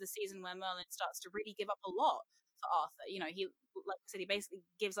 this is the season where Merlin starts to really give up a lot for Arthur. He, like I said, he basically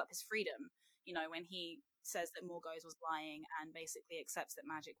gives up his freedom, when he says that Morgause was lying, and basically accepts that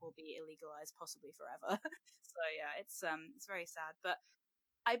magic will be illegalized possibly forever. So it's very sad. But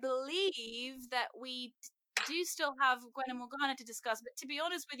I believe that we do still have Gwen and Morgana to discuss, but to be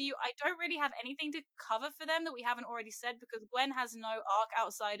honest with you, I don't really have anything to cover for them that we haven't already said, because Gwen has no arc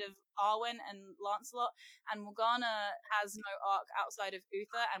outside of Arwen and Lancelot, and Morgana has no arc outside of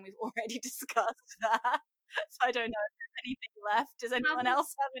Uther, and we've already discussed that. So I don't know if there's anything left. Does anyone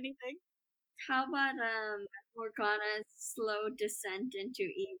else have anything? How about Morgana's slow descent into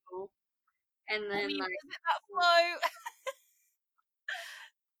evil, and then is it that slow?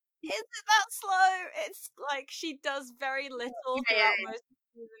 Is it that slow? It's like she does very little throughout most of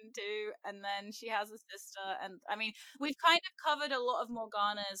season 2, and then she has a sister, and I mean, we've kind of covered a lot of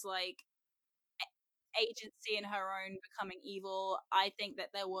Morgana's like agency in her own becoming evil. I think that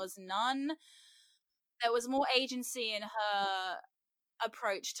there was none. There was more agency in her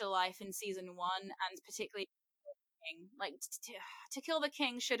approach to life in season 1, and particularly King. Like, to kill the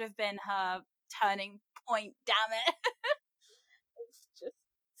king should have been her turning point. Damn it! It's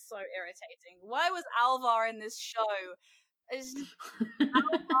just so irritating. Why was Alvar in this show? It's just,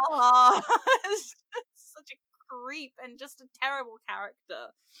 Alvar is such a creep and just a terrible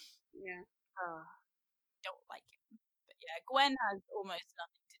character. Yeah. Don't like him. But yeah, Gwen has almost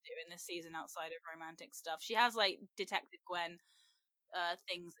nothing to do in this season outside of romantic stuff. She has like Detective Gwen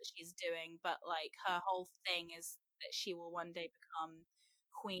things that she's doing, but like her whole thing is that she will one day become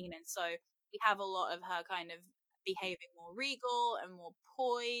queen, and so we have a lot of her kind of behaving more regal and more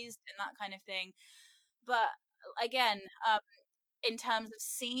poised and that kind of thing. But again, in terms of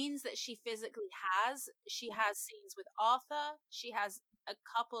scenes that she physically has, she has scenes with Arthur, she has a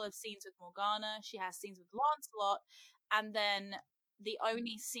couple of scenes with Morgana, she has scenes with Lancelot, and then the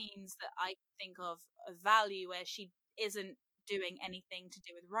only scenes that I think of value where she isn't doing anything to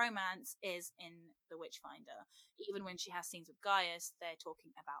do with romance is in The Witchfinder. Even when she has scenes with Gaius, they're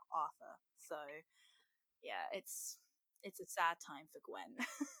talking about Arthur. So yeah, it's a sad time for Gwen.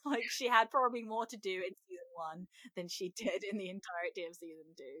 Like, she had probably more to do in season 1 than she did in the entirety of season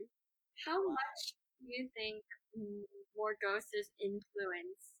 2. How much do you think Morgosa's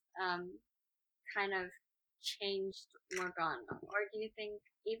influence kind of changed Morgana? Or do you think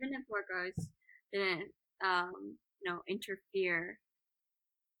even if Morgause didn't interfere,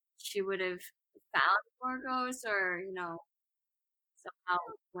 she would have found Morgause, or somehow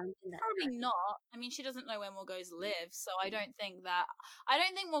went in that Probably direction? not. I mean, she doesn't know where Morgause lives, so I don't think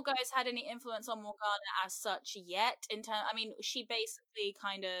Morgause had any influence on Morgana as such yet. I mean, she basically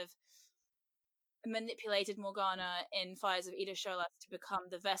kind of manipulated Morgana in Fires of Ida Sholas to become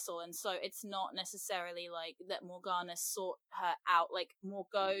the vessel, and so it's not necessarily like that Morgana sought her out. Like,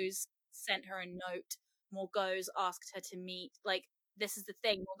 Morgause sent her a note, Morgause asked her to meet. Like, this is the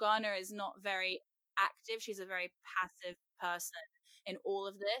thing, Morgana is not very active, she's a very passive person in all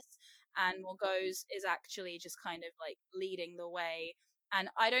of this, and Morgause is actually just kind of like leading the way. And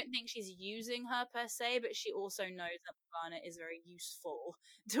I don't think she's using her per se, but she also knows that Morgana is very useful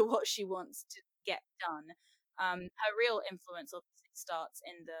to what she wants to get done. Her real influence obviously starts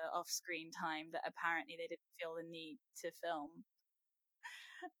in the off-screen time that apparently they didn't feel the need to film,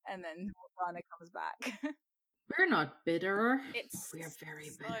 and then Morgana comes back. We're not bitter. We're very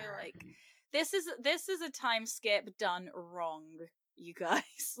so, bitter. like, this is a time skip done wrong, you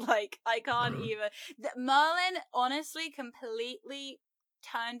guys. Like, I can't even. Merlin honestly completely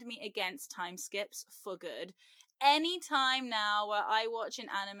turned me against time skips for good. Any time now where I watch an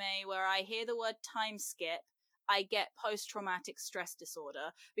anime where I hear the word time skip, I get post-traumatic stress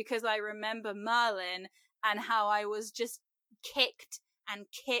disorder, because I remember Merlin and how I was just kicked and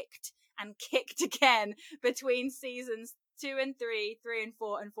kicked and kicked again between seasons 2 and 3, 3 and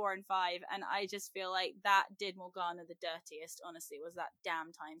 4, and 4 and 5, and I just feel like that did Morgana the dirtiest, honestly, was that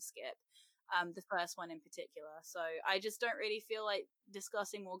damn time skip. The first one in particular. So I just don't really feel like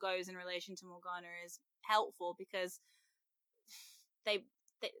discussing Morgause in relation to Morgana is helpful, because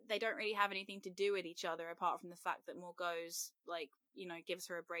they don't really have anything to do with each other apart from the fact that Morgause, like, gives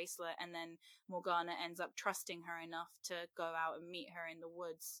her a bracelet, and then Morgana ends up trusting her enough to go out and meet her in the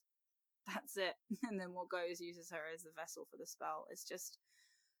woods. That's it. And then Morgause uses her as the vessel for the spell. It's just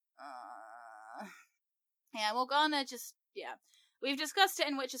yeah, Morgana just, yeah. We've discussed it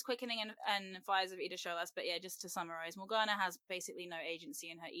in Witch's Quickening and Fires of Ida Sholas, but yeah, just to summarize, Morgana has basically no agency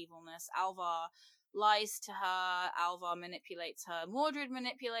in her evilness. Alvar lies to her, Alvar manipulates her, Mordred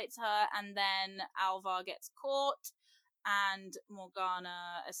manipulates her, and then Alvar gets caught, and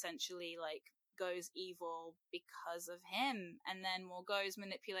Morgana essentially, like, goes evil because of him, and then Morgause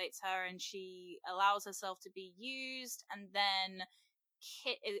manipulates her, and she allows herself to be used, and then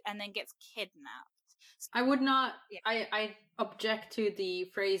gets kidnapped. I would not. Yeah. I object to the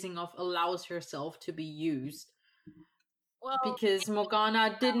phrasing of allows herself to be used. Well, because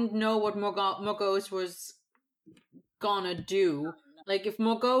Morgana didn't know what Morgause was gonna do. Like, if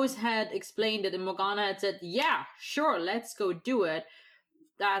Morgause had explained it and Morgana had said, "Yeah, sure, let's go do it,"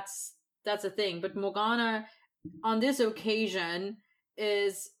 that's a thing. But Morgana, on this occasion,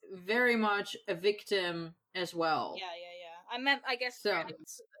 is very much a victim as well. Yeah. I meant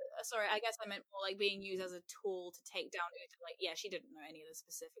more like being used as a tool to take down Uther. Like, yeah, she didn't know any of the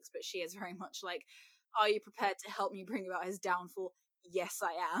specifics, but she is very much like, are you prepared to help me bring about his downfall? Yes,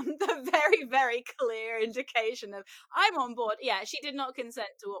 I am. The very, very clear indication of, I'm on board. Yeah, she did not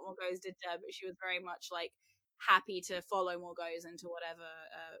consent to what Morgause did to her, but she was very much like happy to follow Morgause into whatever,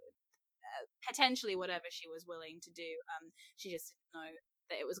 potentially whatever she was willing to do. She just didn't know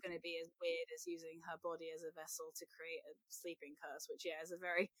that it was going to be as weird as using her body as a vessel to create a sleeping curse, which, yeah, is a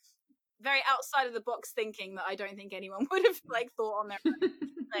very, very outside of the box thinking that I don't think anyone would have, like, thought on their own.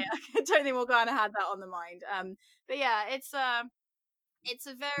 I don't think Morgana had that on the mind. But yeah, it's It's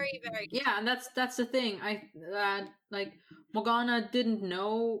a very, very Yeah, and that's the thing. Like Morgana didn't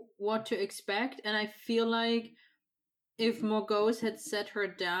know what to expect, and I feel like if Morgause had set her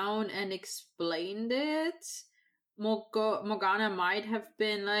down and explained it, Morgana might have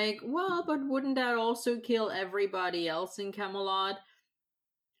been like, well, but wouldn't that also kill everybody else in Camelot?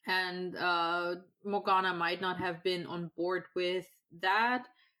 And Morgana might not have been on board with that.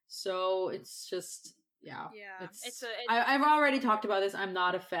 So it's just, yeah. I've already talked about this. I'm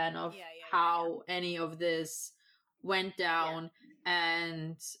not a fan of how any of this went down,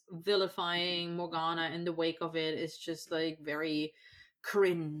 and vilifying Morgana in the wake of it is just like very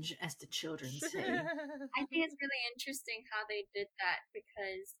cringe, as the children say. I think it's really interesting how they did that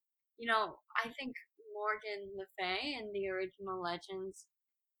because, you know, I think Morgan Le Fay in the original Legends,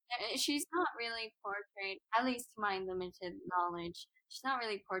 she's not really portrayed, at least to my limited knowledge, she's not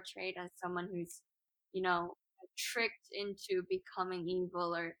really portrayed as someone who's, you know, tricked into becoming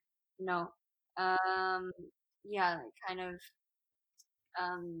evil or, you know, yeah, kind of,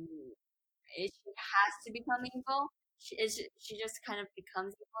 she has to become evil. She just kind of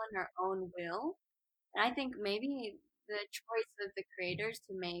becomes evil in her own will. And I think maybe the choice of the creators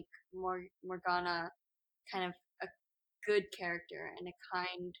to make Morgana kind of a good character and a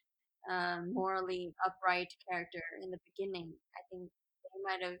kind, morally upright character in the beginning, I think they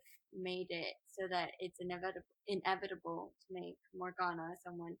might have made it so that it's inevitable to make Morgana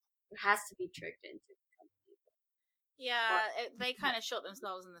someone who has to be tricked into becoming evil. Yeah, they kind of shot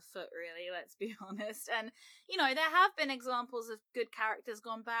themselves in the foot, really, let's be honest. And, you know, there have been examples of good characters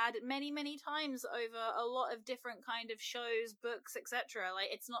gone bad many, many times over a lot of different kind of shows, books, etc. Like,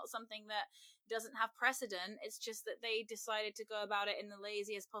 it's not something that doesn't have precedent. It's just that they decided to go about it in the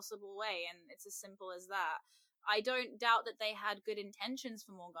laziest possible way, and it's as simple as that. I don't doubt that they had good intentions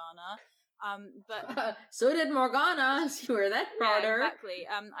for Morgana. But so did Morgana. You were that proud her. Exactly.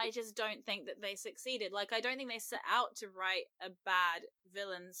 I just don't think that they succeeded. Like, I don't think they set out to write a bad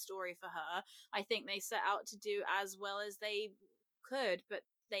villain story for her. I think they set out to do as well as they could, but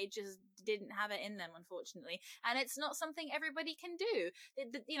they just didn't have it in them, unfortunately. And it's not something everybody can do.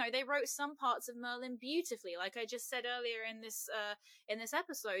 You know, they wrote some parts of Merlin beautifully, like I just said earlier in this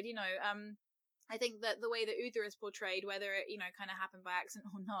episode. You know, I think that the way that Uther is portrayed, whether it, you know, kind of happened by accident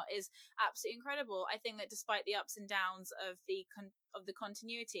or not, is absolutely incredible. I think that despite the ups and downs of the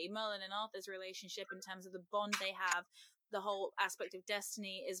continuity, Merlin and Arthur's relationship, in terms of the bond they have, the whole aspect of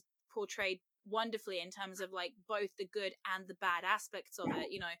destiny is portrayed wonderfully in terms of like both the good and the bad aspects of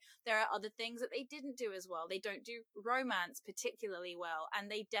it. You know, there are other things that they didn't do as well. They don't do romance particularly well, and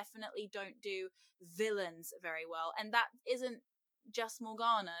they definitely don't do villains very well. And that isn't just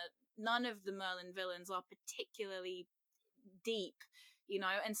Morgana. None of the Merlin villains are particularly deep, you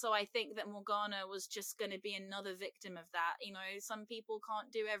know, and so I think that Morgana was just going to be another victim of that. You know, some people can't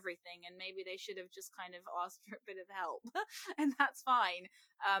do everything, and maybe they should have just kind of asked for a bit of help, and that's fine.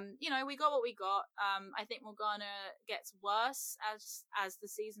 You know, we got what we got. I think Morgana gets worse as the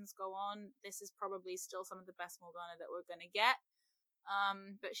seasons go on. This is probably still some of the best Morgana that we're going to get,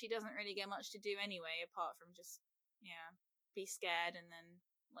 but she doesn't really get much to do anyway, apart from just, yeah, be scared and then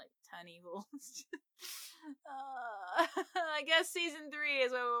like turn evil. I guess season 3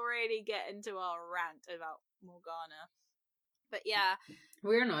 is where we'll really get into our rant about Morgana. But yeah,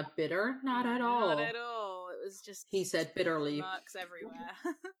 we're not bitter, not at all. Not at all. It was just, he said bitterly, marks everywhere.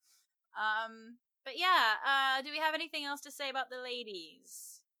 But yeah, do we have anything else to say about the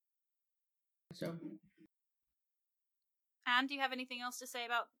ladies? So, Anne, do you have anything else to say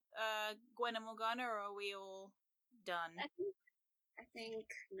about Gwen and Morgana, or are we all done? I think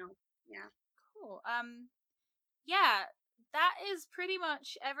no. Yeah. Cool. Yeah, that is pretty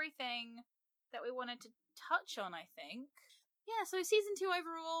much everything that we wanted to touch on, I think. Yeah, so season 2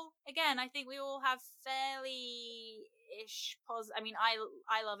 overall, again, I think we all have fairly-ish I mean, I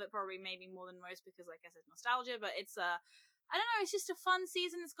love it probably maybe more than most because, like I said, nostalgia, but it's I don't know, it's just a fun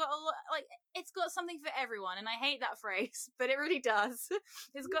season. It's got a lot, like, it's got something for everyone, and I hate that phrase, but it really does.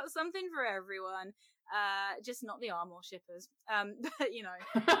 It's got something for everyone. Just not the Armor shippers. But, you know.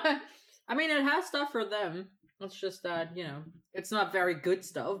 I mean, it has stuff for them. It's just that, you know, it's not very good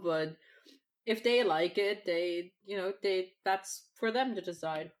stuff, but if they like it, that's for them to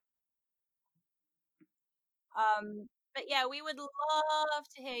decide. But yeah, we would love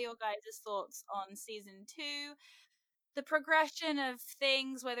to hear your guys' thoughts on season 2. The progression of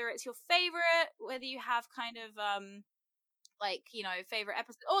things, whether it's your favorite, whether you have kind of, like, you know, favorite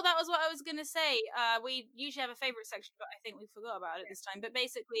episode. Oh, that was what I was going to say. We usually have a favorite section, but I think we forgot about it this time. But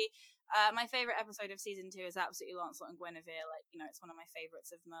basically, my favorite episode of season 2 is absolutely Lancelot and Guinevere. Like, you know, it's one of my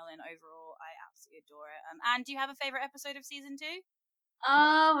favorites of Merlin overall. I absolutely adore it. And do you have a favorite episode of season 2?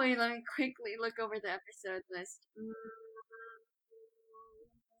 Oh, wait, let me quickly look over the episode list.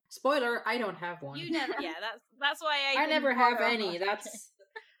 Spoiler, I don't have one. You never. Yeah, that's why I never have borrow. any. That's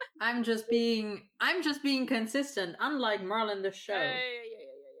I'm just being consistent, unlike Marlon the show. Hey.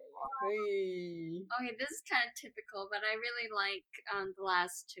 Okay, this is kind of typical, but I really like the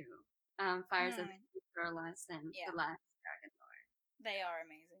last two. Fires of Burlesque and The Last Dragon Lord. They are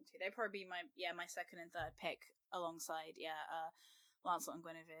amazing too. They'd probably be my second and third pick alongside Lancelot and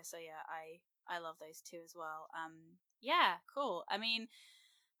Guinevere. So yeah, I love those two as well. Yeah, cool. I mean,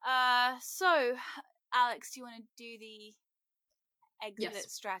 so Alex, do you want to do the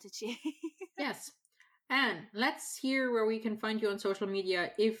exit strategy? Yes. And let's hear where we can find you on social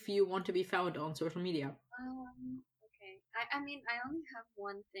media if you want to be found on social media. Okay. I mean, I only have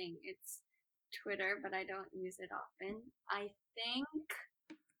one thing. It's Twitter, but I don't use it often. I think.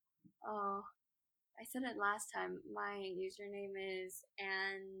 Oh, I said it last time. My username is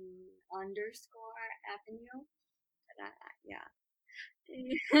Ann_Avenue. Yeah.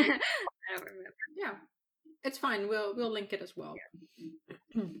 I don't remember. Yeah, it's fine. We'll link it as well.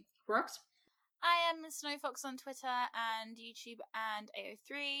 Yeah. Rox? I am Snowfox on Twitter and YouTube and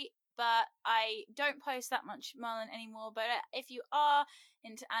AO3, but I don't post that much Marlon anymore. But if you are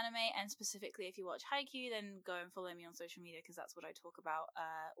into anime, and specifically if you watch Haikyuu, then go and follow me on social media, because that's what I talk about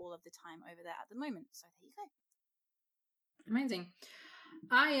all of the time over there at the moment. So there you go. Amazing.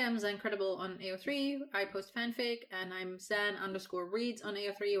 I am Zancredible on AO3. I post fanfic, and I'm Zan_reads on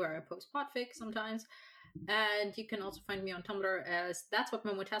AO3, where I post podfic sometimes. And you can also find me on Tumblr as That's What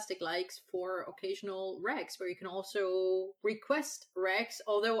Momotastic Likes for occasional recs, where you can also request recs,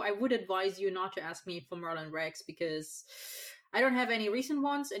 although I would advise you not to ask me for Marlon recs, because I don't have any recent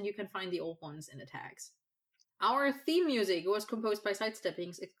ones, and you can find the old ones in the tags. Our theme music was composed by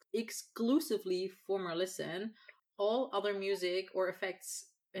Sidestepping exclusively for Merlisten. All other music or effects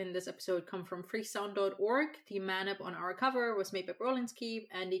in this episode come from freesound.org. The man-up on our cover was made by Brolinski,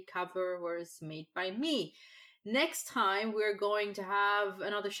 and the cover was made by me. Next time, we're going to have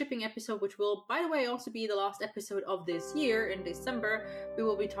another shipping episode, which will, by the way, also be the last episode of this year in December. We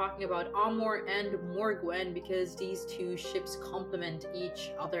will be talking about Amor and Morgwen, because these two ships complement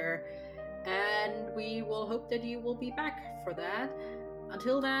each other. And we will hope that you will be back for that.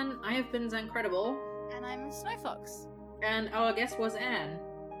 Until then, I have been Zancredible. And I'm Snowfox. And our guest was Anne.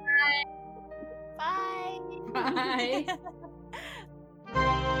 Bye. Bye.